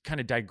just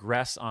kind of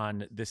digress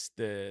on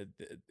the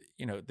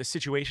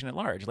situation at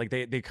large. Like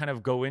they kind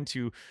of go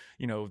into,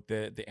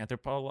 the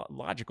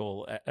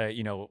anthropological,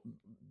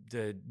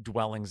 the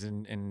dwellings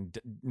and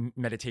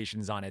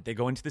meditations on it. They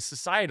go into the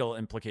societal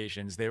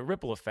implications, the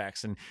ripple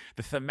effects, and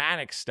the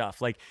thematic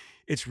stuff. Like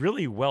it's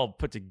really well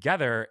put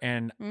together.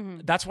 And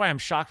that's why I'm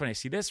shocked when I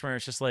see this, where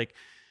it's just like,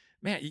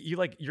 man,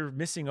 you're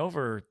missing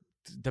over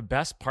the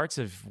best parts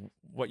of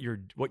what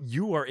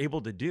you are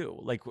able to do.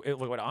 Like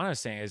what Anna's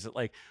saying is that,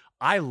 like,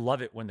 I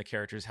love it when the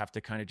characters have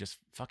to kind of just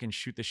fucking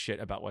shoot the shit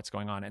about what's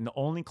going on. And the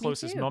only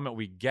closest moment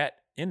we get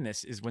in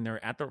this is when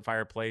they're at the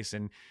fireplace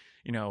and,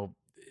 Owen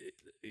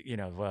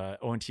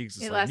Teagues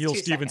is like, Neil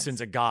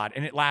Stephenson's a god.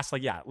 And it lasts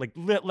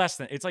less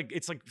than, it's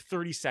like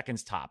 30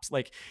 seconds tops.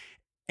 Like,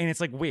 and it's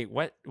like, wait,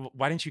 what?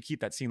 Why didn't you keep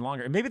that scene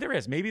longer? And maybe there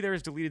is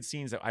deleted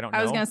scenes that I don't know.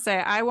 I was going to say,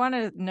 I want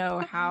to know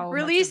how.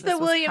 Release the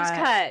Williams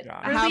cut. Yeah.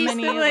 How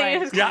many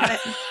Williams cut?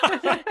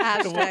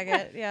 Hashtag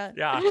it. Yeah.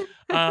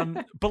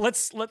 Yeah. But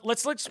let's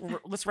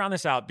round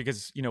this out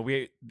because,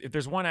 if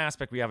there's one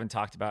aspect we haven't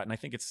talked about, and I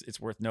think it's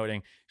worth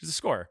noting, is the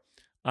score.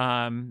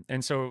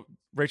 And so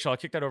Rachel, I'll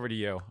kick that over to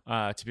you,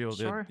 to be able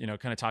to,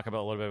 kind of talk about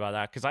a little bit about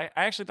that. Cause I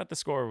actually thought the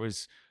score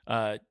was,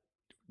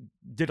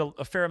 did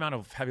a fair amount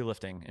of heavy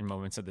lifting in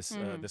moments of this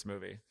this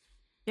movie.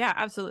 Yeah,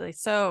 absolutely.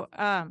 So,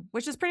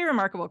 which is pretty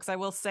remarkable because I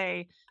will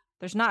say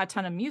there's not a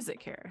ton of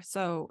music here.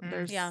 So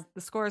the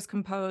score is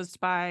composed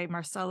by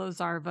Marcelo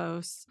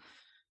Zarvos,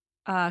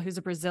 who's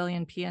a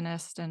Brazilian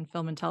pianist and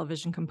film and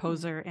television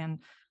composer. And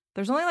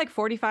there's only like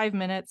 45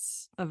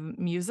 minutes of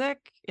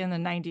music in the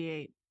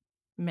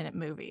 98-minute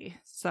movie.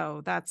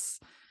 So that's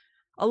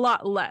a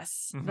lot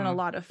less than a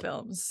lot of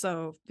films.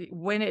 So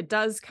when it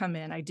does come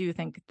in, I do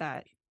think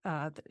that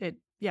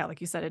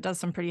like you said, it does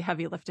some pretty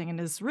heavy lifting and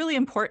is really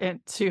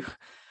important to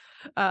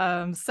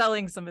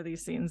selling some of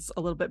these scenes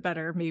a little bit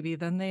better maybe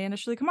than they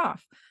initially come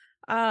off.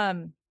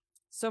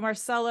 So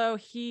Marcelo,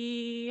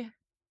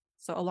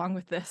 so along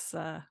with this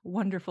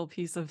wonderful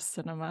piece of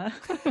cinema,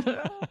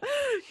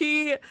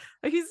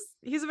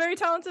 he's a very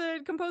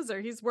talented composer.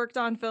 He's worked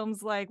on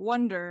films like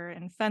Wonder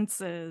and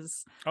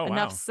Fences,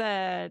 Enough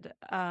Said,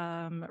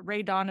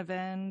 Ray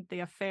Donovan,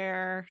 The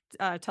Affair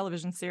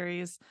television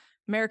series,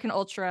 American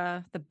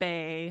Ultra, The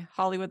Bay,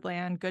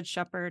 Hollywoodland, Good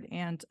Shepherd,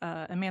 and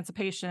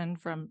Emancipation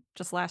from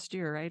just last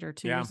year, right? Or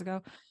 2 years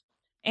ago.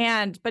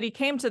 But he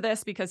came to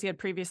this because he had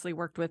previously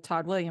worked with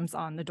Todd Williams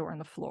on The Door on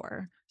the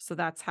Floor. So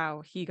that's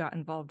how he got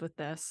involved with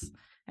this.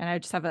 And I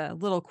just have a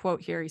little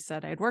quote here. He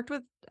said, I had worked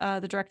with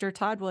the director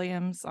Todd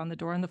Williams on The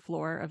Door on the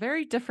Floor, a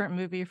very different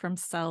movie from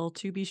Cell,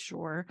 to be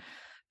sure.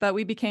 But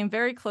we became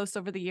very close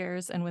over the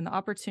years. And when the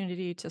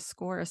opportunity to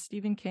score a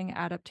Stephen King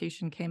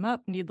adaptation came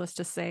up, needless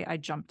to say, I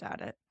jumped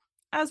at it,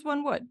 as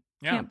one would.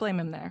 Can't blame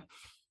him there.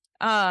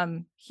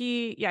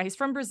 He's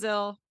from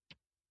Brazil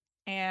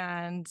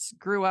and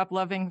grew up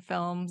loving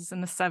films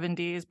in the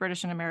 70s,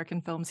 British and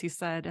American films, he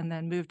said, and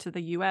then moved to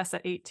the US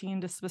at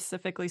 18 to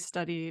specifically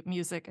study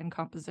music and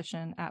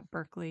composition at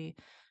Berkeley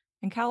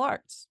and Cal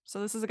Arts.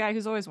 So this is a guy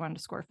who's always wanted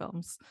to score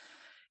films.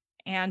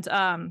 And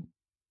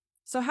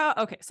so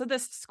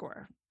this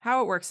score,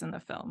 how it works in the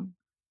film.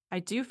 I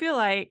do feel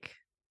like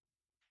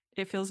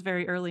it feels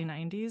very early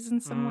 90s in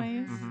some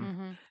ways.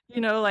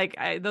 You know, like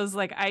those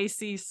like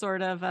icy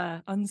sort of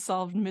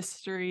unsolved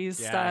mysteries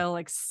style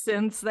like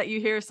synths that you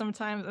hear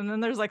sometimes. And then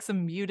there's like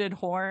some muted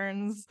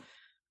horns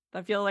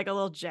that feel like a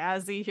little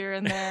jazzy here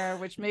and there,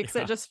 which makes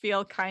it just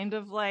feel kind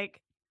of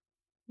like,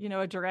 you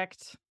know, a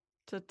direct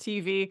to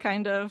TV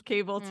kind of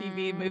cable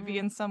TV movie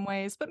in some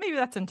ways. But maybe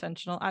that's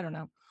intentional. I don't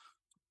know.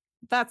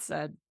 That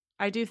said,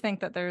 I do think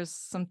that there's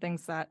some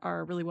things that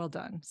are really well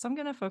done. So I'm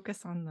going to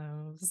focus on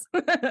those.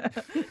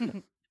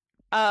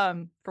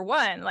 For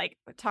one, like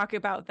talk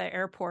about the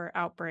airport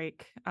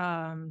outbreak.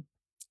 There's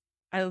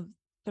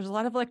a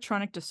lot of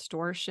electronic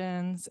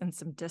distortions and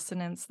some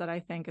dissonance that I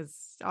think is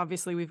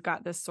obviously we've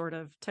got this sort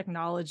of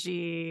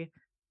technology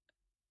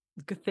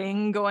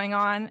thing going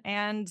on.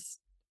 And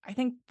I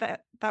think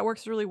that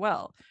works really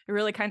well. It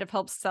really kind of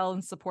helps sell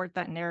and support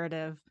that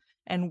narrative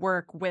and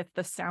work with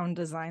the sound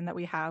design that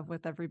we have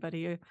with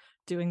everybody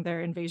doing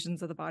their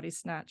invasions of the body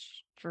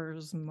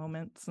snatchers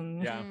moments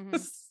and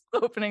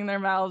opening their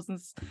mouths. And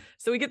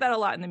so we get that a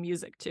lot in the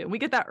music too. We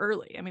get that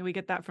early. I mean, we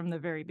get that from the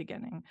very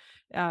beginning.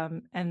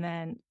 And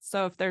then,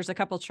 so if there's a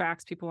couple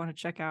tracks people want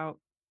to check out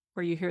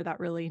where you hear that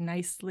really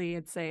nicely,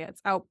 I'd say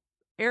it's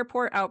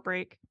Airport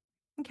Outbreak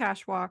and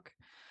Cash Walk.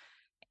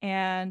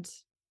 And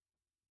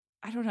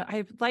I don't know.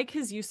 I like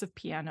his use of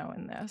piano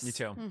in this. Me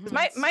too.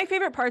 My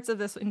favorite parts of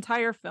this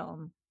entire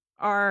film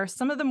are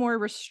some of the more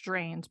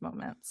restrained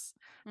moments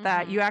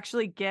that you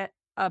actually get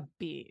a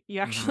beat. You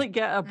actually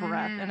get a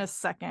breath and a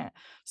second.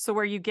 So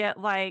where you get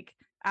like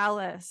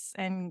Alice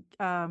and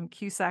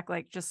Cusack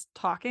like just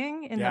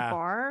talking in the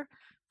bar.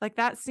 Like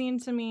that scene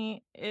to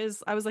me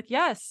I was like,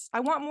 yes,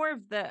 I want more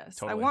of this.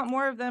 Totally. I want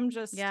more of them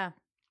just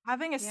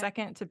having a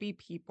second to be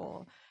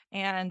people.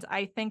 And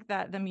I think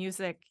that the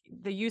music,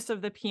 the use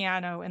of the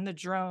piano and the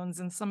drones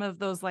and some of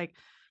those like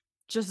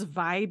just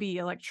vibey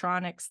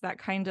electronics that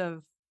kind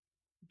of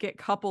get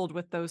coupled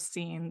with those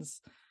scenes,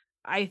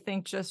 I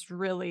think just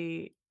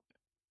really,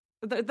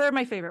 they're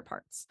my favorite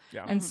parts.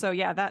 Yeah. And so,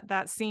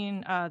 that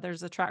scene,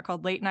 there's a track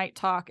called Late Night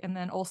Talk and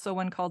then also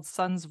one called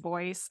Son's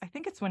Voice. I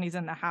think it's when he's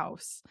in the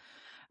house.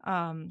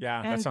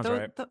 That sounds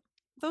right.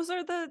 Those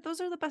are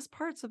the best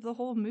parts of the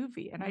whole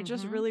movie. And I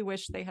just really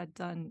wish they had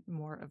done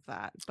more of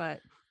that. But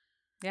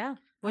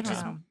which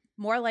is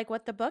more like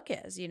what the book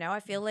is, you know. I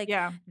feel like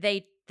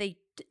they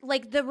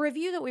like the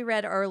review that we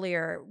read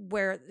earlier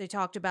where they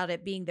talked about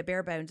it being the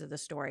bare bones of the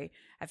story.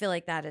 I feel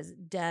like that is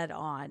dead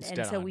on.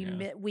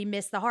 We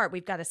miss the heart.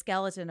 We've got a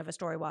skeleton of a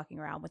story walking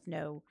around with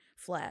no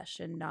flesh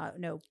and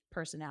no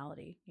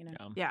personality, you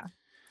know.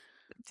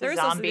 It's a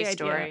zombie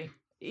story.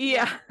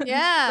 The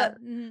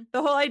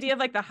whole idea of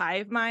like the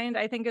hive mind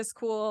I think is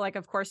cool. Like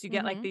of course you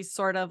get like these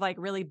sort of like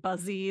really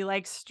buzzy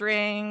like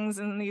strings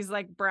and these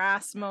like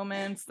brass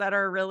moments that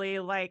are really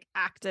like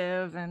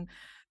active, and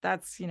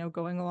that's, you know,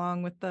 going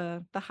along with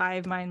the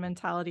hive mind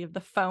mentality of the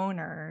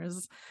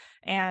phoners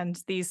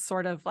and these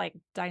sort of like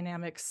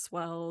dynamic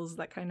swells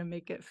that kind of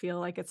make it feel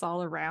like it's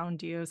all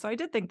around you. So I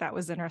did think that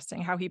was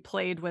interesting how he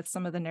played with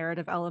some of the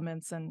narrative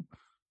elements and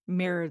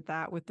mirrored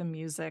that with the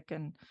music.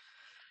 And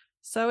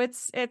so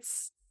it's,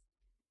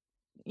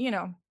 you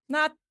know,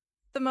 not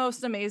the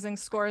most amazing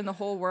score in the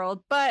whole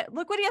world, but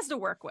look what he has to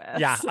work with.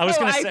 Yeah, I was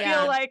going to say. I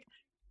feel like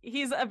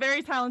he's a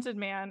very talented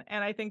man,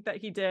 and I think that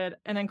he did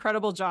an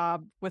incredible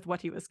job with what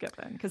he was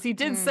given, because he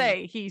did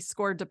say he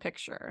scored to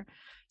picture.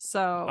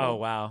 So, oh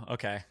wow,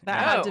 okay,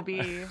 that had to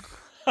be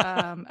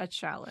a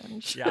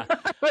challenge. Yeah,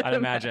 I'd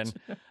imagine.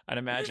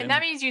 And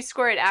that means you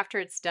score it after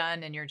it's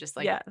done, and you're just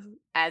like,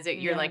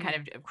 you're like kind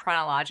of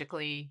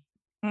chronologically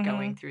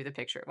going through the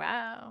picture.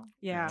 Wow.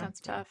 Yeah. That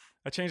sounds tough.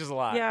 That changes a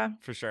lot. Yeah.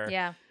 For sure.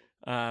 Yeah.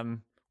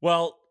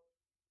 Well,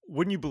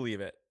 wouldn't you believe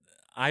it?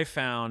 I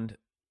found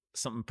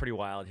something pretty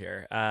wild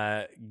here.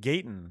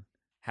 Gayton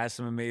has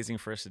some amazing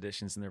first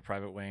editions in their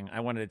private wing.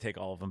 I wanted to take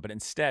all of them, but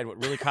instead what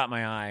really caught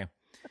my eye,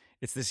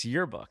 it's this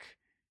yearbook.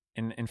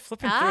 And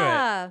flipping through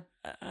it,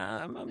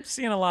 I'm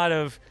seeing a lot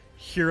of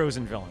heroes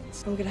and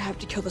villains. I'm gonna have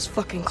to kill this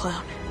fucking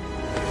clown.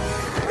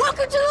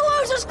 Welcome to the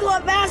Losers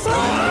Club, asshole!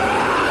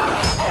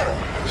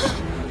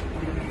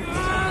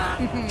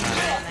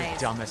 Nice.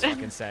 dumbest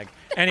fucking seg.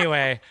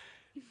 Anyway,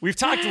 we've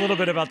talked a little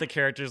bit about the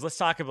characters. Let's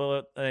talk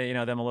about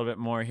them a little bit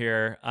more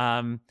here.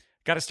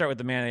 Got to start with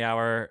the man of the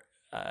hour.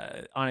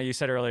 Anna, you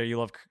said earlier you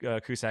love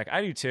Cusack.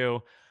 I do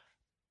too.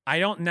 I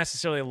don't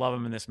necessarily love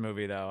him in this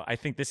movie, though. I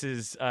think this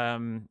is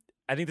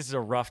a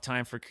rough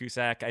time for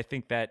Cusack. I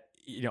think that,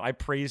 I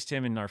praised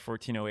him in our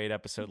 1408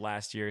 episode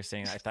last year,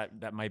 saying I thought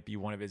that might be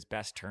one of his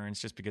best turns,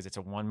 just because it's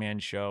a one-man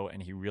show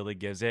and he really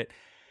gives it.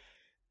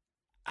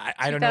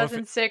 I don't know.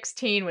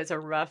 2016 was a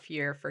rough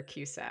year for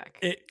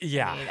Cusack.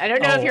 Yeah. I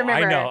don't know if you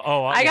remember. I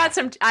know. I got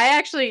some.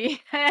 I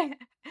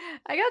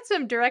got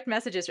some direct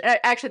messages.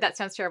 Actually, that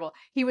sounds terrible.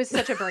 He was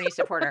such a Bernie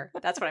supporter.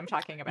 That's what I'm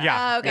talking about.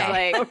 Yeah.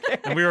 Okay. Yeah.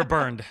 And we were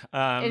burned.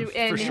 And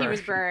for sure. he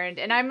was burned.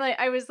 And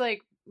I was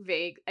like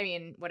vague. I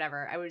mean,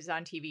 whatever. I was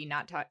on TV,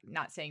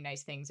 not saying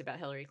nice things about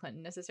Hillary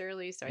Clinton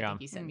necessarily. So I think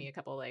he sent me a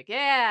couple kind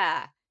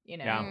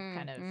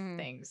of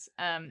things.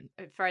 As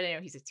far as I know,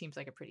 he seems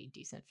like a pretty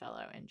decent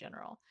fellow in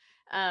general.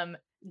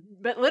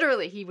 But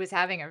literally he was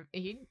having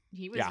he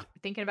was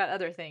thinking about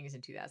other things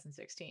in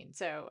 2016.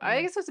 So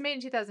I guess it was made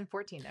in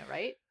 2014 though,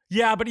 right?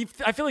 Yeah, but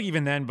I feel like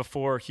even then,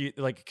 before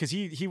because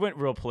he went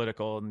real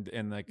political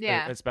and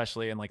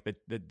especially in like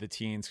the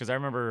teens. Because I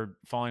remember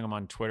following him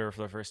on Twitter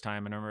for the first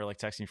time, and I remember like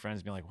texting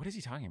friends, being like, "What is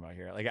he talking about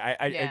here?" Like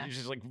I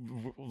just like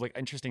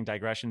interesting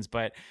digressions,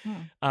 but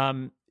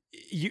I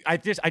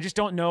just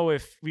don't know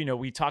if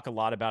we talk a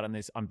lot about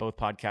on both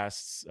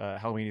podcasts,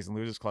 Halloweenies and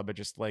Losers Club, but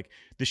just like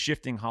the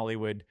shifting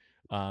Hollywood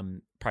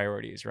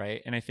priorities,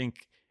 right? And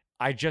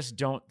I just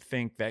don't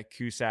think that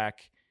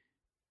Cusack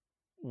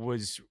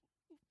was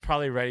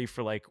probably ready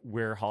for like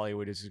where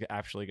Hollywood is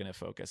actually going to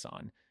focus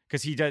on,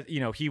 because he does,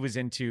 he was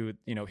into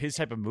his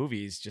type of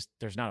movies. Just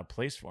there's not a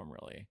place for him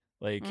really.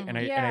 Like,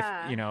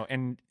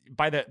 and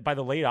by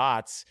the late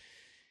aughts,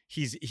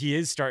 he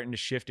is starting to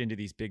shift into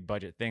these big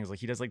budget things. Like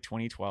he does like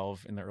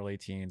 2012 in the early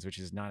teens, which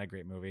is not a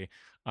great movie.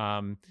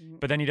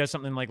 But then he does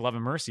something like Love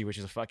and Mercy, which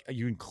is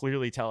you can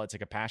clearly tell it's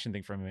like a passion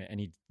thing from him, and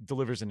he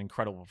delivers an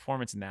incredible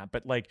performance in that.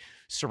 But like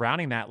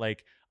surrounding that,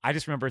 like I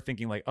just remember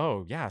thinking like,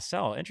 oh yeah,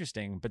 Cell,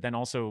 interesting. But then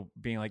also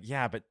being like,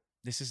 yeah, but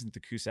this isn't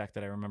the Cusack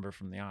that I remember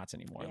from the aughts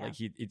anymore. Yeah. Like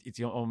it's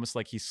almost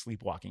like he's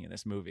sleepwalking in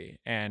this movie.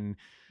 And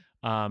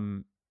I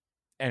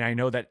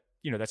know that,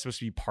 that's supposed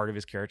to be part of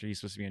his character. He's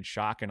supposed to be in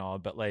shock and all,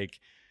 but like,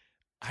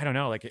 I don't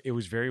know. Like it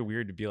was very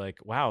weird to be like,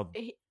 wow,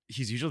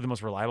 he's usually the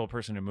most reliable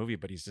person in a movie,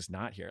 but he's just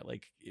not here.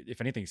 Like if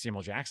anything,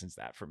 Samuel Jackson's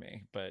that for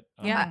me, but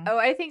yeah. Oh,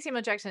 I think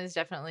Samuel Jackson is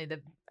definitely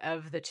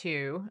of the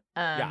two,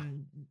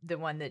 the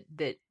one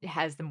that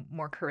has the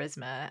more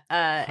charisma,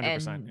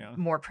 and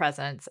more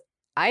presence.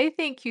 I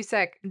think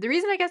Cusack, the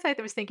reason I guess I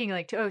was thinking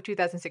like,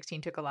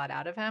 2016 took a lot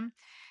out of him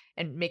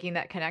and making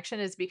that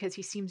connection is because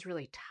he seems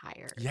really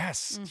tired.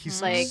 Yes.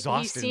 He's like,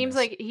 exhausted. He seems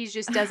like he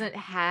just doesn't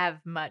have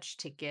much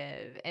to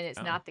give, and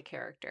it's not the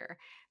character.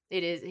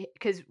 It is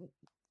because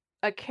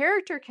a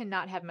character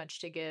cannot have much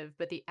to give,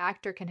 but the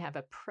actor can have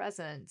a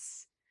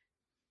presence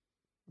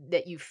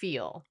that you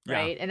feel,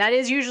 right? And that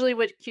is usually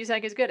what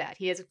Cusack is good at.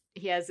 He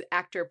has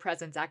actor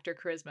presence, actor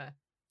charisma.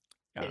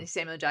 Yeah. And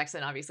Samuel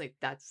Jackson, obviously,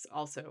 that's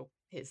also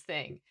his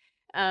thing.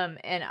 And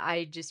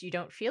you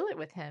don't feel it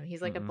with him.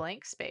 He's like a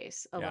blank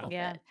space a little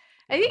bit.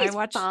 I think he's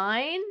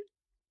fine,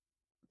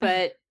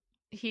 but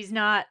he's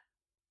not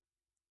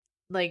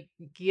like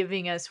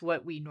giving us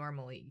what we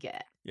normally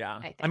get.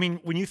 Yeah. I mean,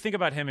 when you think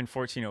about him in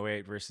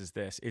 1408 versus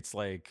this, it's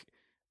like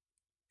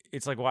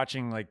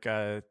watching like,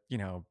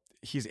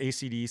 he's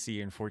AC/DC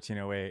in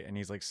 1408 and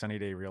he's like Sunny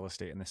Day Real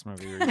Estate in this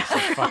movie where he's just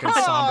like fucking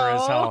somber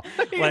as hell.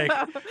 Like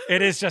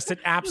it is just an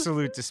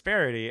absolute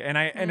disparity. And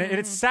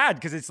it's sad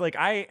because it's like,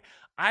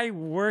 I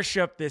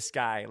worship this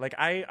guy. Like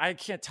I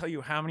can't tell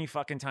you how many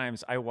fucking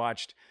times I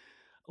watched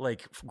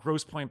like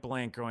Grosse Pointe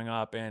Blank growing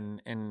up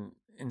and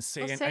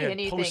say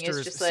anything posters.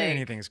 Is just Say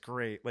Anything is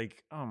great.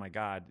 Like, oh my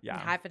God. Yeah.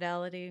 High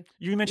Fidelity.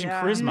 You mentioned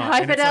charisma.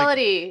 High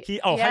Fidelity.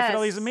 Like High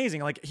Fidelity is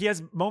amazing. Like he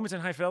has moments in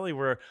High Fidelity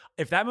where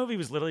if that movie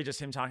was literally just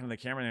him talking to the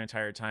camera the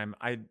entire time,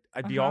 I'd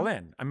be all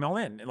in. I'm all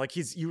in. Like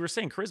you were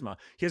saying charisma.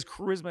 He has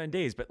charisma in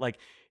days, but like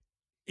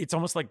it's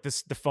almost like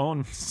the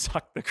phone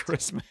sucked the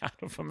charisma out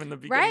of him in the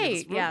beginning of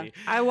this movie. Yeah.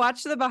 I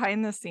watched the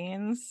behind the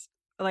scenes,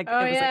 like it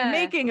was like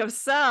making of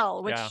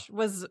Cell, which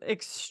was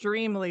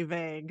extremely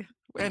vague.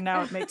 And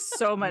now it makes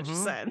so much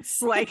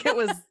sense. Like it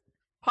was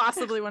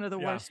possibly one of the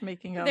worst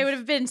making of. They would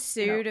have been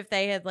sued if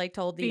they had like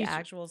told the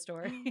actual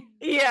story.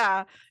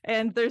 Yeah.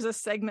 And there's a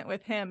segment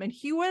with him and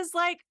he was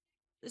like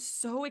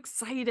so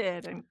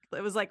excited, and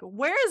it was like,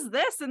 where is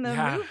this in the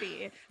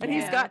movie? And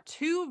he's got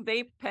 2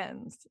 vape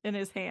pens in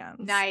his hands.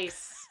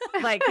 Nice.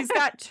 Like he's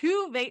got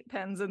 2 vape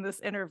pens in this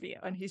interview,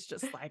 and he's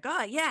just like,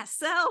 oh yeah,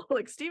 Cell,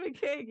 like Stephen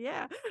King,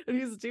 and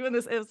he's doing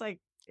this.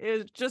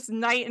 It's just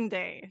night and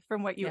day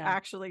from what you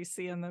actually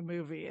see in the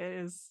movie.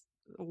 It is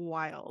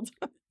wild.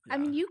 I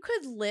mean, you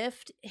could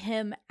lift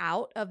him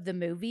out of the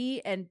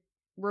movie and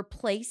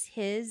replace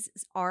his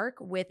arc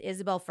with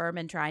Isabel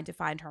Fuhrman trying to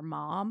find her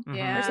mom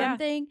or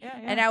something,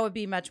 and I would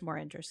be much more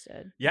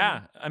interested.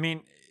 I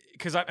mean,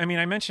 because I mean,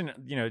 I mentioned,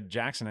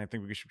 Jackson. I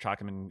think we should talk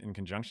him in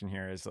conjunction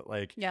here. Is that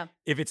like,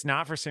 if it's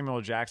not for Samuel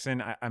L.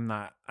 Jackson,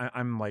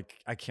 I'm like,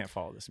 I can't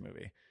follow this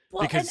movie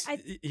because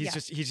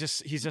he's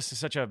just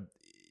such a.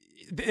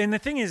 And the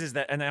thing is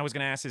that, and I was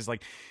going to ask is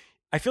like,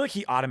 I feel like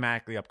he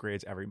automatically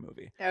upgrades every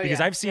movie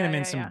because I've seen him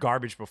in some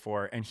garbage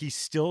before, and he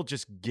still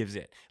just gives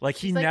it. Like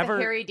he's never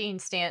like Harry Dean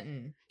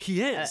Stanton.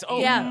 He is.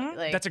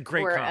 Like, that's a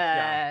great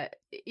comp.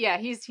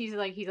 He's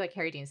like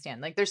Harry Dean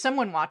Stanton. Like there's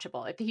someone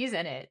watchable. If he's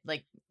in it,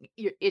 like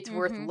it's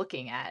worth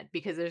looking at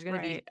because there's going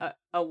to be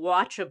a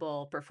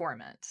watchable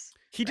performance.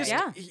 He just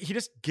he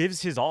just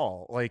gives his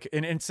all. Like,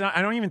 and it's not.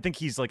 I don't even think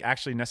he's like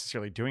actually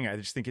necessarily doing it. I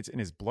just think it's in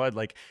his blood.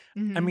 Like,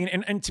 I mean,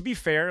 and to be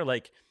fair,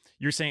 like.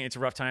 You're saying it's a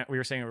rough time. We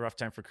were saying a rough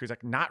time for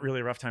Cusack. Not really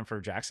a rough time for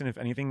Jackson. If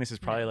anything, this is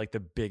probably like the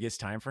biggest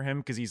time for him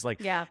because he's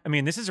like, I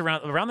mean, this is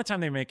around the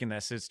time they're making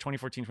this. It's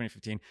 2014,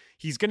 2015.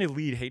 He's going to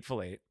lead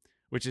Hateful Eight,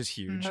 which is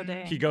huge.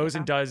 He goes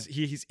and does.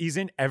 He's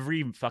in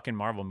every fucking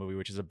Marvel movie,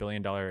 which is $1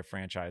 billion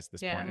franchise at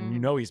this point,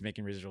 and he's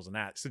making residuals in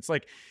that. So it's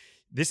like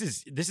this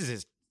is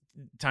his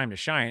time to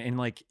shine, and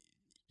like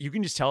you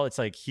can just tell it's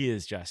like he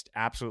is just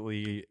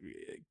absolutely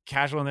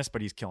casual in this,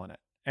 but he's killing it.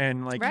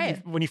 And like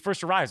when he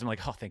first arrives, I'm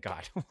like, oh, thank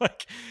God.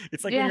 Like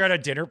it's like when you're at a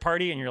dinner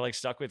party and you're like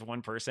stuck with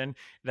one person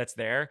that's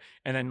there,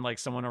 and then like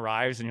someone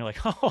arrives and you're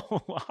like,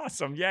 oh,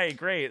 awesome, yay,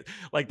 great.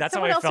 Like that's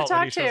someone how I felt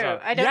when he shows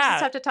up. I don't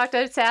just have to talk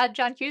to sad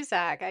John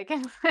Cusack. I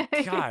can.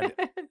 God,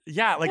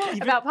 yeah, like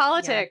even, about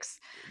politics.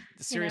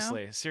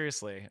 Seriously.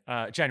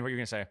 Jen, what are you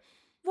gonna say?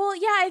 Well,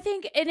 yeah, I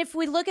think, and if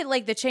we look at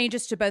like the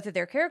changes to both of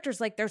their characters,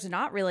 like there's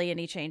not really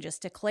any changes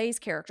to Clay's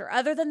character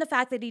other than the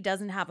fact that he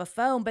doesn't have a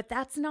phone, but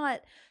that's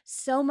not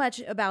so much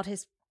about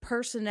his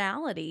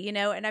personality,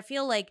 and I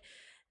feel like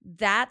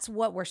that's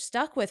what we're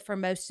stuck with for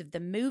most of the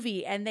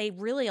movie. And they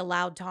really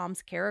allowed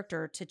Tom's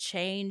character to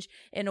change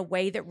in a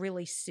way that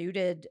really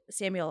suited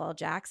Samuel L.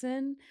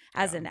 Jackson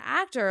as an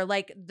actor.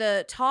 Like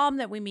the Tom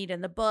that we meet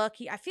in the book,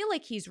 I feel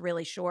like he's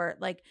really short.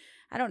 Like,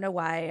 I don't know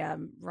why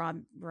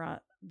Ron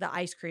the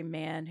ice cream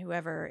man,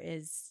 whoever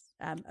is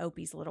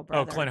Opie's little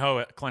brother. Oh, Clint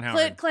Howard.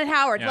 Clint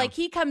Howard. Yeah. Like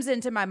he comes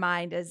into my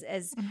mind as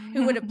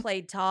who would have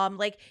played Tom.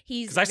 Like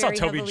he's because I saw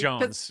Toby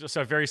Jones,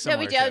 so very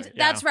similar. Toby Jones.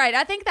 That's right.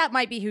 I think that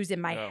might be who's in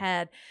my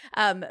head.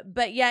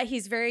 But yeah,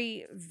 he's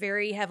very,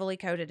 very heavily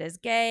coded as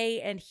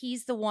gay, and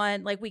he's the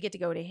one. Like we get to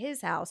go to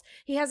his house.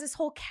 He has this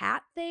whole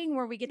cat thing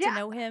where we get to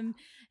know him,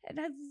 and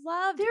I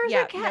love. There's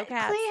a cat. No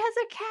Clay has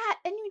a cat,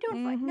 and you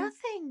don't find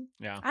nothing.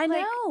 Yeah, I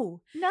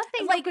know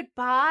nothing. Like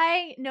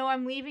goodbye. No,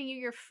 I'm leaving you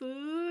your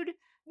food.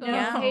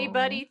 Hey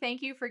buddy,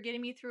 thank you for getting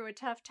me through a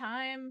tough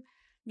time.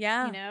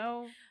 Like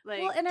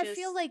well, and I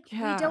feel like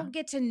we don't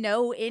get to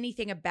know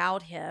anything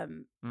about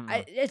him.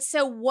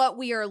 So what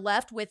we are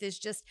left with is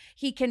just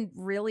he can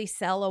really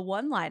sell a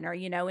one-liner,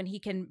 and he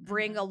can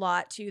bring a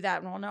lot to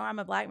that. Well, no, I'm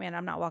a black man.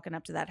 I'm not walking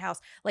up to that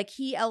house. Like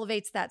he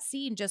elevates that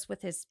scene just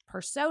with his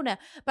persona.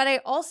 But I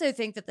also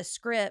think that the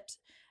script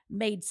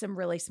made some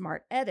really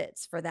smart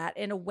edits for that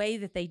in a way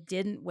that they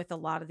didn't with a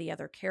lot of the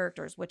other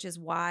characters, which is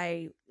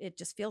why it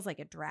just feels like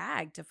a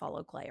drag to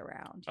follow Clay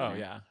around. Oh,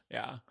 yeah.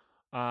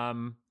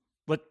 I'm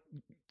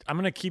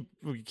going to keep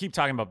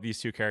talking about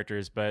these two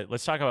characters, but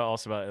let's talk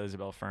also about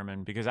Isabelle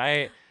Fuhrman because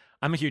I'm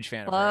a huge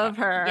fan of her. Love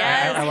her.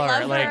 Yes, I love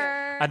her. her. Like,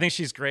 I think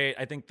she's great.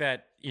 I think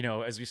that,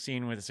 as we've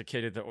seen with as a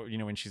kid,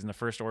 when she's in the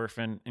first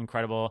Orphan,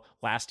 incredible.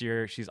 Last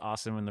year, she's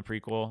awesome in the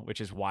prequel, which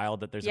is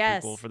wild that there's a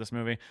prequel for this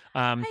movie.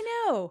 I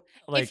know.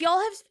 Like, if y'all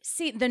have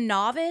seen The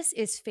Novice,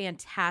 is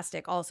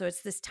fantastic. Also,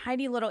 it's this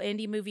tiny little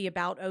indie movie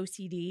about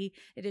OCD.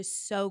 It is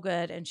so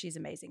good, and she's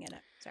amazing in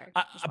it. Sorry,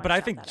 but I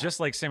think just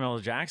like Samuel L.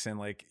 Jackson,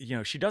 like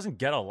she doesn't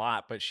get a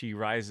lot, but she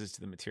rises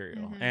to the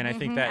material, and I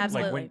think that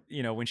like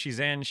when she's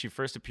in, she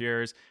first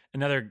appears,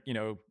 another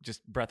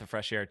just breath of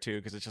fresh air too,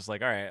 because it's just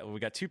like, all right, we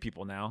got two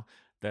people now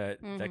that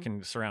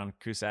can surround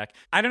Cusack.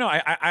 I don't know.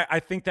 I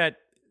think that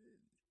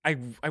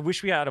I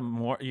wish we had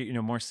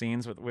more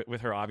scenes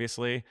with her,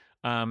 obviously.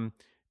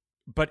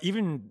 But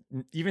even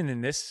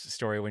in this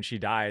story, when she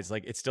dies,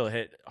 like it still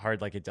hit hard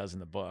like it does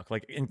in the book.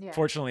 Like,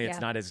 unfortunately, it's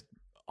not as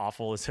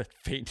awful as a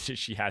fate that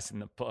she has in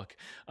the book.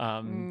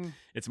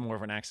 It's more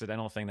of an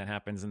accidental thing that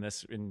happens in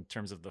this in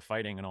terms of the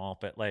fighting and all.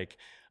 But like,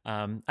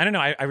 I don't know.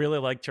 I really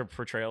liked her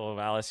portrayal of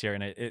Alice here,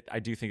 and I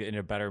do think that in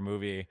a better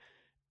movie,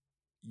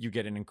 you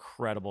get an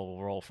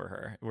incredible role for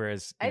her.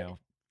 Whereas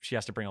she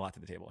has to bring a lot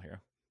to the table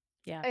here.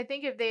 Yeah, I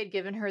think if they had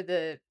given her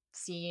the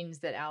scenes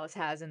that Alice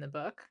has in the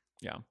book,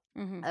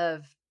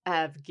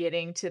 of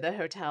getting to the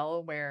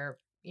hotel where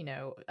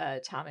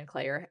Tom and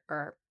Clay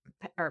are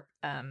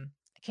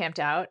camped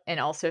out, and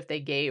also if they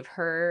gave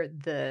her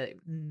the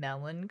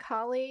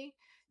melancholy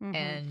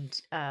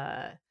and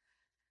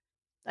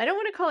I don't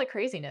want to call it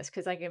craziness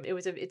because like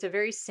it's a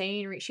very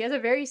sane she has a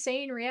very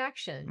sane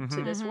reaction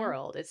to this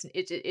world.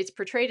 It's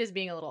portrayed as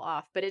being a little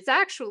off, but it's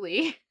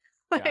actually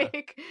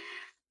like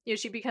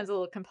she becomes a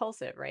little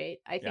compulsive, right?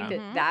 I think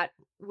that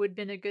would have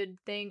been a good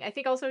thing. I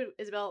think also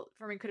Isabelle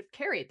Fuhrman could have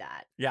carried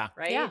that. Yeah.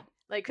 Right? Yeah.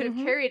 Like could have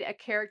carried a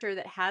character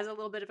that has a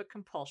little bit of a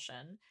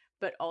compulsion,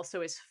 but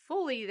also is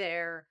fully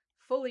there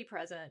fully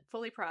present,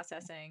 fully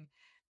processing,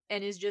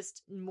 and is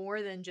just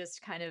more than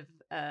just kind of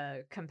a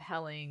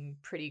compelling,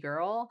 pretty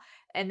girl.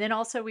 And then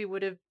also we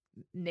would have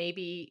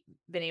maybe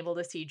been able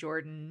to see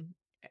Jordan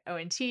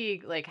Owen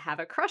Teague like have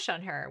a crush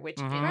on her, which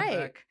in the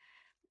book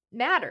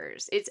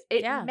matters. It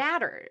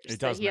matters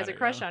that he has a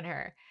crush on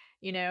her,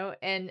 you know.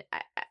 And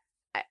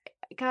I,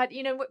 God,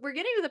 you know, we're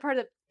getting to the part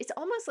of it's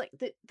almost like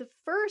the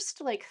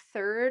first like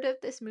third of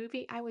this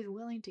movie, I was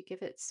willing to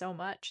give it so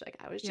much. Like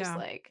I was just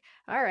like,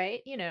 all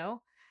right, you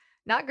know,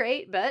 not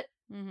great, but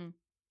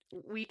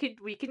we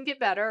can get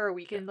better, or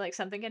we can like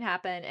something can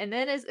happen. And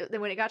then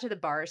when it got to the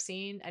bar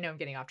scene, I know I'm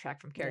getting off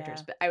track from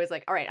characters, but I was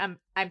like, all right,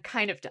 I'm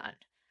kind of done.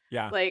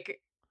 Yeah.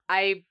 Like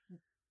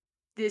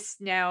this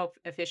now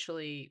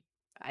officially,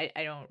 I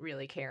don't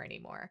really care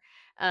anymore.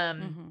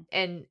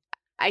 And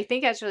I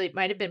think actually it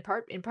might have been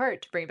in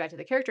part to bring it back to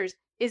the characters,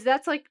 is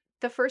that's like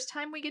the first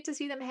time we get to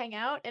see them hang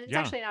out, and it's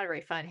actually not a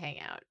very fun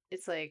hangout.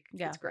 It's like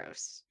it's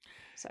gross.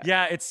 So.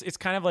 Yeah, it's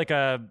kind of like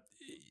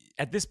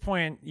at this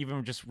point,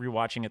 even just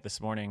rewatching it this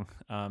morning,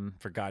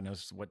 for God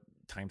knows what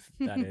time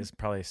that is,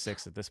 probably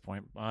 6 at this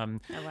point. Oh,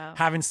 wow.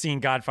 Haven't seen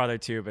Godfather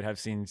 2, but have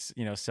seen,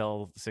 you know,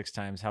 Cell 6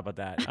 times. How about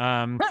that?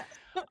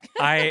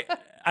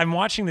 I'm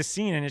watching the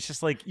scene, and it's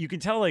just like, you can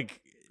tell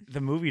like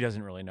the movie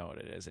doesn't really know what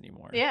it is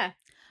anymore. Yeah.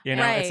 You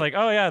know, it's like,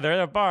 oh yeah, they're at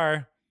a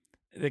bar.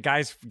 The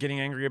guy's getting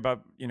angry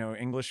about, you know,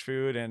 English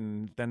food,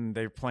 and then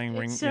they're playing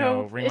Ring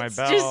My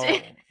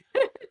Bell.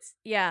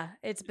 Yeah,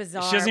 it's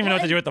bizarre. She doesn't even know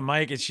what to do with the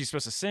mic. She's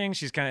supposed to sing.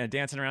 She's kind of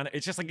dancing around.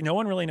 It's just like no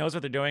one really knows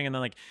what they're doing. And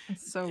then like,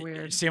 it's so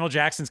weird. Samuel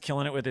Jackson's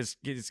killing it with his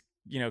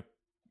you know,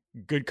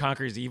 good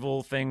conquers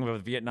evil thing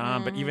with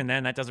Vietnam. But even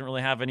then, that doesn't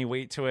really have any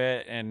weight to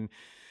it. And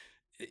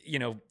you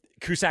know,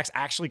 Cusack's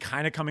actually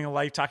kind of coming to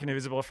life talking to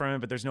Isabelle Fuhrman,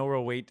 but there's no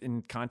real weight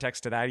in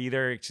context to that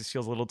either. It just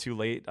feels a little too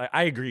late.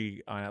 I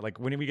agree on it. Like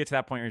when we get to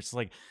that point, where it's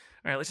like,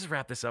 all right, let's just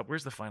wrap this up.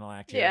 Where's the final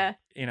act here? Yeah.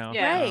 You know?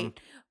 Yeah. Right.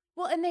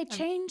 Well, and they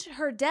change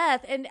her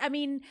death. And I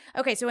mean,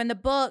 okay, so in the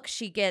book,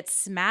 she gets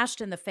smashed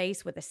in the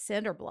face with a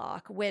cinder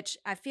block, which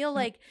I feel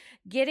like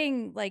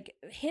getting like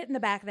hit in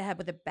the back of the head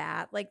with a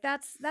bat, like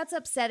that's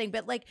upsetting.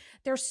 But like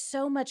there's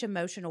so much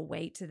emotional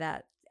weight to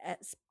that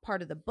as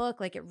part of the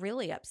book. Like it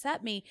really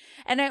upset me.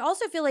 And I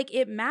also feel like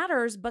it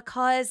matters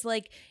because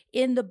like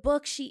in the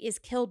book, she is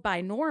killed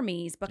by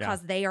normies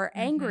because they are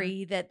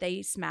angry that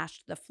they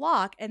smashed the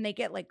flock, and they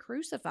get like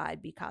crucified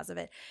because of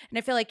it. And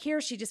I feel like here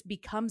she just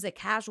becomes a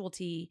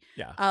casualty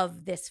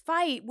of this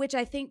fight, which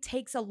I think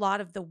takes a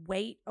lot of the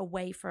weight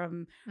away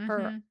from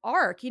her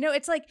arc. You know,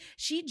 it's like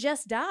she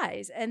just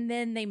dies and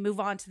then they move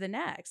on to the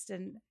next.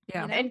 And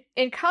you know?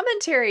 And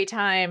commentary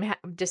time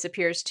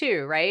disappears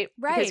too, right?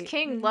 Because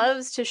King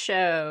loves to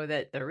show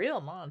that the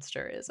real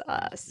monster is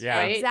us. Yeah,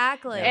 right?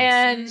 Exactly.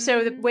 And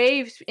so the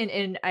waves,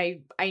 and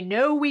I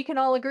know we can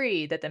all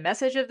agree that the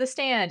message of The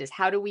Stand is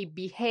how do we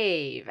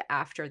behave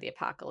after the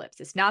apocalypse?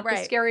 It's not the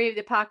scary of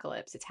the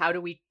apocalypse. It's how do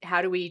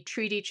we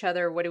treat each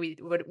other? What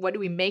do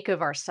we make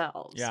of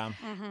ourselves? Yeah.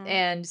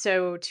 And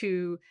so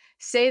to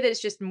say that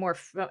it's just more,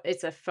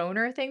 it's a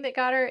phoner thing that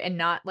got her, and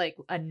not like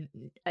a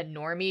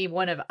normie,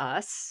 one of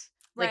us,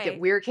 like that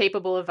we're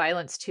capable of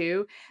violence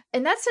too.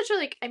 And that's such a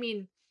like, I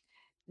mean,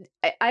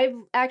 I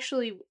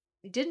actually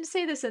didn't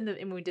say this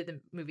when we did the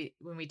movie,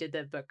 when we did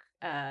the book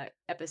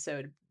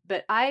episode,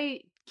 but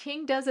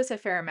King does this a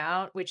fair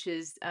amount, which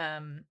is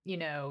you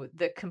know,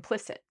 the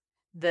complicit,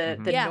 the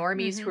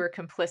normies who are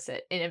complicit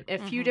in a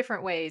few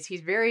different ways.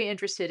 He's very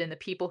interested in the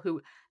people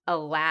who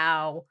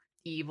allow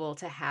evil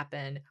to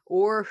happen,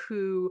 or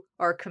who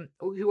are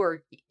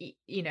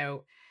you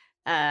know,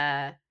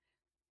 I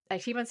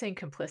keep on saying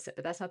complicit,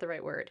 but that's not the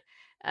right word.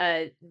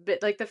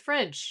 But like the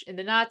French and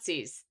the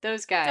Nazis,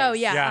 those guys. Oh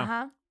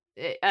yeah.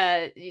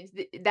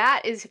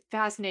 That is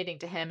fascinating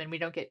to him, and we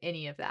don't get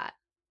any of that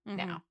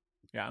now.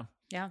 Yeah.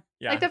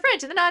 Like the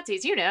French and the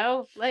Nazis, you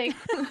know, like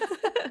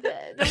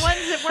the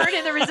ones that weren't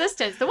in the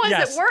resistance, the ones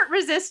that weren't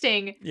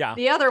resisting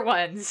the other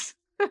ones.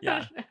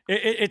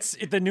 It's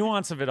the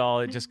nuance of it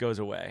all. It just goes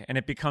away, and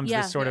it becomes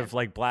this sort of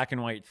like black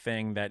and white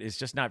thing that is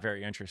just not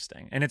very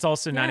interesting. And it's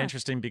also not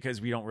interesting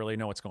because we don't really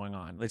know what's going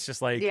on. It's just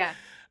like,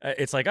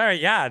 it's like, all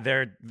right,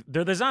 they're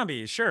the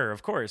zombies. Sure,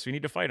 of course, we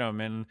need to fight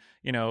them, and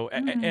you know,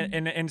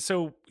 and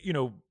so you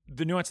know,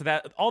 the nuance of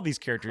that, all these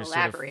characters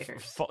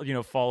collaborators, sort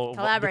of, follow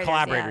the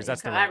collaborators.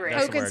 That's the word.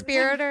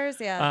 Co-conspirators.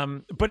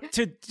 But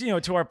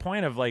to our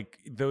point of like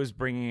those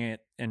bringing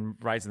it and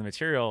Rise of the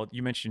Material,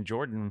 you mentioned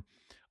Jordan.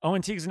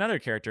 Owen Teague's another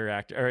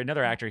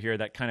actor here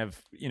that kind of,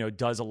 you know,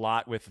 does a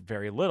lot with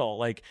very little.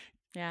 Like,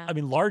 I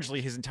mean,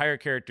 largely his entire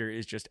character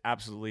is just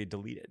absolutely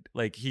deleted.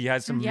 Like he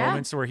has some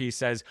moments where he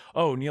says,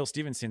 "Oh, Neil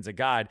Stephenson's a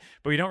god,"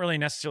 but we don't really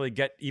necessarily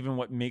get even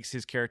what makes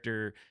his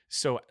character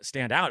so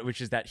stand out, which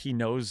is that he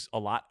knows a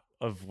lot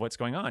of what's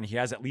going on. He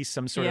has at least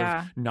some sort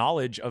of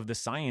knowledge of the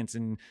science,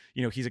 and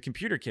you know, he's a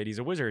computer kid, he's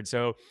a wizard,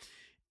 so.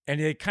 And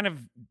they kind of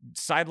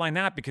sideline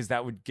that because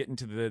that would get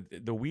into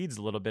the weeds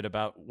a little bit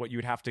about what you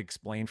would have to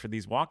explain for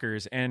these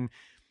walkers. And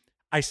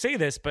I say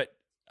this, but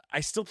I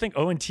still think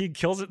Owen Teague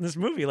kills it in this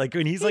movie. Like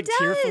when he's like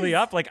tearfully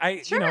up, like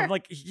you know,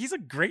 like he's a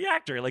great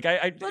actor. Like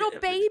I little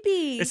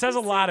baby. It says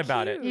a lot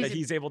about it that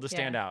he's able to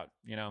stand out,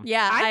 you know?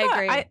 Yeah, I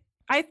agree.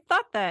 I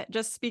thought that,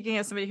 just speaking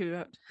as somebody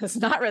who has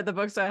not read the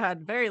book, so I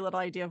had very little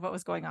idea of what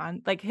was going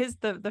on. Like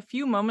the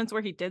few moments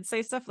where he did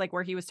say stuff, like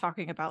where he was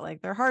talking about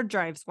like their hard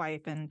drives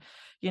wipe, and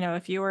you know,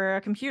 if you were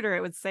a computer,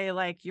 it would say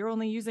like you're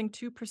only using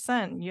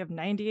 2%, you have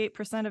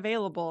 98%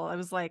 available. I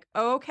was like,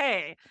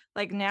 okay,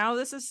 like now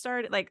this is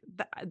started. Like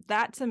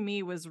that to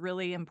me was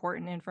really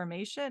important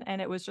information,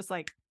 and it was just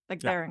like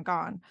there and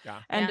gone.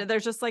 And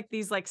there's just like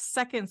these like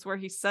seconds where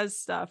he says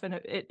stuff, and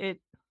it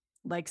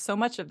like so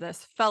much of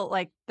this felt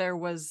like there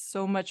was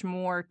so much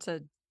more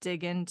to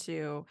dig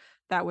into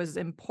that was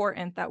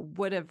important, that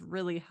would have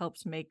really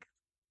helped make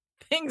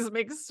things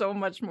make so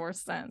much more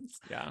sense.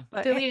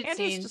 But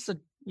Andy's just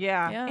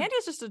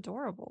Andy's just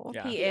adorable.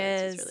 He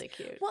is. He's really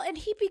cute. Well, and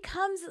he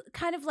becomes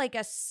kind of like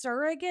a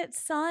surrogate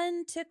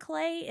son to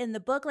Clay in the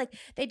book. Like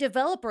they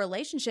develop a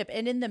relationship,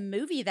 and in the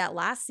movie, that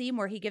last scene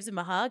where he gives him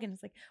a hug, and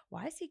it's like,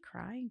 why is he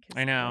crying?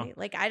 I know. Clay,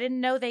 like I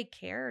didn't know they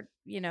cared.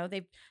 You know,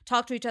 they've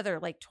talked to each other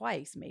like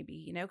twice, maybe.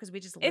 You know, because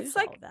we just lose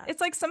all of that. It's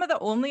like some of the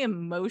only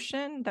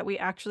emotion that we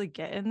actually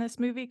get in this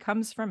movie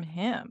comes from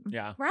him.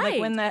 Yeah,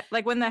 right.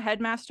 Like when the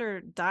headmaster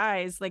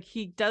dies, like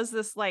he does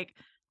this like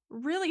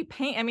really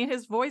pain. I mean,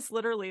 his voice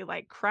literally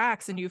like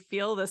cracks, and you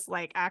feel this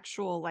like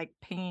actual like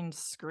pained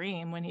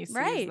scream when he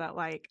sees that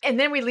like. And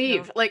then we leave, you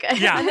know, like and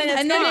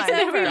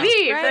then we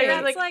leave.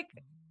 Right.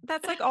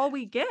 That's like all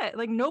we get.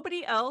 Like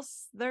nobody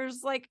else.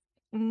 There's like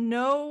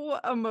no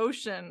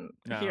emotion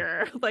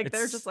here. Like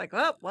they're just like,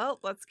 oh well,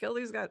 let's kill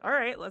these guys. All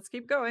right, let's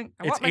keep going.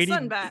 I want my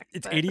son back.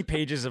 It's 80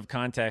 pages of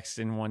context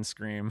in one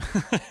scream.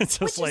 It's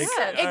just like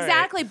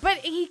exactly. Right. But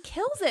he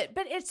kills it.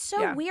 But it's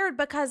so weird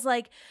because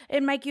like,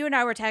 and Mike, you and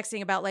I were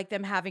texting about like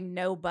them having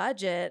no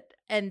budget,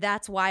 and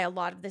that's why a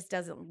lot of this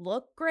doesn't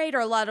look great, or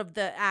a lot of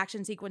the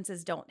action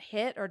sequences don't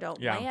hit or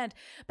don't land.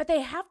 But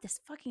they have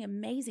this fucking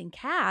amazing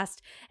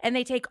cast, and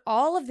they take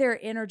all of their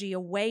energy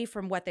away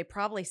from what they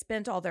probably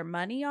spent all their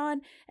money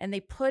on, and they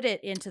put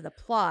it into the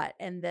plot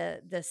and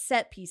the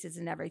set pieces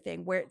and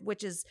everything,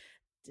 which is,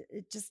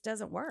 it just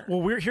doesn't work.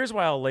 Well, here's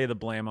why I'll lay the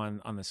blame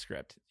on the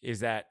script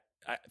is that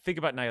think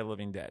about Night of the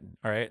Living Dead.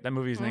 All right, that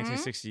movie is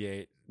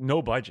 1968,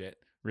 no budget.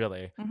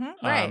 Really.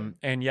 Right.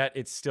 And yet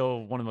it's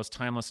still one of the most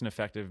timeless and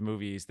effective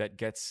movies that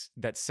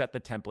set the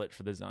template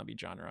for the zombie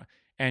genre.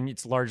 And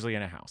it's largely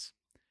in a house.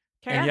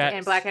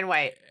 And black and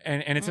white.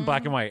 And it's in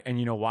black and white. And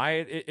you know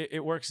why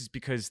it works is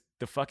because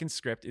the fucking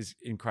script is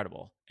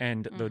incredible.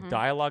 And the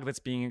dialogue that's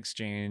being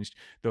exchanged,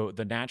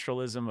 the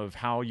naturalism of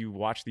how you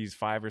watch these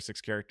 5 or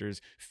 6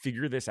 characters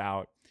figure this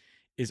out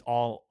is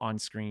all on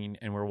screen,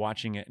 and we're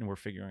watching it and we're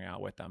figuring out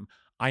with them.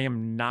 I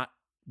am not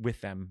with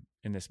them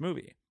in this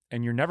movie.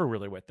 And you're never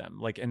really with them.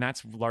 Like, and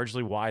that's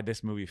largely why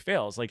this movie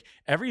fails. Like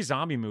every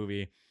zombie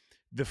movie,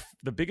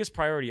 the biggest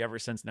priority ever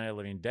since Night of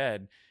the Living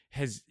Dead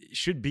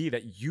should be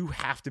that you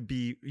have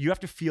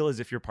to feel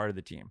as if you're part of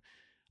the team.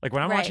 Like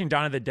when I'm watching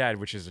Dawn of the Dead,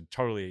 which is a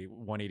totally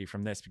 180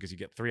 from this because you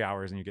get 3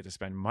 hours and you get to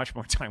spend much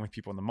more time with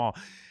people in the mall.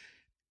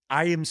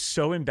 I am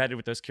so embedded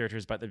with those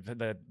characters by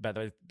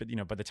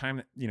the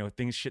time, you know,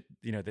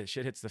 the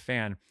shit hits the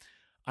fan,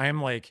 I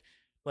am like,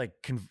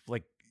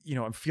 you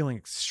know, I'm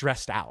feeling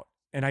stressed out.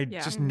 And I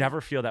just never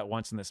feel that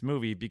once in this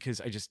movie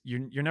because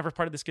you're never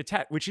part of this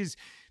quartet, which is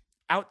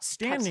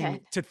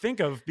outstanding to think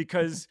of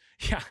because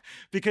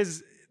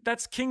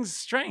that's King's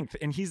strength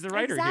and he's the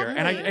writer here.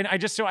 And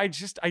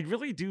I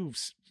really do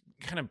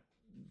kind of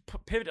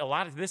pivot a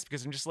lot of this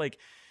because I'm just like,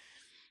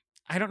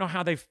 I don't know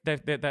how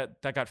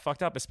that got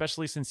fucked up,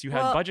 especially since you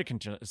had budget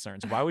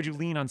concerns. Why would you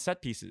lean on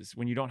set pieces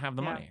when you don't have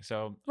the money?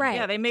 So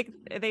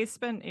they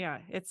spend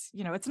it's,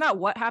 you know, it's not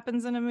what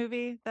happens in a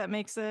movie that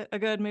makes it a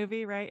good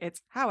movie, right?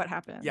 It's how it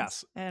happens.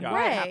 Yes. And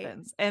why it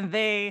happens. And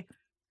they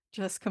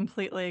just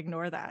completely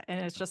ignore that.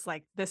 And it's just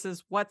like, this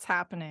is what's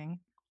happening.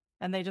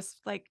 And they just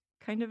like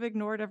kind of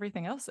ignored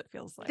everything else, it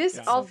feels like. This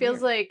all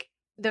feels like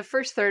the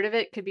first third of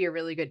it could be a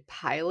really good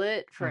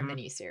pilot for a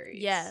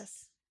miniseries.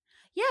 Yes.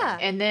 Yeah.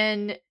 And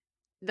then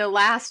the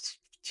last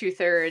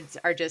 2/3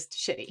 are just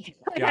shitty.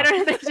 I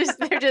don't know.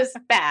 They're just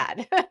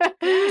bad.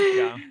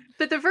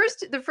 But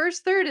the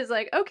first third is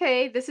like,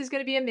 okay, this is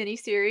going to be a mini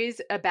series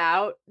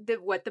about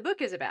what the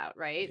book is about,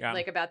 right? Yeah.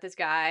 Like about this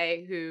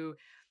guy who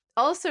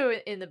also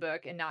in the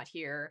book and not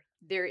here,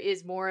 there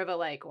is more of a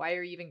like, why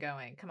are you even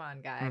going? Come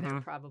on, guy. They're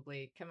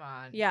probably, come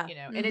on. Yeah. You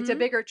know, and it's a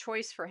bigger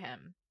choice for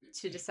him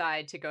to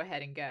decide to go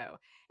ahead and go.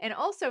 And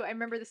also, I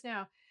remember this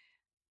now.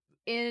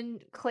 In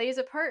Clay's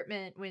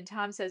apartment, when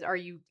Tom says, "Are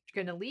you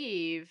going to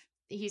leave?"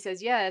 he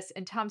says, "Yes."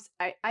 And Tom's,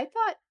 I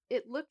thought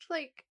it looked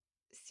like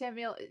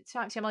Samuel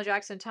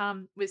Jackson.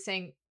 Tom was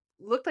saying,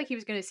 looked like he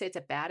was going to say it's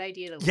a bad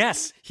idea to leave.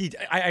 Yes,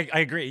 I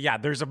agree. Yeah,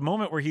 there's a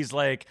moment where he's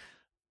like,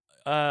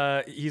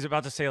 he's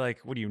about to say like,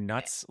 "What are you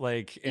nuts?"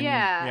 Like,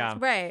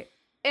 right.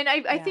 And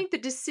I think the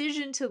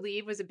decision to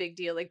leave was a big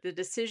deal. Like the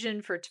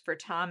decision for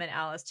Tom and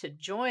Alice to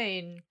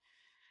join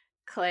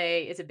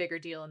Clay is a bigger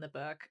deal in the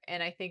book,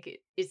 and I think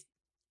it is.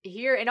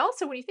 here, and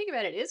also when you think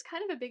about it, it is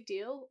kind of a big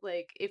deal.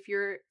 Like if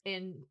you're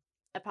in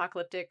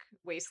apocalyptic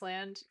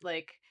wasteland,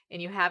 like,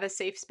 and you have a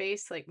safe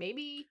space, like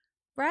maybe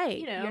right,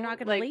 you know, you're not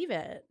going like, to leave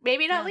it.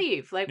 Maybe not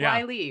leave. Like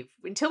why leave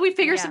until we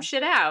figure some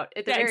shit out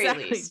at the very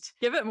least.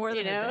 Give it more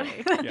than a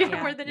day. Give it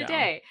more than a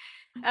day.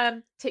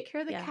 Take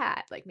care of the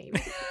cat, like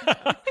maybe.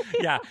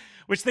 Yeah,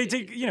 which they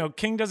take. You know,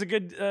 King does a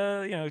good.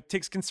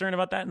 Takes concern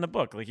about that in the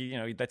book. Like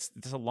that's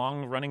a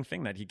long running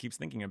thing that he keeps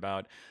thinking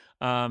about.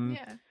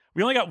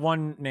 We only got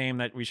one name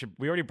that we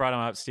already brought him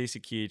up, Stacy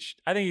Keach.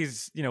 I think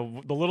he's, the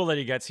little that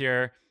he gets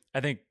here, I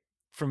think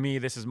for me,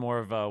 this is more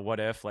of a what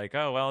if, like,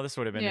 oh, well, this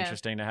would have been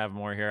interesting to have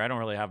more here. I don't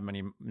really have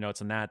many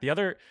notes on that. The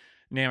other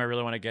name I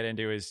really want to get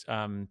into is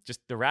just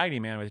the Raggedy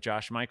Man with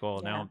Josh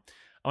Michael. Yeah. Now,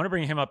 I want to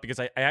bring him up because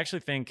I actually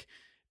think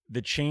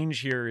the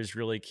change here is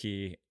really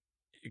key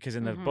because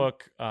in the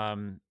book,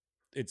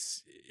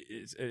 it's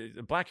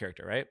a black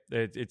character, right?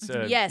 It's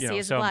yes, he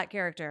is a black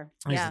character.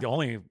 He's the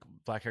only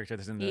black character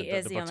that's in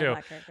the book too.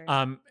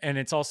 And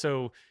it's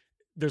also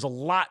there's a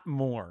lot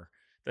more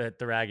that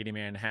the Raggedy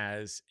Man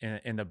has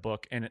in the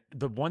book. And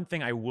the one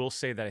thing I will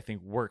say that I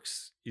think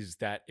works is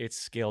that it's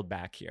scaled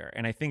back here.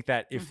 And I think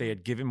that if they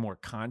had given more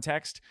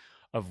context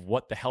of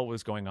what the hell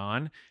was going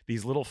on,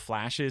 these little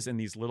flashes and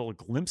these little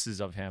glimpses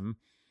of him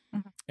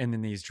and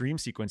then these dream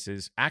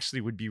sequences actually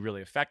would be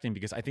really affecting,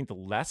 because I think the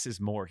less is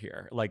more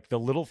here. Like the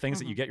little things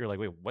that you get, you're like,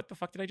 wait, what the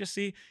fuck did I just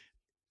see?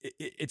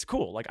 It's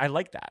cool. Like I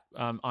like that.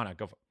 Anna,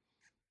 go for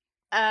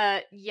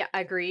it. Yeah, I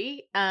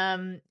agree.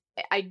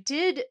 I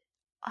did.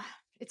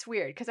 It's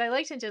weird because I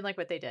liked and didn't like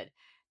what they did.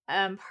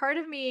 Part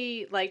of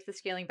me liked the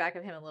scaling back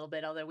of him a little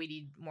bit, although we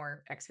need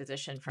more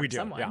exposition from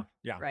someone.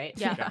 Yeah. Right.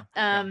 Yeah.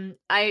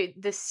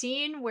 The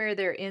scene where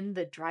they're in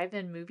the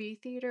drive-in movie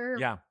theater.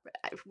 Yeah.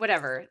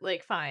 Whatever.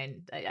 Like,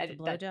 fine.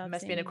 That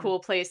must be a cool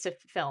place to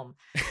film.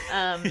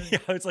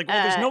 It's like,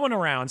 well, there's no one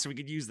around, so we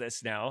could use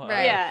this now.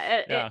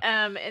 Right.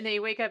 And they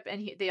wake up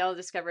and they all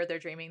discover they're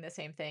dreaming the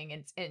same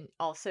thing, and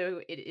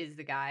also it is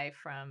the guy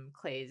from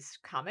Clay's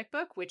comic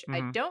book, which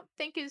I don't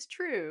think is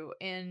true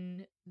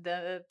in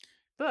the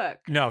book.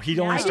 No, he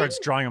only starts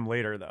drawing them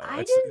later, though.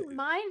 I didn't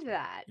mind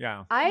that.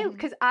 Yeah.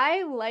 Because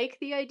I like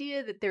the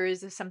idea that there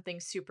is something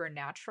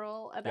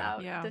supernatural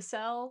about the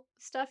cell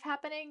stuff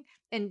happening.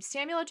 And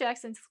Samuel L.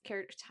 Jackson's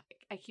character,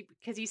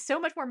 because he's so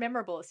much more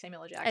memorable as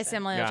Samuel L.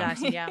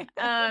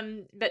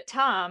 Jackson. But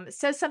Tom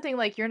says something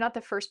like, you're not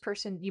the first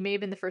person, you may have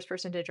been the first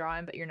person to draw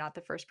him, but you're not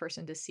the first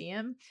person to see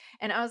him.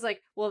 And I was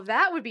like, well,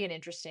 that would be an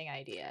interesting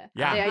idea.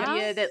 Yeah. The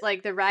idea that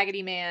like the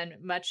Raggedy Man,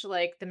 much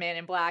like the Man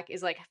in Black,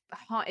 is like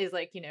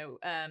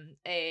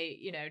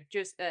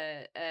just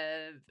a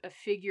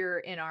figure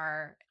in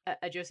our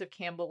a Joseph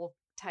Campbell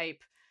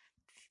type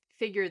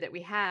figure that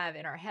we have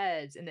in our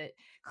heads, and that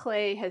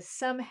Clay has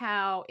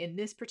somehow in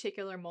this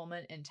particular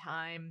moment in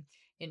time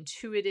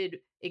intuited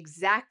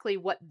exactly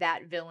what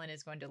that villain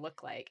is going to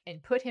look like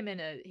and put him in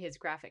his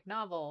graphic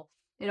novel.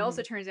 It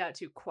also turns out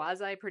to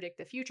quasi predict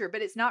the future,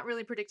 but it's not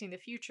really predicting the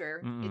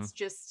future. It's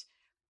just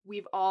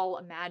we've all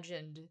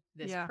imagined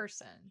this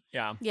person.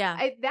 Yeah.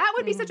 That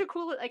would be such a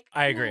cool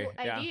I agree.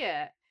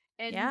 idea.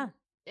 And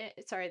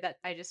sorry that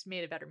I just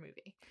made a better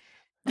movie.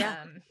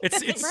 Yeah.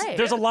 It's right.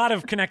 There's a lot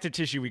of connective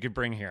tissue we could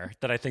bring here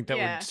that I think that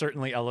would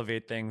certainly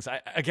elevate things.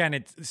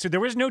 So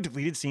there was no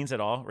deleted scenes at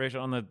all,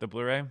 Rachel, on the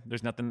Blu-ray.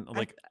 There's nothing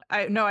like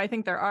I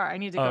think there are. I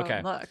need to go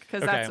and look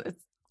because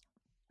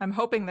I'm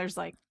hoping there's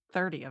like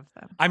 30 of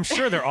them. I'm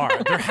sure there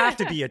are. There have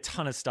to be a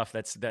ton of stuff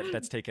that's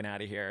taken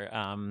out of here.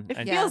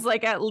 It feels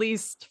like at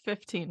least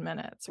 15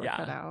 minutes were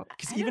cut out.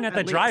 Because even at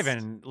the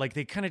drive-in, like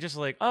they kind of just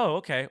like, oh,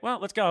 okay, well,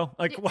 let's go.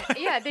 Like, what?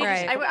 Yeah, they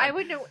I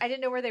wouldn't know. I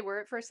didn't know where they were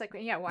at first. Like, why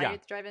are you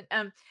at the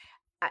drive-in?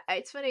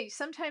 It's funny.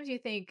 Sometimes you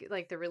think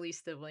like the release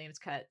of the Williams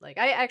cut. Like,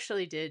 I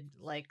actually did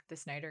like the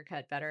Snyder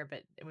cut better,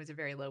 but it was a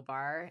very low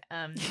bar.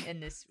 And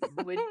this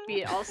would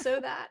be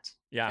also that.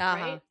 Yeah.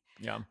 Right.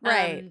 Yeah.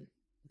 Right.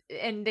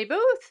 And they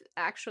both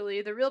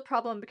actually, the real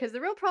problem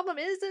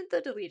isn't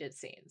the deleted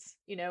scenes,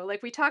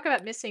 like we talk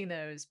about missing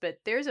those, but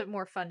there's a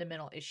more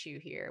fundamental issue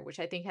here, which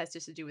I think has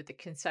just to do with the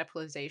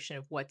conceptualization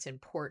of what's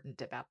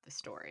important about the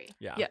story.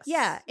 Yeah. Yes.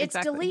 Yeah. It's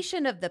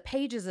deletion of the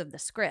pages of the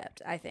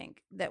script, I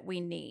think, that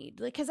we need.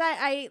 Because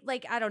I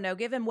don't know,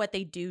 given what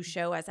they do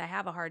show us, I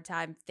have a hard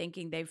time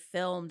thinking they've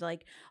filmed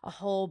like a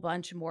whole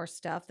bunch more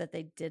stuff that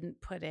they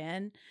didn't put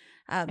in.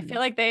 I feel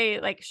like they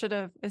should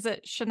have. Is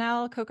it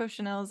Coco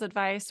Chanel's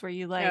advice where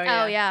you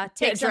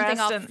take something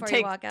off before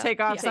you walk out? Take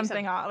off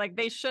something off. Like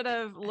they should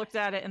have looked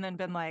at it and then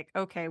been like,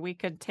 okay, we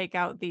could take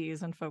out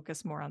these and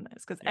focus more on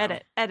this because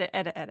edit.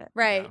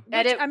 Right. Yeah.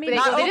 Edit. I mean,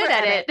 not they did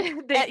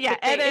edit.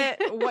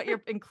 Edit what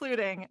you're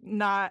including,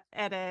 not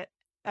edit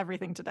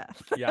everything to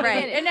death. Yeah.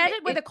 Right. And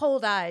edit with a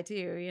cold eye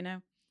too.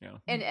 Yeah.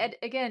 And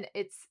again,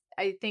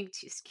 I think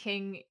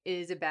King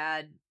is a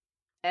bad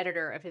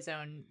editor of his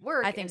own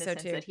work. I think in the so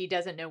sense too. That he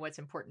doesn't know what's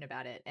important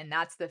about it, and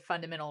that's the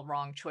fundamental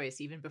wrong choice.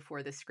 Even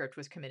before the script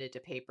was committed to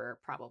paper,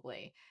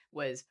 probably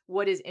was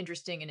what is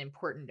interesting and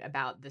important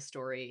about the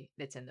story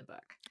that's in the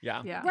book.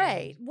 Yeah.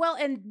 Right. Well,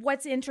 and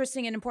what's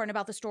interesting and important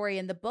about the story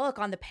in the book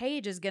on the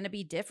page is going to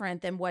be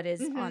different than what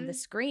is on the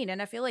screen.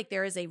 And I feel like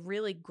there is a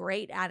really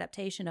great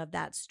adaptation of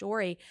that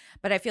story,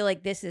 but I feel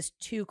like this is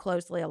too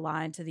closely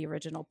aligned to the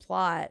original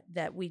plot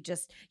that we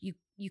just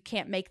you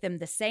can't make them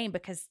the same,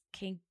 because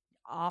King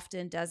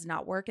often does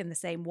not work in the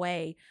same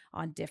way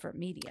on different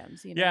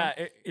mediums. You know?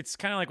 Yeah, it's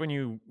kind of like when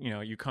you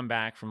come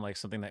back from like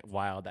something that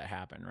wild that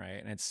happened,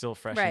 right? And it's still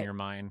fresh in your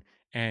mind,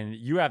 and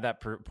you have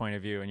that point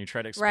of view, and you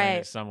try to explain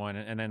it to someone,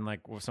 and then like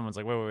someone's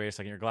like, wait a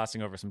second, you're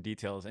glossing over some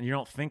details, and you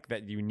don't think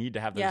that you need to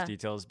have those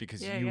details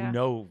because you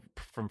know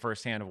from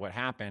firsthand of what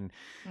happened.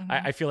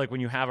 I feel like when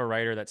you have a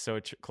writer that's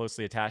so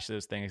closely attached to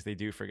those things, they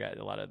do forget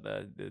a lot of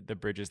the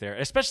bridges there,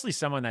 especially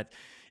someone that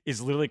is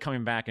literally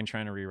coming back and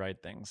trying to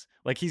rewrite things.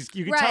 Like you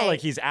can tell like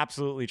he's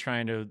absolutely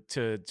trying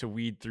to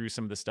weed through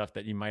some of the stuff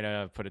that you might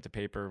have put it to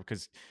paper,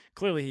 because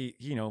clearly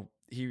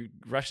he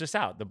rushed this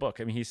out, the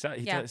book. I mean, he said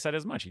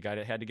as much. He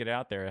had to get it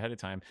out there ahead of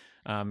time.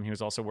 He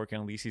was also working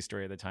on Lisey's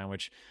story at the time,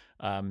 which,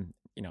 as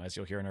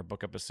you'll hear in our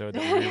book episode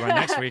that we'll rerun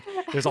next week,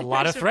 there's a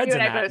lot of threads in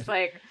that.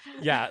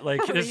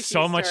 There's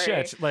so much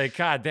shit. Like,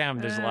 God damn,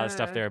 there's a lot of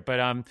stuff there.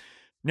 But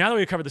now that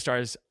we've covered the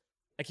stars,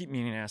 I keep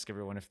meaning to ask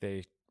everyone if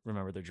they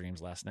remember their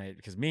dreams last night,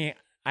 because I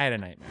had a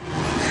nightmare.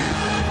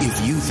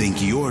 If you think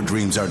your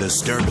dreams are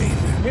disturbing,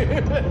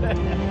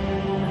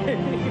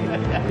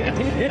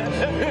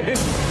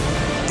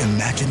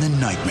 imagine the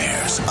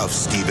nightmares of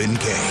Stephen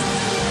King.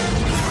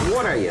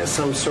 What are you,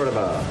 some sort of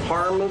a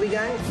horror movie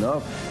guy?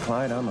 No,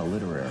 Clyde, I'm a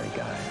literary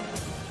guy.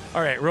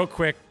 All right, real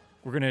quick,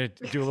 we're going to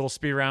do a little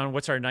speed round.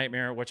 What's our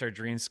nightmare? What's our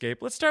dreamscape?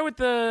 Let's start with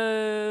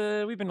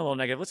we've been a little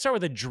negative. Let's start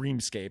with the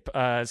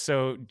dreamscape.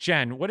 So,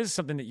 Jen, what is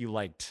something that you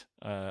liked?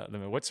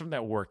 What's something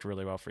that worked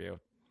really well for you?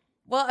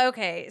 Well,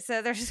 okay,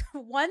 so there's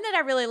one that I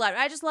really love.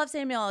 I just love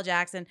Samuel L.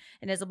 Jackson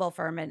and Isabel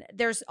Fuhrman.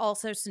 There's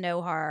also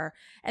snow horror.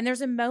 And there's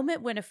a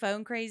moment when a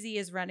phone crazy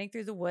is running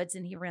through the woods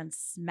and he runs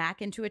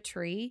smack into a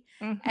tree.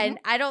 And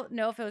I don't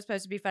know if it was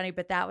supposed to be funny,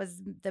 but that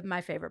was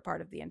my favorite part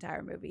of the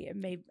entire movie.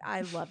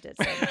 I loved it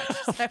so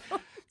much. So.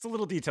 It's a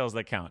little details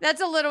that count.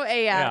 That's a little,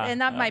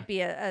 and that might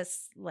be a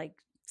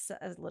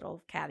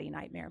little catty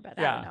nightmare, but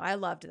I don't know. I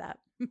loved that.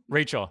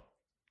 Rachel.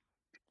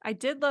 I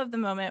did love the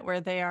moment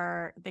where they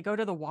go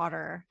to the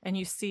water and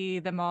you see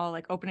them all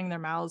like opening their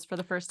mouths for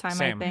the first time,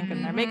 I think,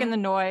 and they're making the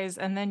noise,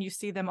 and then you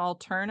see them all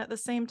turn at the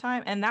same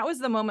time. And that was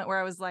the moment where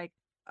I was like,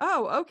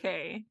 oh,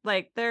 okay,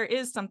 like there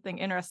is something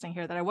interesting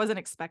here that I wasn't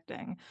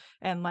expecting.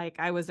 And like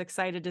I was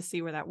excited to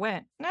see where that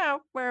went. No,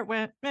 where it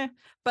went, meh.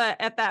 But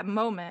at that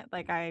moment,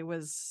 like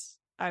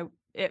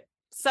it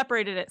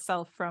separated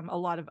itself from a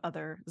lot of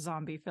other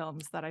zombie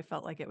films that I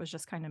felt like it was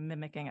just kind of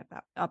mimicking at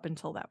that up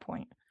until that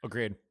point.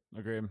 Agreed.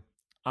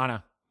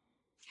 Anna.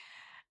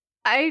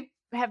 I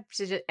have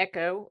to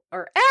echo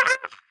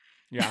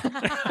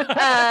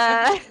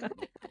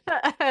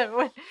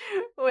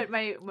what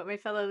my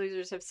fellow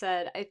losers have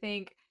said. I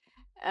think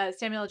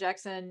Samuel L.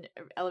 Jackson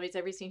elevates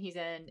every scene he's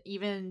in.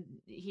 Even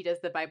he does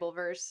the Bible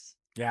verse.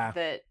 Yeah.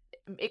 That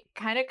it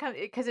kind of comes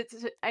because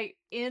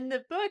in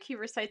the book he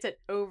recites it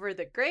over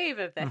the grave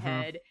of the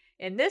head.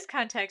 In this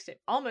context, it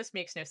almost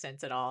makes no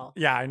sense at all.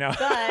 Yeah, I know.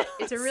 But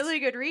it's a really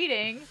good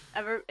reading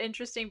of an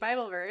interesting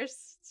Bible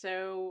verse.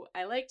 So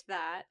I liked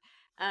that.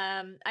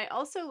 I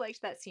also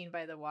liked that scene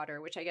by the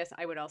water, which I guess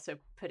I would also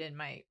put in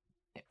my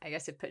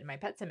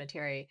Pet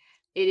Cemetery.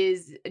 It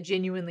is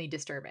genuinely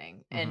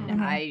disturbing.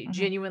 And I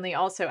genuinely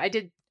also, I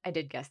did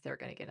guess they were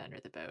going to get under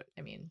the boat.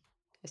 I mean,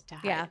 just to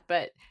hide.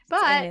 But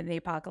in the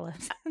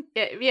apocalypse.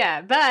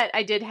 But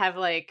I did have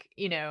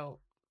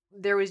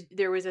there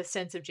was a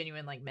sense of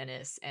genuine like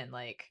menace and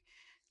like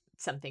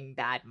something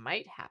bad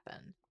might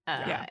happen.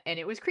 And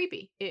it was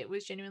creepy. It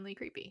was genuinely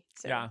creepy.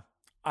 So yeah.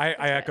 I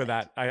echo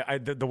that.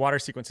 The water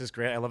sequence is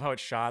great. I love how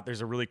it's shot. There's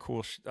a really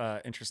cool,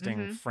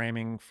 interesting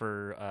framing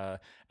for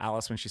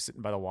Alice when she's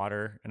sitting by the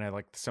water, and I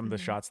like some of the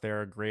shots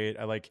there are great.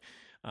 I like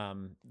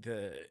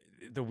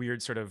the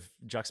weird sort of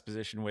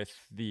juxtaposition with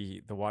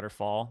the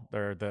waterfall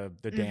or the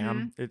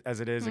dam as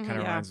it is. It kind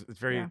of reminds. It's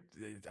very.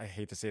 I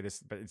hate to say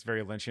this, but it's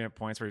very Lynchian at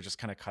points where it just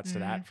kind of cuts to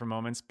that for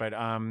moments. But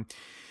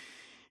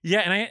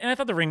yeah, and I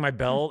thought the Ring My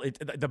Bell,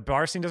 the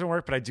bar scene doesn't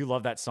work, but I do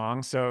love that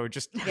song. So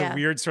just the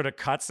weird sort of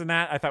cuts in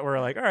that, I thought were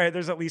like, all right,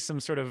 there's at least some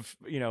sort of,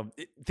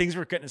 things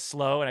were getting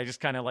slow, and I just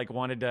kind of like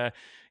wanted to,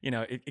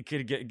 it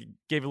could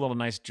gave a little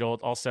nice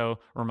jolt. Also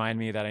remind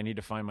me that I need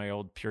to find my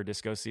old Pure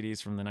Disco CDs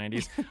from the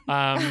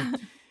 90s.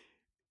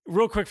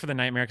 Real quick for the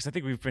nightmare, because I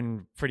think we've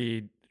been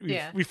pretty...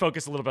 We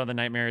focus a little bit on the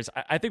nightmares.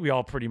 I think we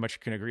all pretty much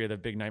can agree the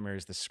big nightmare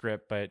is the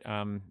script, but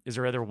is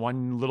there other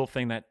one little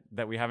thing that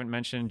we haven't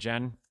mentioned,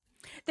 Jen?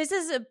 This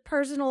is a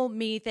personal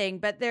me thing,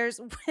 but there's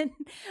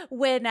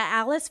when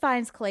Alice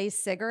finds Clay's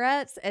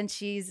cigarettes and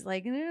she's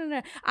like,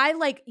 no. I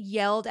like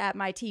yelled at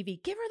my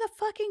TV, give her the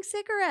fucking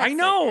cigarettes. I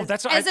know. Like,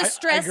 that's what as a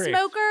stress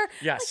smoker.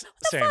 Yes. Like,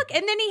 what the fuck?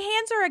 And then he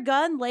hands her a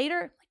gun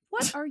later.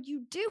 What are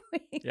you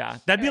doing? Yeah,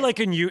 that'd be like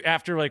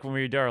after like when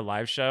we did our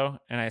live show,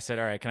 and I said,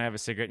 "All right, can I have a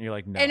cigarette?" And you're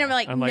like, "No." And I'm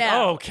like, no.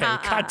 "Oh, okay,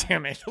 god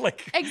damn it!"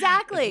 Like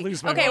exactly.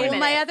 Lose my okay, mind. well,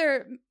 my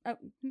other.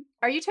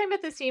 Are you talking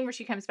about the scene where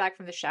she comes back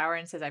from the shower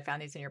and says, "I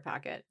found these in your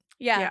pocket"?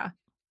 Yeah.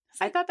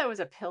 I thought that was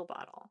a pill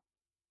bottle.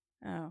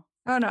 Oh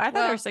no, I thought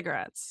they were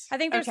cigarettes. I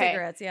think they're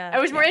cigarettes. Yeah, it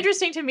was more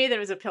interesting to me that it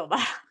was a pill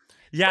bottle.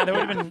 Yeah, that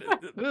would have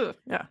been.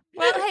 Yeah.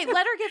 Well, hey,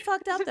 let her get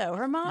fucked up though.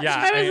 Her mom. Yeah,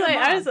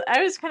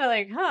 I was kind of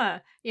like, huh.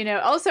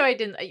 Also, I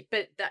didn't.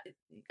 But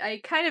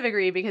I kind of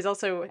agree because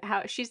also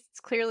how she's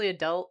clearly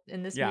adult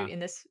in this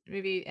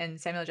movie, and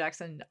Samuel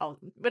Jackson,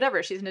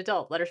 whatever. She's an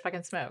adult. Let her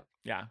fucking smoke.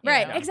 Yeah.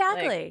 Right. Yeah.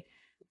 Exactly.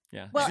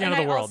 Yeah. Well, it's the end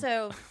and of the world.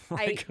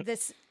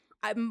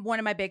 one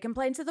of my big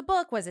complaints of the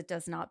book was it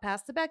does not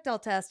pass the Bechdel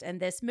test,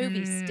 and this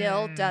movie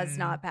still does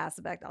not pass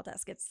the Bechdel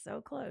test. It's so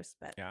close,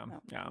 but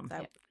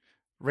So.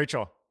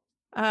 Rachel.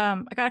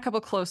 I got a couple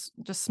close,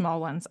 just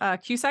small ones.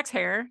 Cusack's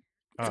hair.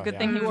 It's a good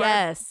thing he wore.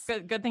 Yes.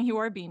 Good thing he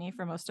wore a beanie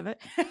for most of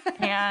it.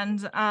 And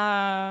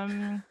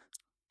the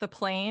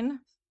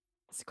plane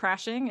is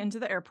crashing into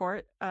the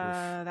airport.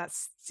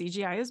 That's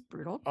CGI is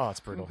brutal. Oh, it's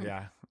brutal.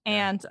 Yeah.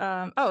 And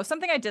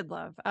something I did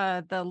love,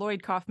 the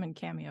Lloyd Kaufman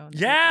cameo.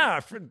 Yeah,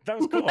 that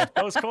was cool.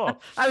 That was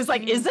cool. I was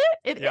like, is it?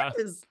 It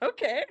is.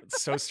 Okay.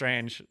 It's so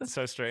strange. It's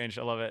so strange.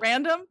 I love it.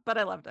 Random, but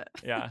I loved it.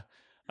 Yeah.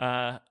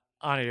 Anna,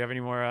 do you have any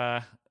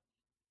more?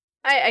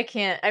 I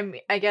can't.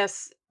 I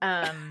guess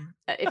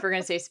if we're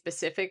gonna say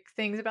specific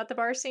things about the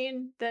bar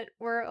scene that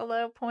were a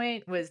low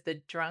point was the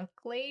drunk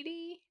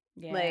lady,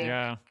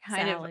 kind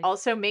Sally. of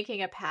also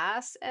making a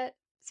pass at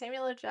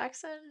Samuel L.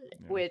 Jackson,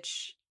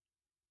 which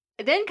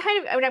then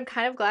I'm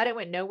kind of glad it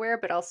went nowhere,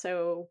 but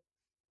also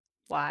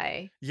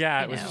why?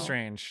 Yeah, it was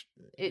strange.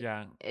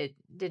 It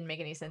didn't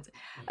make any sense.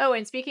 Oh,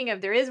 and speaking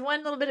of, there is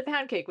one little bit of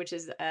pound cake, which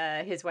is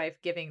his wife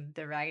giving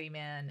the Raggedy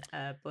Man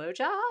a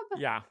blowjob.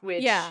 Yeah,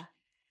 which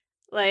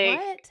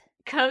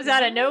comes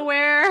out of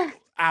nowhere.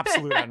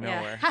 Absolutely out of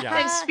nowhere. Yeah.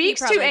 And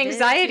speaks to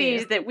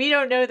ananxieties that we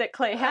don't know that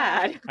Clay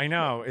had. I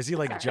know. Is he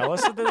like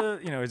jealous of the?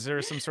 Is there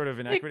some sort of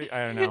inequity?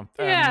 I don't know.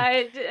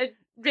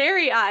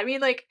 Very odd. I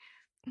mean,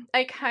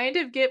 I kind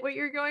of get what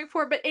you're going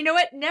for, but you know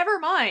what? Never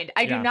mind.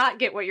 I do not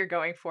get what you're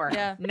going for.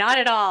 Yeah. Not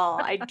at all.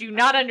 I do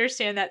not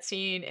understand that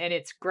scene, and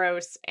it's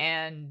gross,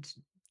 and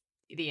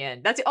the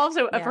end. That's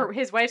also for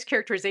his wife's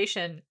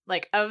characterization,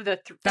 of the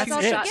two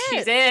shots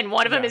she's in.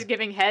 One of them is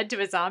giving head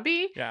to a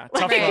zombie. Yeah,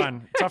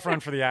 tough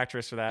run for the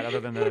actress for that. Other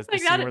than the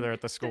scene where they're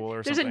at the school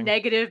or there's something. There's a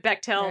negative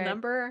Bechdel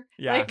number.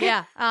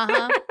 Yeah.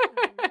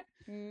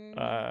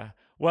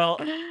 Well,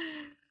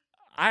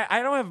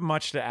 I don't have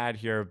much to add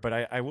here, but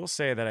I will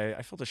say that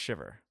I felt a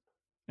shiver,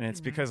 and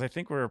it's because I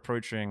think we're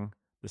approaching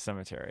the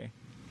cemetery.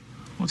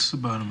 What's the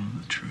bottom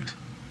of the truth?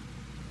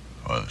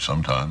 Well,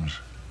 sometimes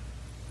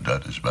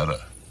that is better.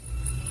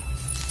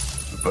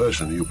 The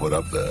person you put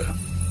up there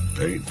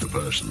ain't the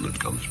person that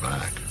comes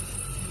back.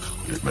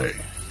 It may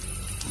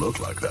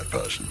look like that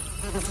person,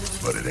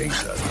 but it ain't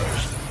that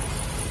person.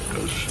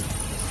 Because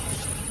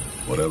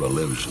whatever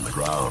lives in the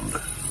ground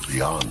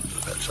beyond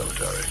that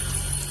cemetery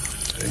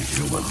ain't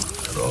human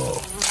at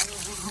all.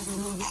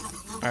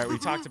 All right, we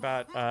talked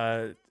about,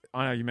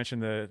 Anna, you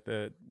mentioned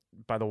the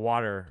by the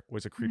water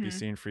was a creepy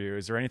scene for you.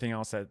 Is there anything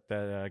else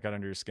that got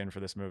under your skin for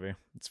this movie?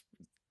 It's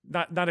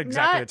not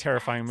exactly a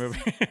terrifying movie.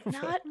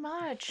 Not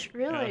much,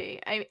 really.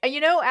 Yeah.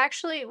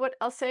 Actually, what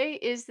I'll say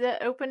is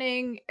the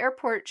opening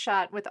airport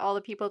shot with all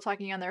the people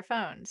talking on their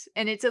phones.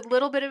 And it's a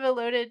little bit of a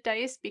loaded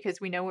dice because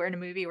we know we're in a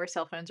movie where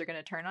cell phones are going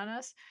to turn on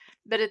us.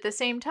 But at the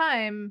same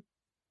time,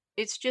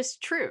 it's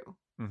just true.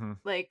 Mm-hmm.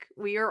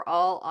 We are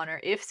all on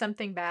if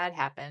something bad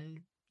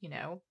happened,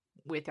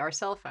 with our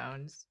cell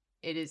phones,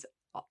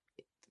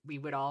 we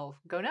would all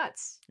go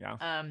nuts.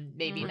 Yeah.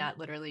 Maybe not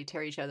literally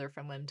tear each other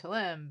from limb to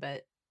limb,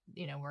 but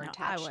we're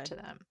attached to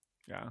them.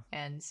 Yeah.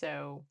 And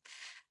so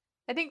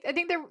I think the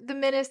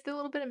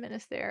little bit of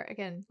menace there,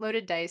 again,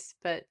 loaded dice,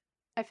 but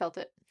I felt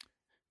it.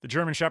 The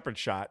German Shepherd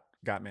shot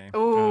got me.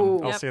 Oh,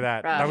 I'll say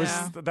that. I was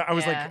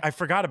like, I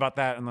forgot about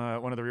that in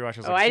one of the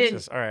rewatches. I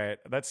Jesus, all right,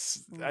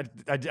 that's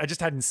I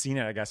just hadn't seen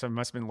it. I guess I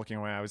must have been looking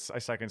away. I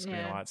second screen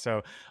a lot, so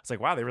I was like,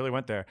 wow, they really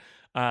went there.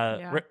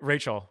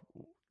 Rachel,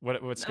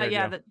 what scared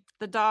you?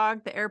 The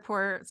dog, the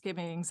airport, it's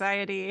giving me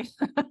anxiety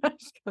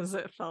because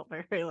it felt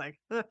very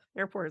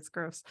airport's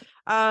gross.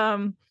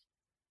 The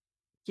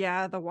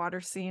water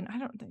scene. I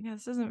don't think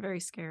this isn't very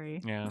scary.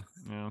 Yeah.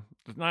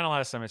 There's not a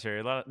lot of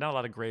cemetery, not a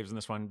lot of graves in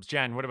this one.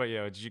 Jen, what about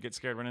you? Did you get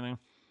scared or anything?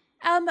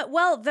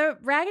 Well, the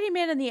Raggedy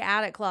Man in the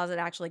attic closet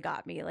actually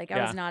got me.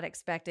 I was not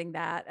expecting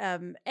that.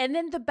 And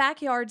then the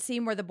backyard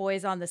scene where the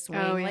boy's on the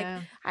swing.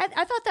 I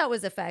thought that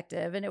was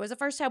effective. And it was the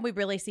first time we've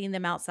really seen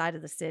them outside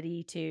of the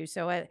city too.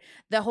 So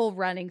the whole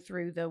running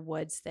through the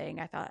woods thing,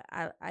 I thought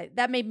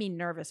that made me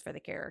nervous for the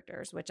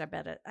characters, which I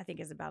think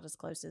is about as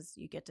close as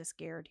you get to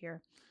scared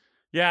here.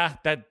 Yeah,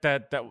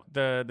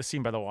 the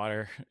scene by the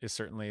water is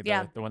certainly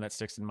the one that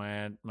sticks in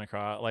my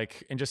craw.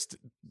 Like, and just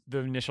the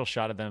initial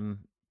shot of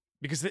them,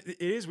 because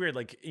it is weird.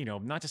 Like,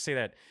 not to say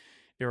that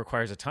it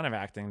requires a ton of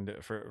acting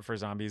for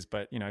zombies,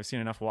 but I've seen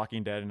enough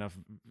Walking Dead, enough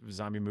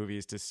zombie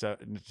movies to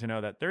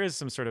know that there is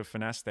some sort of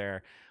finesse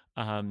there.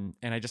 And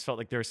I just felt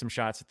like there were some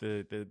shots at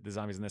the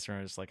zombies in this room.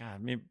 I was just like,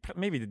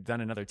 maybe they've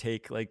done another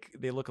take. Like,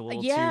 they look a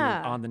little too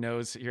on the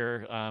nose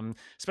here,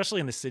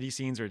 especially in the city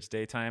scenes where it's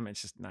daytime.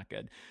 It's just not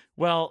good.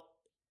 Well,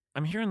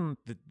 I'm hearing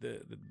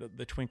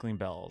the twinkling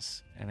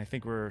bells, and I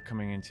think we're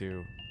coming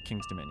into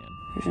King's Dominion.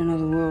 There's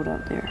another world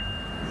out there.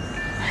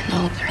 I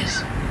know there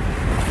is.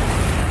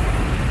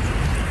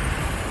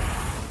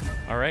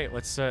 All right,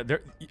 let's.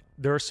 There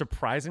are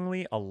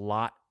surprisingly a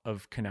lot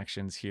of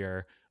connections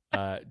here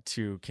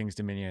to King's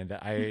Dominion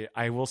that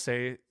I will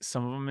say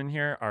some of them in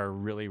here are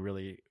really,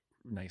 really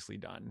nicely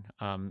done.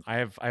 I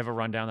have a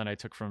rundown that I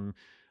took from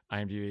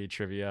IMDb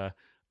trivia,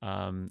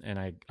 and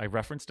I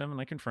referenced them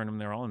and I confirmed them.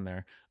 They're all in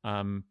there.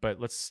 But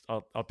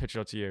I'll pitch it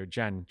out to you,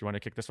 Jen. Do you want to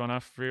kick this one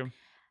off for you?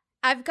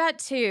 I've got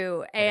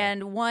two,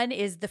 and one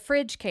is the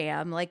fridge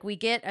cam. Like, we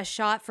get a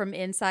shot from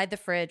inside the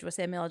fridge with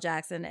Samuel L.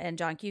 Jackson and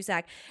John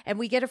Cusack, and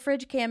we get a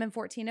fridge cam in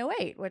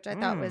 1408, which I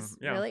thought was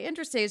really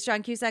interesting. It's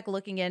John Cusack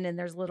looking in, and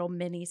there's little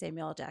mini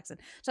Samuel L. Jackson.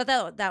 So I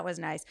thought that was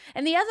nice.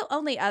 And the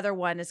only other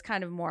one is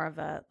kind of more of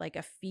a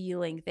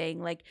feeling thing.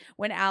 Like,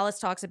 when Alice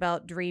talks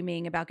about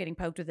dreaming about getting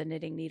poked with a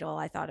knitting needle,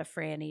 I thought of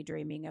Franny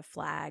dreaming of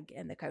Flag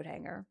and the coat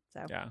hanger.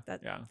 So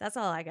that's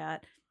all I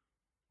got.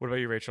 What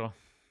about you, Rachel?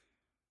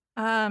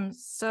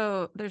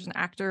 So there's an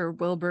actor,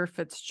 Wilbur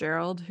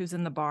Fitzgerald, who's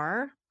in the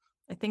bar.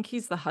 I think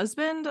he's the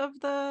husband of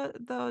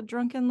the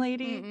drunken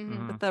lady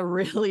with the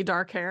really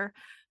dark hair.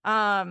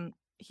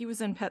 He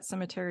was in Pet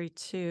Sematary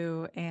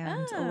 2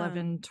 and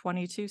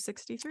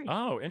 11/22/63.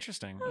 Oh,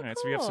 interesting. All right,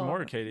 cool. so we have some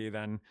more Katie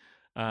then.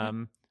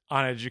 Anna,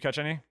 did you catch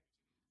any?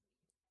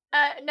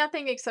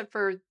 Nothing except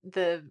for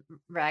the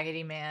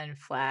Raggedy Man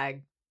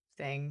flag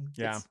thing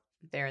that's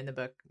there in the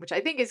book, which I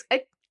think is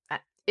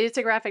it's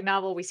a graphic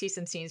novel. We see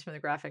some scenes from the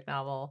graphic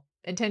novel.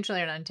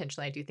 Intentionally or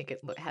unintentionally, I do think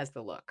it has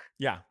the look.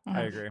 Yeah,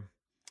 I agree.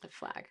 The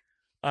flag.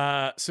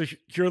 So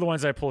here are the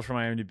ones I pulled from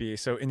IMDb.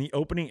 So in the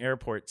opening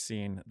airport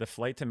scene, the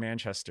flight to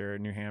Manchester,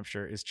 New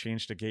Hampshire, is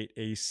changed to gate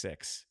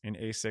A6. And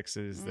A6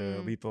 is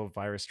the lethal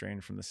virus strain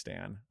from the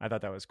Stand. I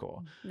thought that was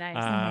cool.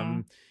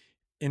 Nice.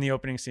 In the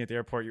opening scene at the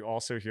airport, you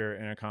also hear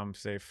intercom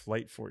say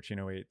Flight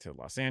 1408 to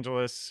Los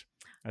Angeles.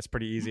 That's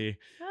pretty easy.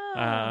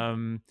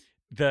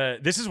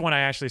 This is one I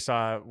actually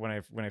saw when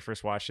I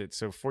first watched it.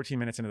 So 14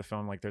 minutes into the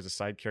film, like, there's a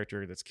side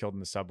character that's killed in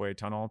the subway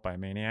tunnel by a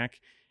maniac,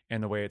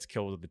 and the way it's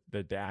killed,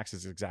 the axe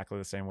is exactly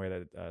the same way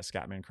that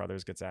Scatman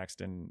Crothers gets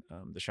axed in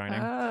The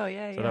Shining. Oh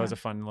yeah. So that was a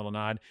fun little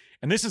nod.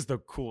 And this is the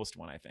coolest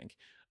one, I think.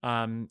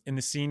 In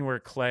the scene where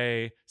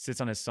Clay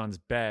sits on his son's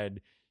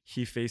bed,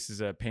 he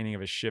faces a painting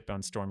of a ship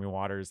on stormy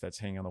waters that's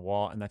hanging on the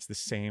wall, and that's the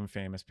same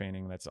famous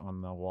painting that's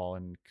on the wall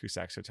in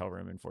Cusack's hotel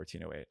room in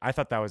 1408. I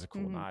thought that was a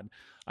cool nod.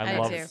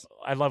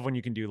 I love when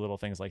you can do little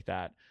things like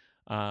that.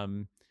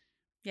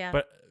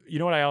 But you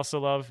know what I also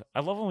love?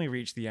 I love when we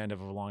reach the end of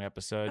a long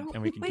episode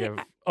and we can give...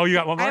 Oh, you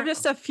got one more? I have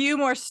just a few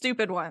more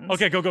stupid ones.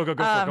 Okay, go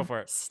for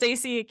it.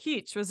 Stacy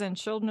Keach was in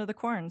Children of the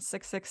Corn,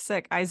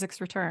 666,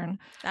 Isaac's Return.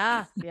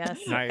 Ah, yes.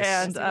 Nice.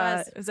 And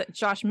was it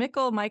Josh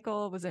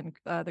Michael was in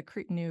the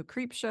new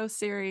Creep Show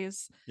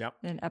series. Yep.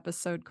 An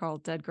episode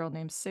called Dead Girl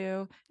Named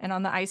Sue. And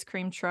on the ice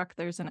cream truck,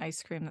 there's an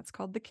ice cream that's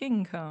called the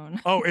King Cone.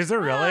 Oh, is there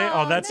really?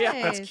 Nice.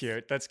 That's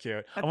cute. That's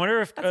cute. I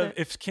wonder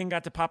if King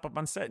got to pop up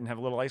on set and have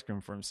a little ice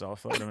cream for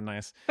himself. That would have been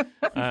nice.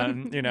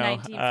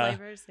 19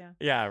 flavors,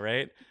 Yeah,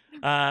 right.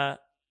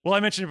 Well, I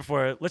mentioned it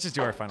before. Let's just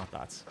do our final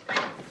thoughts.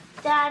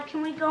 Dad,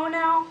 can we go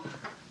now?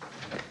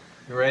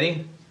 You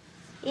ready?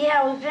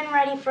 Yeah, we've been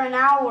ready for an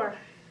hour.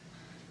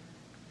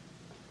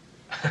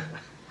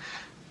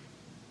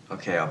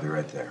 Okay, I'll be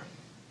right there.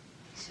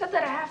 You said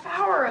that a half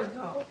hour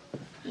ago.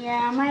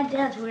 Yeah, my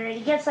dad's weird.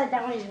 He gets like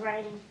that when he's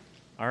writing.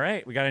 All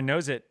right, we got to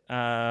nose it.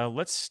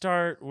 Let's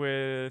start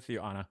with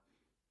you, Anna.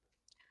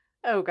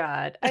 Oh,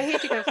 God. I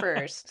hate to go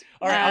first.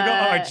 All right, I'll go.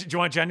 All right, do you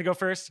want Jen to go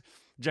first?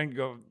 Jen,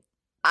 go.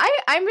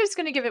 I'm just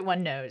gonna give it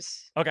one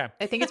nose. Okay.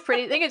 I think it's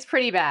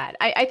pretty bad.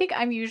 I think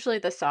I'm usually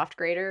the soft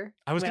grader.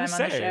 I was gonna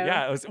say,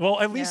 yeah.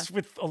 At least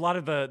with a lot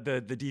of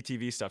the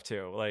DTV stuff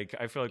too. Like,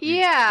 I feel like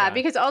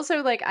because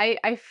also, like,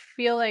 I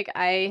feel like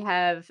I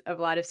have a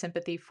lot of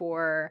sympathy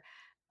for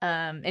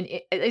and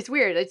it's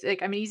weird. It's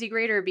like I'm an easy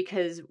grader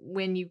because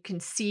when you can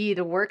see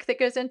the work that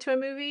goes into a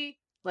movie,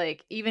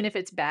 like, even if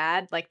it's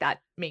bad, like,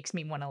 that makes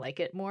me want to like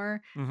it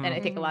more. Mm-hmm. And I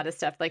think a lot of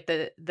stuff like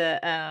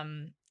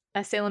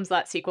a Salem's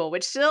Lot sequel,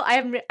 which still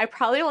I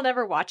probably will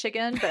never watch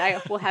again, but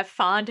I will have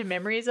fond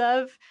memories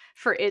of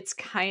for its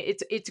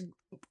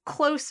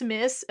close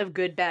miss of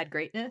good, bad,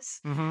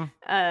 greatness.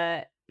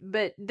 Mm-hmm.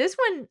 But this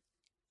one,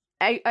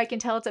 I can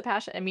tell it's a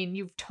passion. I mean,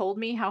 you've told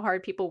me how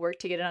hard people work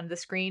to get it onto the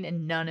screen,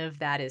 and none of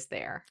that is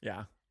there.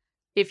 Yeah.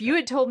 If you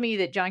had told me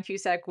that John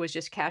Cusack was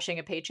just cashing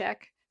a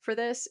paycheck for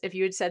this, if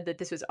you had said that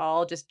this was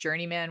all just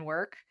journeyman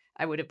work,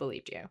 I would have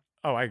believed you.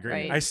 Oh, I agree.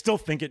 Right? I still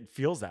think it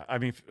feels that. I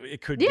mean,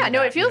 it could. Yeah,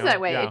 no, it feels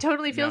that way. Yeah. It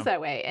totally feels that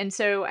way. And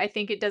so I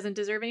think it doesn't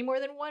deserve any more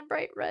than one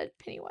bright red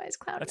Pennywise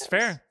clown. That's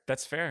fair.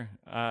 That's fair.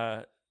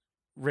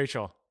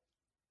 Rachel.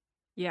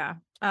 Yeah.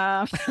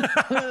 I'm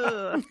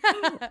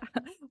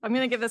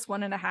going to give this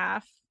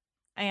 1.5.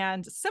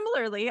 And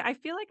similarly, I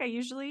feel like I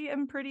usually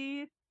am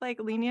pretty like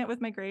lenient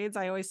with my grades.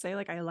 I always say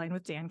like I align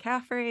with Dan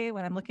Caffrey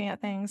when I'm looking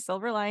at things,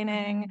 silver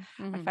lining.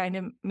 I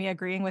find me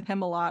agreeing with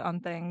him a lot on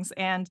things.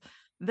 And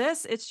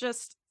this, it's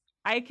just,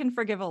 I can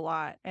forgive a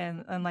lot.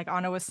 And like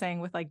Anna was saying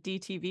with like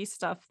DTV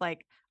stuff,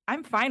 like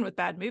I'm fine with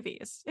bad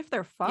movies if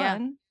they're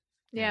fun.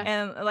 Yeah.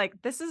 And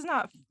like, this is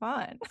not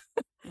fun.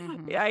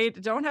 I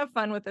don't have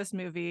fun with this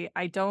movie.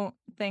 I don't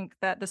think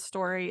that the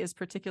story is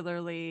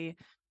particularly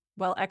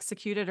well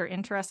executed or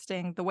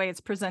interesting the way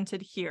it's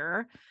presented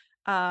here.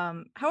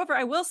 However,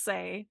 I will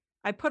say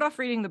I put off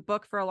reading the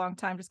book for a long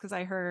time just because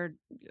I heard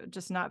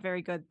just not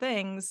very good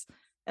things.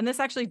 And this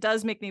actually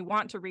does make me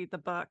want to read the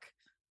book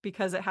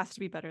because it has to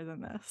be better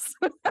than this.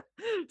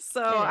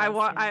 So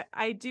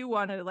I do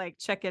want to like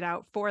check it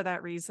out for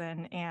that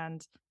reason.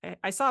 And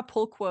I saw a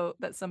pull quote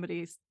that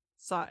somebody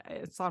saw.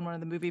 It's on one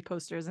of the movie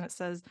posters and it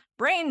says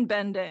brain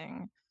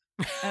bending.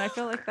 And I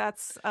feel like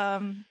that's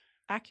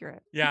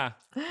accurate. Yeah.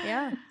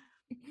 Yeah.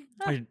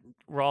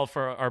 We're all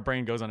for our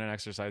brain goes on an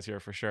exercise here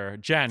for sure.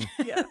 Jen.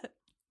 Yeah.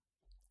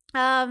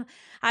 I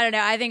don't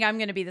know. I think I'm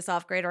going to be the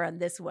soft grader on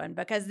this one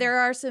because there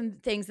are some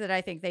things that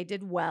I think they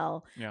did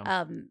well.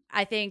 Yeah.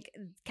 I think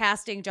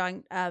casting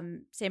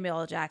Samuel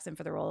L. Jackson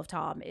for the role of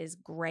Tom is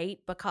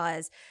great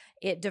because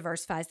it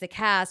diversifies the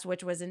cast,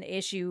 which was an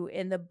issue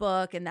in the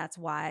book, and that's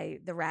why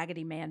the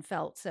Raggedy Man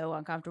felt so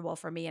uncomfortable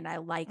for me. And I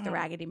like the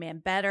Raggedy Man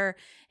better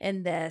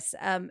in this.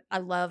 I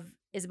love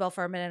Isabel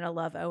Fuhrman and I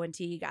love Owen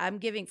Teague. I'm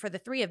giving for the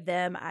three of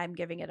them, I'm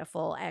giving it a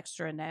full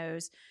extra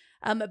nose.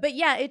 But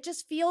yeah, it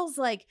just feels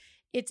like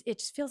it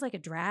just feels like a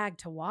drag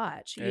to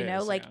watch, you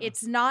know, like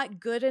it's not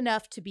good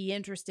enough to be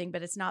interesting,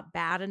 but it's not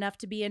bad enough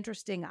to be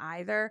interesting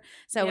either.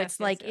 So it's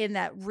like in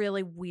that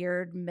really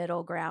weird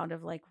middle ground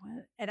of like,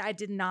 what? And I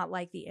did not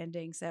like the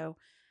ending. So,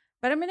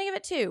 but I'm going to give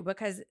it 2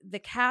 because the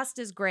cast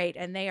is great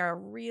and they are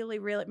really,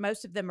 really,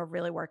 most of them are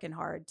really working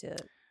hard to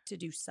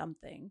do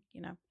something,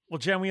 you know? Well,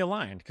 Jen, we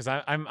aligned because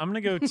I'm going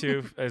to go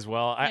 2 as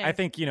well. I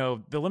think, you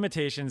know, the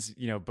limitations,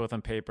 you know, both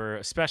on paper,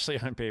 especially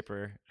on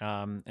paper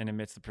and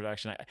amidst the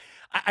production,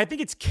 I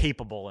think it's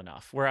capable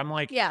enough where I'm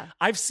like,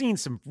 I've seen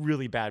some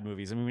really bad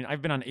movies. I mean,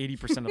 I've been on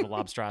 80% of the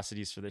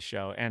Lobstrosities for this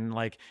show. And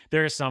like,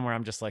 there are some where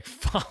I'm just like,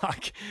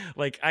 fuck,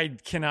 like I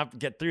cannot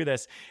get through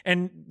this.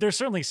 And there's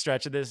certainly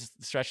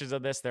stretches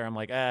of this there. I'm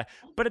like,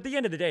 but at the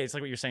end of the day, it's like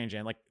what you're saying,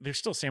 Jen, like there's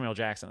still Samuel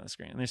Jackson on the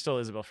screen and there's still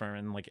Isabel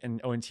Fuhrman, like,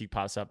 and Owen Teague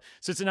pops up.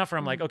 So it's enough where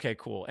I'm like, okay,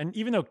 cool. And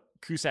even though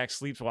Cusack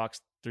sleepwalks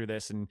through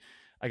this, and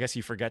I guess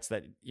he forgets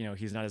that, you know,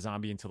 he's not a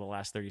zombie until the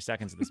last 30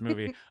 seconds of this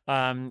movie.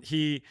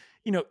 He,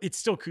 you know, it's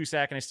still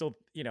Cusack and I still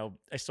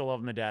love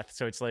him to death.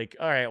 So it's like,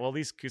 all right, well, at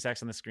least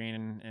Cusack's on the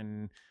screen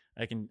and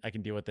I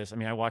can deal with this. I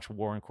mean, I watch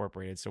War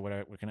Incorporated. So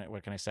what can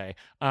I say?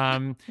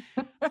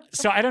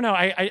 So I don't know.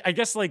 I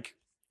guess like,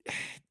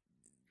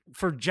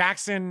 for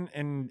Jackson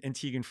and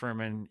Teague and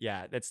Fuhrman,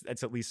 yeah, that's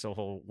at least a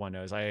whole one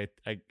nose. I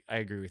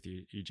agree with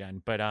you,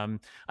 Jen. But I'm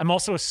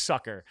also a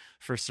sucker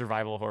for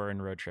survival horror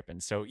and road tripping.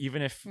 So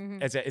even if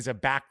as a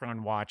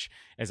background watch,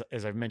 as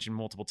I've mentioned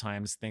multiple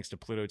times, thanks to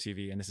Pluto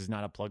TV, and this is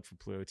not a plug for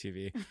Pluto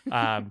TV,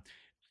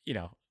 you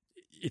know,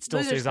 it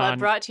still stays on.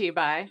 Brought to you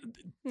by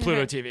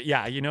Pluto TV.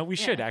 Yeah, you know, we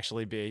should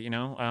actually be. You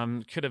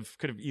know, could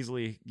have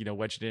easily, you know,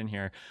 wedged it in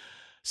here.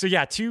 So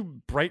yeah, 2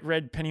 bright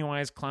red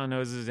Pennywise clown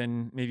noses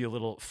and maybe a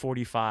little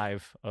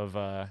 45 of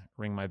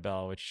Ring My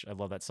Bell, which I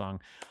love that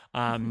song.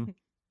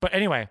 But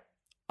anyway,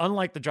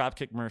 unlike the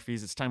Dropkick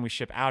Murphys, it's time we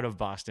ship out of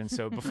Boston.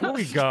 So before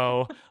we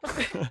go,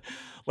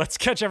 let's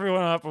catch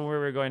everyone up on where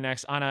we're going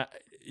next. Anna,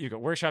 you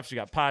got workshops, you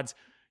got pods.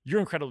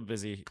 You're incredibly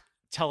busy.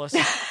 Tell us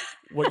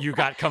what you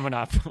got coming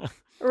up.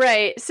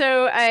 Right.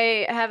 So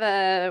I have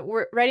a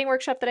writing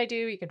workshop that I do.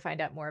 You can find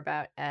out more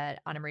about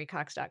at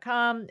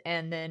AnnaMarieCox.com.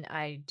 And then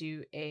I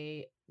do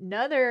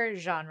another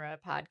genre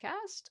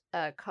podcast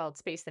called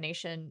Space the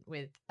Nation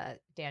with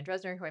Dan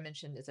Dresner, who I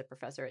mentioned is a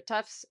professor at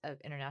Tufts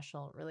of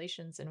International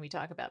Relations. And we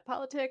talk about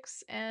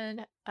politics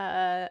and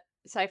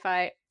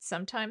sci-fi,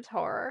 sometimes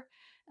horror.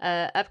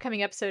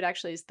 Upcoming episode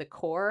actually is The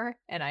Core,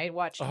 and I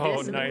watched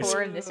this and The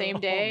Core in the same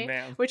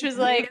day, which was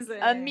like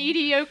a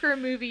mediocre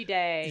movie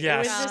day.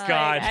 Yes, it was just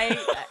God.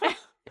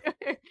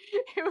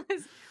 It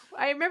was.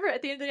 I remember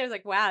at the end of the day, I was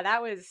like, "Wow,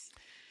 that was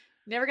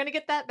never gonna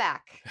get that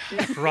back."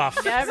 Rough.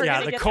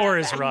 Yeah, The Core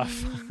is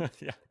rough.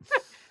 Yeah.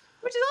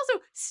 Which is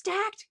also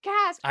stacked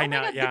cast. I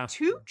know. God, yeah. The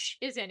Tooch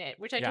is in it,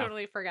 which I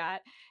totally forgot.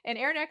 And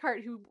Aaron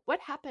Eckhart, who what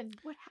happened?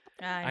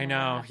 I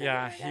know.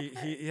 Yeah,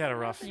 he had a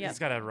rough. He's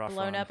got a rough.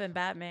 Blown up in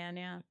Batman.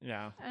 Yeah.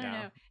 Yeah. I don't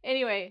know.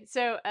 Anyway,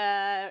 so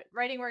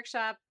writing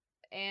workshop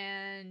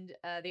and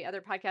the other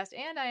podcast,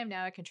 and I am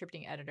now a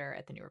contributing editor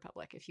at the New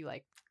Republic. If you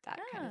like that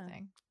kind of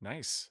thing.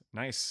 Nice.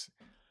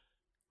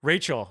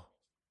 Rachel,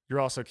 you're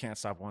also Can't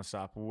Stop, Won't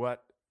Stop.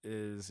 What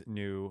is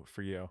new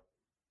for you?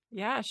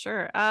 Yeah,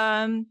 sure.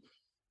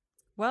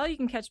 Well, you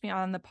can catch me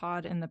on the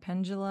pod in the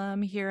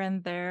Pendulum here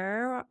and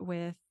there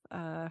with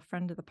a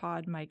friend of the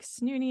pod, Mike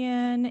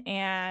Snoonian,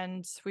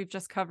 and we've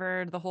just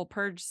covered the whole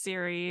Purge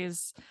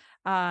series,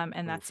 and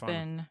really that's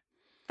been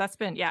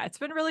it's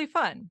been really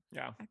fun.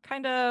 Yeah, I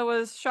kind of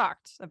was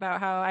shocked about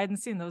how I hadn't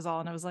seen those all,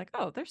 and I was like,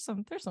 oh, there's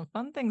some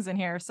fun things in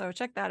here, so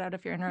check that out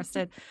if you're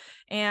interested.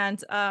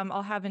 And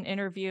I'll have an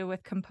interview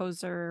with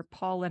composer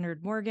Paul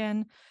Leonard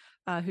Morgan,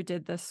 who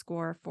did the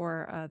score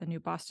for the new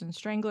Boston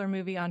Strangler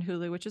movie on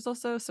Hulu, which is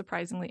also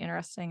surprisingly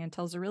interesting and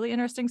tells a really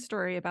interesting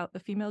story about the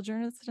female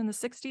journalist in the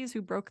 60s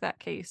who broke that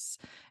case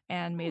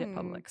and made it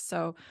public.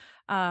 So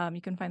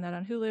you can find that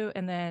on Hulu.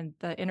 And then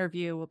the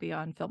interview will be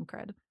on Film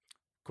Cred.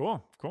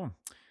 Cool.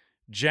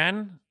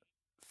 Jen,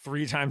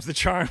 3 times the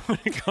charm when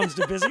it comes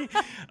to busy.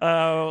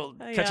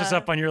 Catch us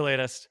up on your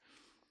latest.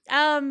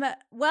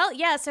 Well,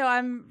 yeah, so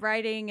I'm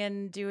writing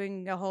and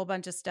doing a whole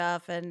bunch of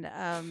stuff,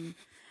 and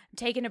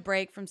taking a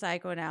break from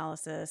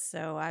psychoanalysis.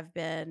 So I've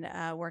been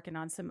working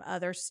on some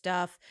other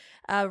stuff,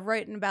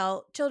 writing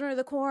about Children of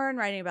the Corn,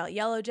 writing about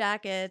Yellow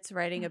Jackets,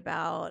 writing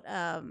about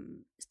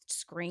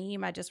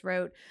Scream. I just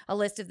wrote a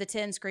list of the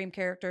 10 Scream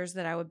characters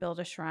that I would build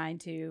a shrine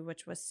to,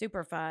 which was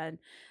super fun.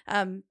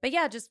 But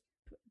yeah, just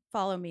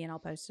follow me and I'll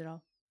post it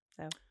all.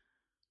 So,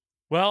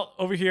 well,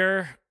 over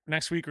here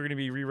next week, we're going to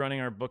be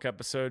rerunning our book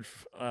episode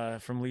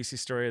from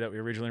Lisi's story that we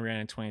originally ran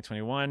in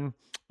 2021.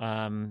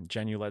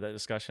 Jen, you led that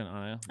discussion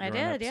on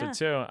episode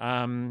too.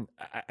 I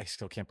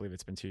still can't believe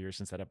it's been 2 years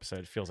since that episode.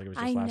 It feels like it was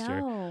just last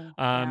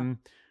year.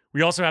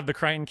 We also have the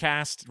Crichton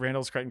cast.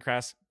 Randall's Crichton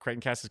cast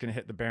is going to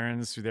hit the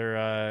Barrens.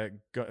 They're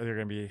going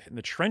to be in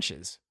the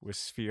trenches with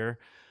Sphere.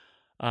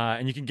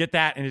 And you can get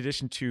that in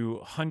addition to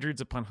hundreds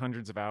upon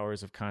hundreds of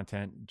hours of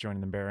content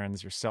joining the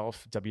Barrens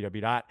yourself,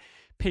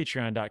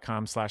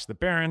 www.patreon.com/the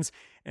Barrens.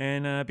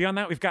 And beyond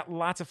that, we've got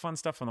lots of fun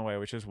stuff on the way,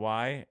 which is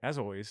why, as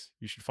always,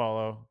 you should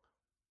follow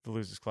the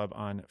Losers Club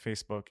on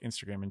Facebook,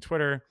 Instagram, and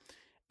Twitter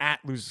at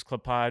Losers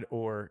Club Pod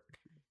or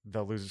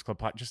the Losers Club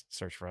Pod. Just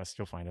search for us.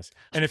 You'll find us.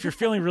 And if you're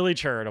feeling really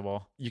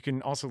charitable, you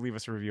can also leave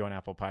us a review on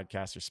Apple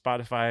Podcasts or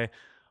Spotify.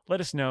 Let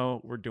us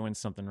know we're doing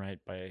something right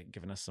by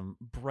giving us some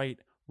bright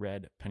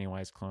red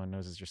Pennywise clone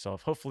noses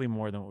yourself. Hopefully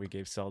more than what we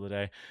gave Cell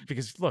today.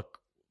 Because look,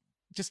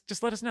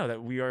 just let us know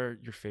that we are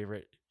your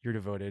favorite, your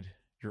devoted,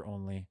 your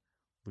only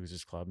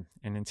Losers Club.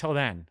 And until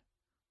then,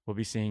 we'll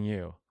be seeing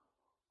you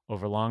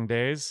over long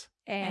days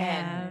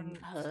and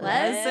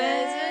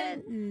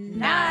pleasant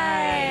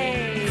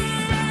nights.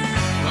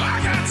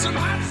 I got some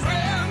hot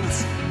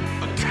friends.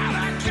 God,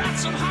 I got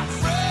some hot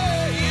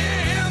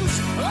friends.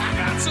 I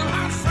got some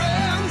hot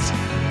friends.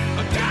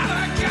 God,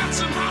 I got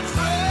some hot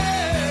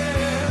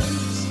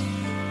friends.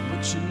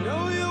 But you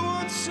know you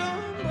want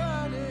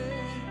somebody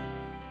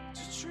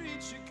to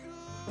treat you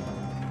good.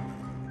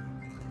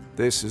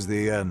 This is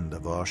the end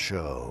of our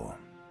show.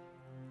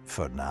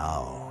 For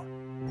now.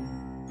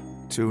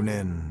 Tune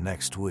in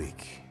next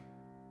week.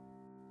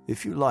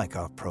 If you like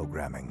our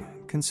programming,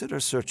 consider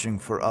searching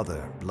for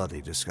other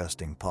bloody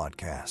disgusting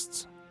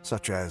podcasts,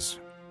 such as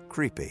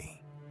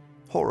Creepy,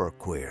 Horror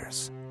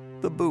Queers,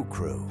 The Boo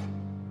Crew,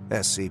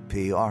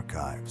 SCP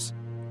Archives,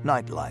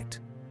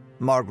 Nightlight,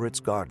 Margaret's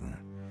Garden,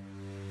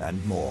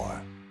 and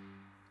more.